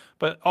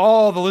 But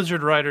all the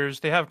lizard riders,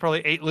 they have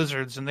probably 8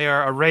 lizards, and they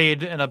are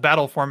arrayed in a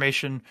battle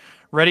formation,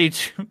 ready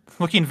to,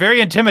 looking very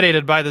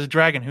intimidated by this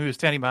dragon who is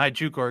standing behind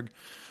Chukorg.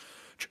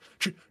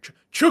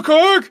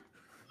 Chukorg!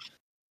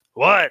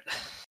 What?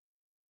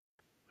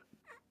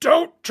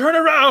 Don't turn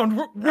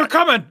around! We're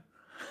coming!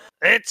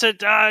 It's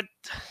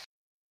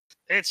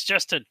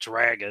just a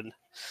dragon.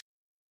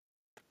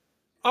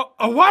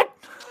 A what?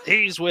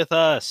 He's with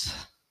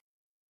us.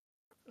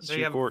 They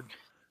have- Shukort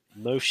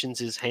motions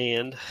his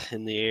hand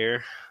in the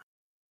air.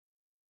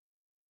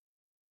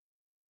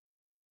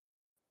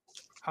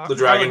 The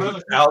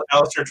dragon,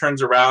 Alistair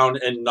turns around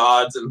and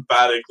nods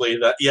emphatically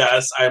that,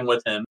 yes, I'm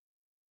with him.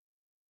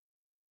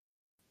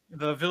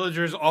 The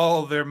villagers,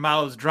 all their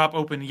mouths drop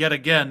open yet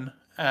again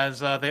as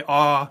they in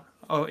awe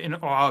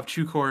of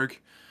Chukorg.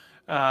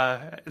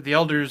 The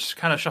elders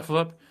kind of shuffle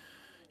up.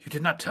 You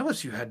did not tell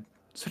us you had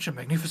such a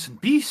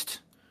magnificent beast.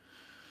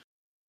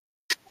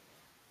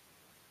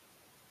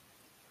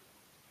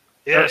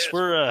 Yes,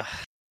 we're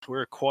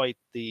quite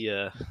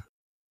the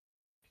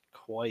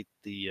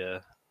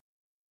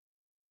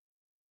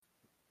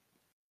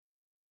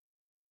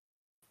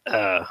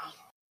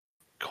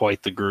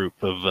group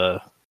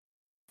of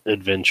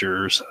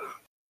adventurers.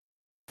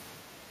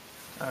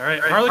 All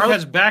right, Harlick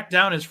has backed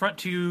down his front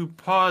two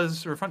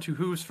paws or front two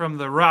hooves from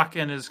the rock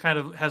and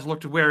has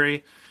looked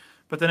wary.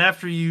 But then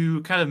after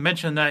you kind of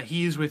mention that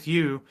he's with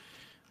you,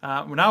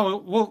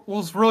 now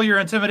we'll roll your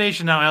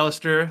intimidation now,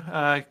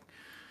 Alistair.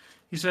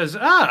 He says,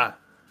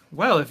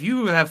 well, if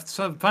you have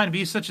some fine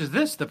beasts such as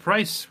this, the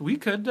price we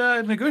could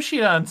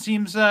negotiate on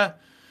seems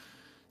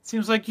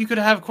like you could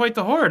have quite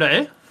the hoard,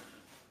 eh?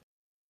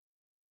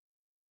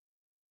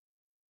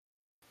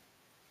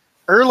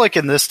 Erlich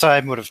in this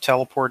time would have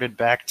teleported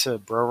back to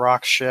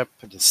Brorock's ship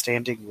and is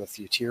standing with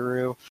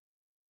Yutiru.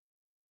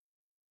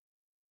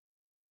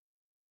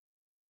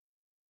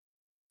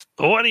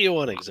 What do you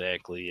want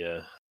exactly?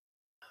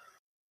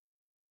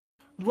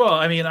 Well,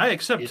 I mean, I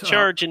accept... You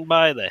charging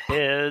by the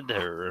head,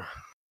 or...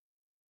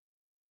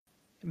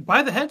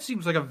 By the head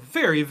seems like a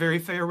very, very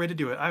fair way to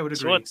do it. I would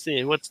agree.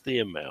 So what's the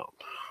amount?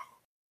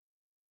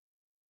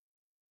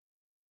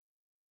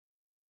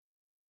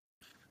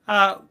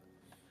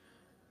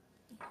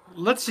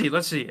 Let's see.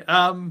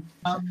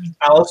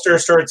 Alistair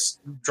starts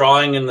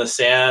drawing in the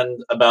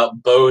sand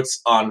about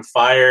boats on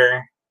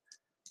fire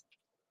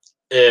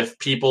if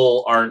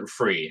people aren't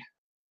free.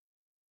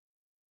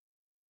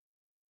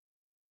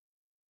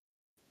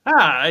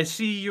 I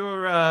see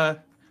your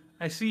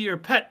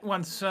pet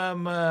wants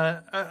some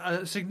a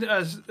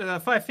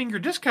 5-finger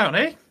discount,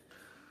 eh?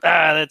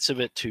 That's a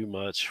bit too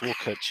much. We'll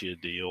cut you a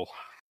deal.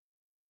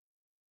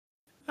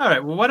 All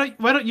right. Well, why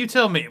don't you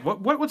tell me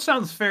what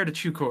sounds fair to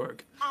Chukorg?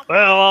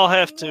 Well, I'll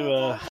have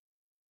to.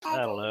 I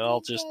don't know.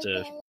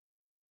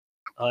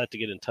 I'll have to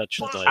get in touch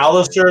with my.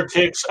 Alistair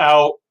takes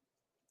out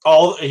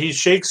he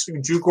shakes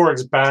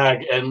Chukorg's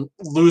bag and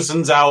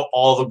loosens out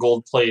all the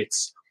gold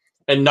plates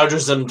and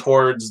nudges them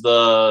towards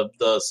the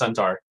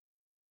centaur.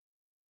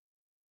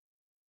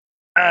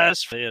 A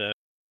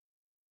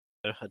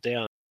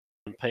down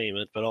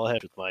payment, but I'll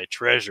have with my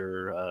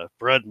treasurer,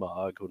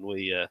 Brudmog, when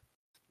we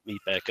meet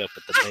back up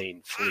at the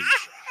main fleet.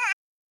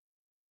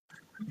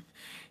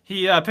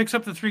 He picks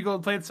up the 3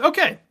 gold plates.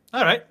 Okay,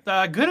 all right,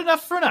 good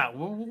enough for now.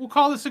 We'll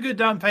call this a good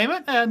down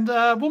payment, and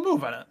we'll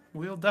move on it.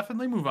 We'll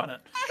definitely move on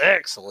it.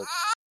 Excellent.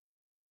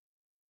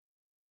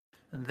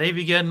 And they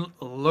begin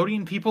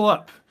loading people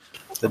up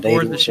The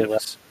aboard the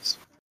natives ships.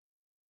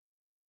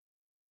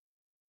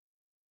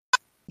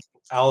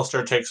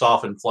 Alistair takes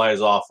off and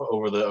flies off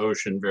over the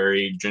ocean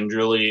very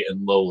gingerly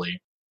and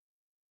lowly,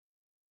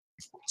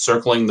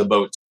 circling the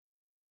boats.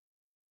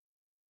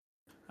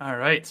 All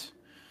right.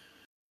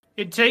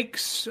 It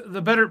takes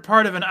the better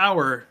part of an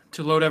hour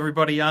to load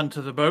everybody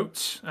onto the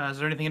boats. Is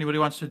there anything anybody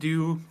wants to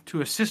do to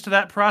assist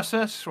that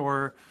process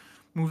or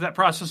move that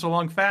process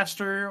along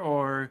faster,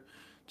 or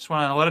just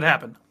want to let it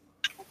happen?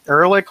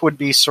 Erlich would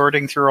be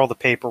sorting through all the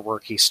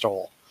paperwork he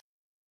stole.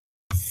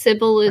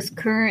 Sybil is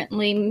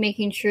currently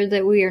making sure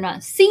that we are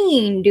not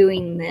seen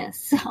doing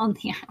this on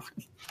the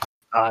island.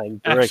 I'm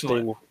directing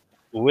Excellent.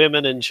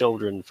 women and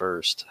children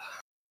first.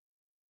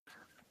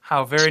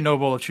 How very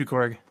noble of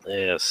Chukorg.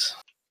 Yes.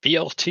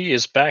 BLT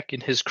is back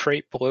in his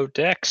crate below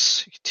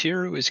decks.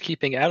 Tiru is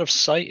keeping out of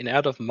sight and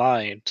out of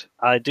mind.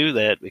 I do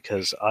that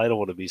because I don't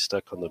want to be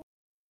stuck on the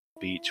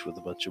beach with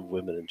a bunch of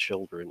women and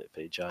children if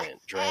a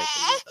giant dragon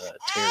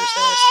tears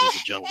ass through the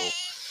jungle.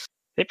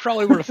 They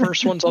probably were the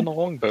first ones on the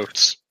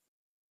longboats.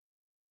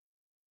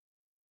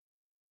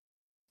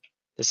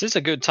 This is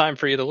a good time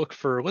for you to look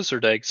for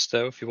lizard eggs,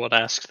 though, if you want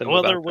to ask them Well,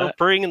 about we're that.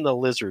 bringing the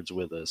lizards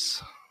with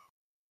us,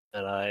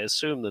 and I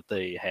assume that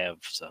they have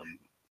some.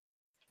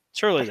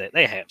 Surely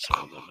they have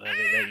some of them. I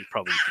mean, they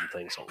probably eat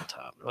things all the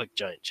time. They're like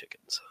giant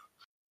chickens.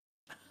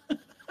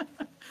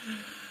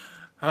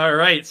 All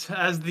right.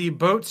 As the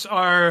boats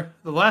are,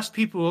 the last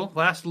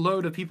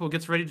load of people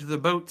gets ready to the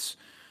boats,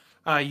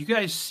 you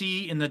guys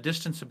see in the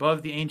distance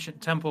above the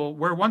ancient temple,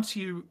 where once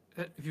you,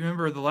 if you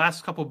remember, the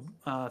last couple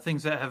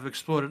things that have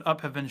exploded up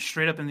have been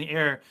straight up in the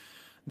air.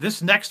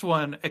 This next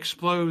one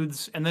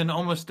explodes and then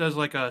almost does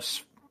like a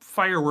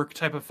firework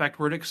type effect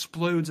where it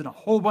explodes in a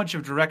whole bunch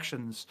of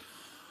directions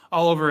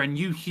all over, and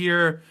you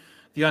hear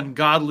the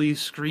ungodly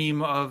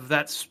scream of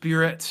that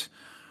spirit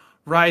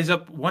rise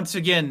up once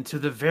again to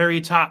the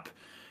very top,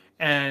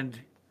 and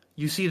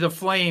you see the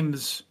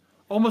flames,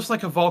 almost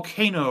like a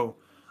volcano,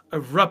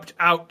 erupt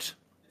out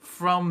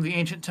from the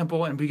ancient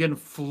temple and begin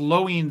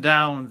flowing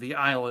down the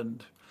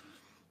island.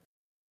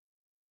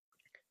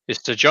 Is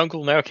the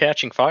jungle now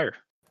catching fire?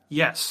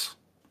 Yes.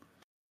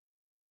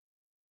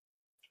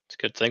 It's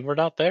a good thing we're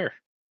not there.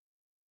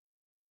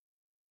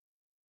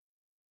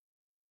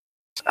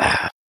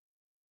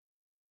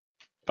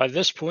 By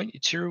this point,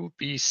 Yutiru will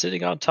be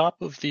sitting on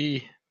top of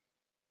the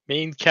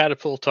main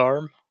catapult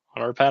arm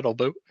on our paddle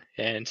boat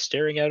and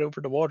staring out over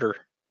the water.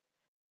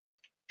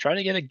 trying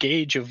to get a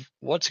gauge of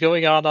what's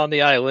going on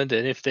the island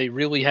and if they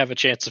really have a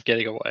chance of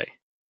getting away.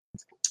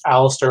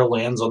 Alistair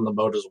lands on the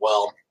boat as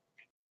well.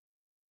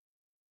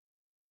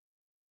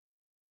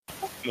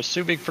 I'm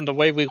assuming from the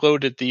way we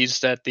loaded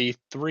these that the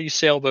 3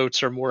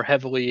 sailboats are more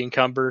heavily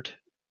encumbered,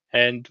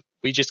 and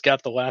we just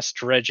got the last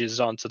dredges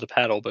onto the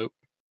paddle boat.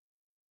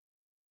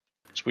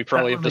 So we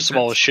probably That have would the make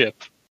smallest sense.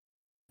 ship.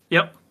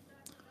 Yep.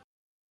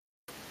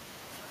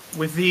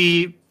 With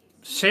the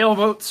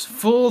sailboats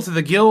full to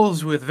the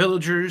gills with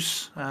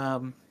villagers,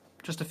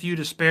 just a few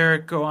to spare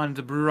go on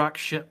the Brewrock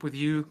ship with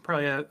you,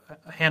 probably a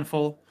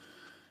handful.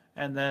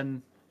 And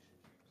then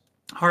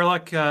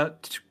Harlock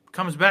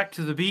comes back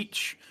to the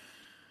beach.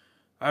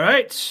 All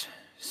right,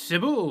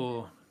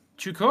 Sybil,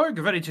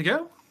 Chukorg, ready to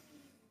go?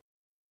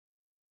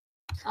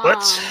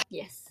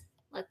 Yes.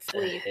 Let's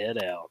leave.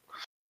 Head out.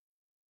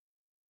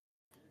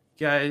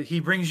 Yeah, he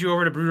brings you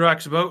over to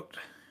Brewrock's boat,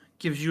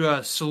 gives you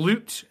a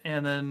salute,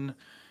 and then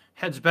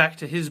heads back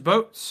to his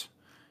boats.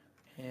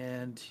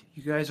 And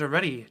you guys are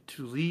ready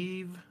to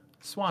leave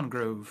Swan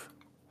Grove.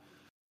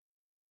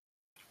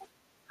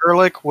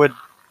 Ehrlich would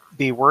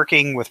be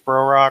working with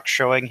Brorock,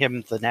 showing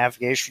him the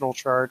navigational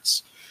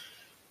charts.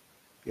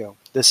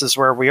 This is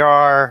where we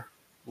are.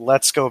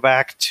 Let's go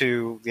back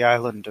to the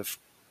island of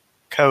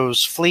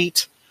Ko's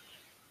fleet.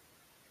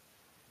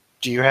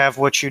 Do you have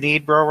what you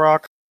need,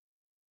 Brorock?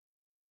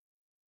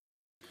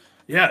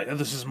 Yeah,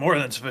 this is more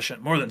than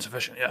sufficient. More than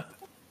sufficient, yeah.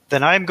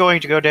 Then I'm going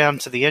to go down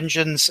to the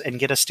engines and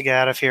get us to get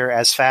out of here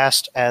as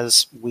fast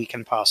as we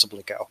can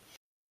possibly go.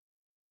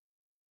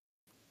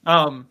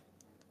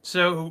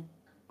 So,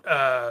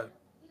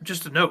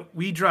 just a note,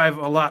 we drive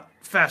a lot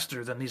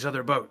faster than these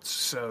other boats,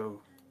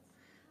 so...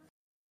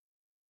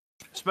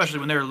 Especially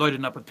when they're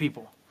loaded up with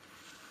people.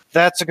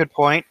 That's a good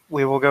point.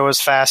 We will go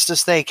as fast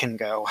as they can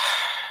go.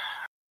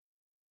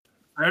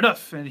 Fair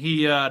enough. And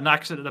he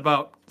knocks it at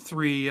about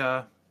 3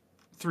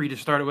 to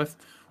start it with.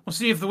 We'll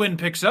see if the wind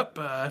picks up.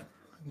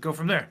 Go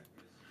from there.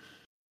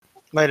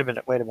 Wait a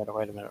minute.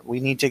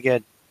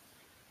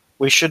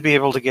 We should be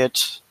able to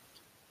get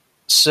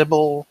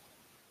Sybil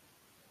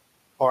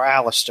or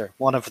Alistair.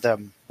 One of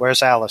them.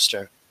 Where's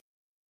Alistair?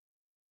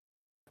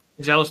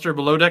 Is Alistair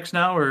below decks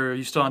now, or are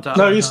you still on top?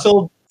 No, he's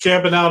still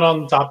camping out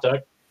on the top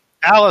deck.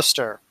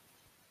 Alistair,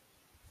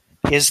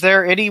 is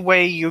there any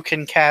way you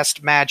can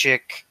cast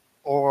magic,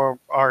 or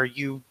are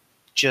you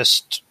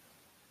just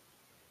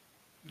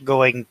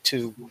going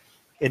to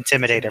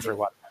intimidate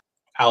everyone?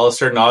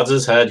 Alistair nods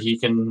his head. He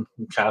can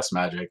cast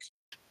magic.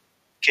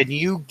 Can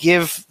you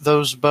give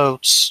those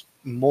boats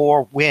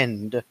more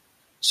wind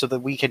so that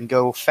we can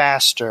go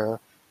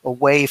faster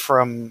away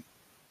from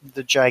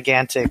the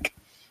gigantic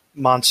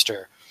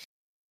monster?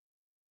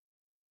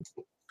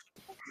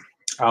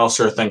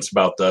 Alistair thinks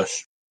about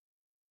this.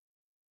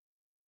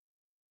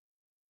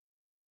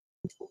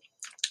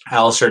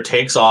 Alistair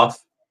takes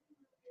off,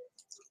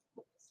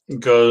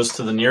 goes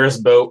to the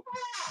nearest boat,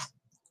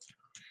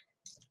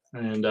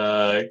 and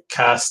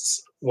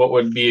casts what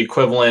would be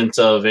equivalent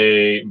of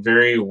a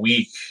very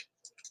weak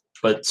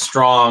but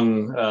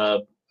strong,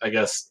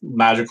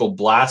 magical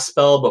blast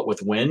spell, but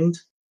with wind.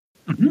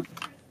 Mm-hmm.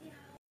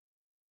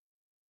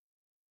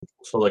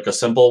 So like a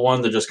simple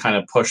one to just kind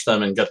of push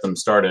them and get them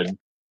started.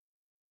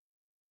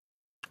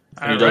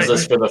 And he does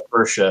this for the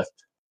first shift.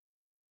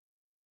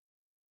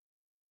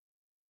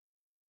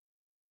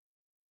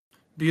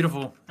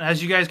 Beautiful.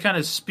 As you guys kind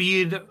of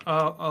speed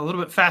a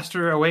little bit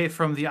faster away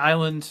from the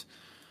island,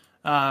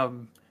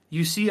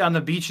 you see on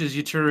the beaches,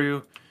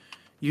 Yuturu,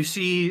 you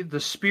see the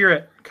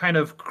spirit kind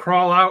of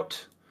crawl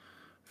out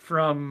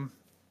from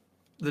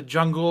the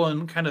jungle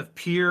and kind of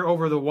peer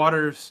over the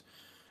waters.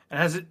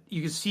 And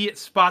you can see it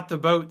spot the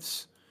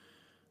boats.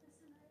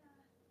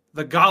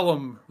 The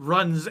golem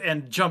runs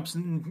and jumps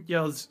and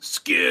yells,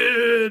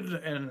 "Skid!"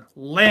 and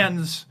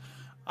lands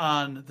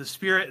on the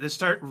spirit. They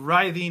start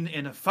writhing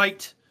in a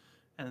fight.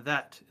 And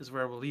that is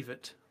where we'll leave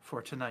it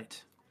for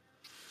tonight.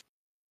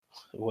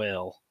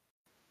 Well,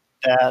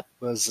 That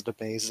was an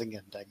amazing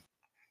ending.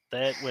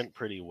 that went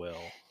pretty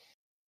well.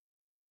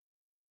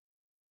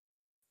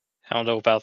 I don't know about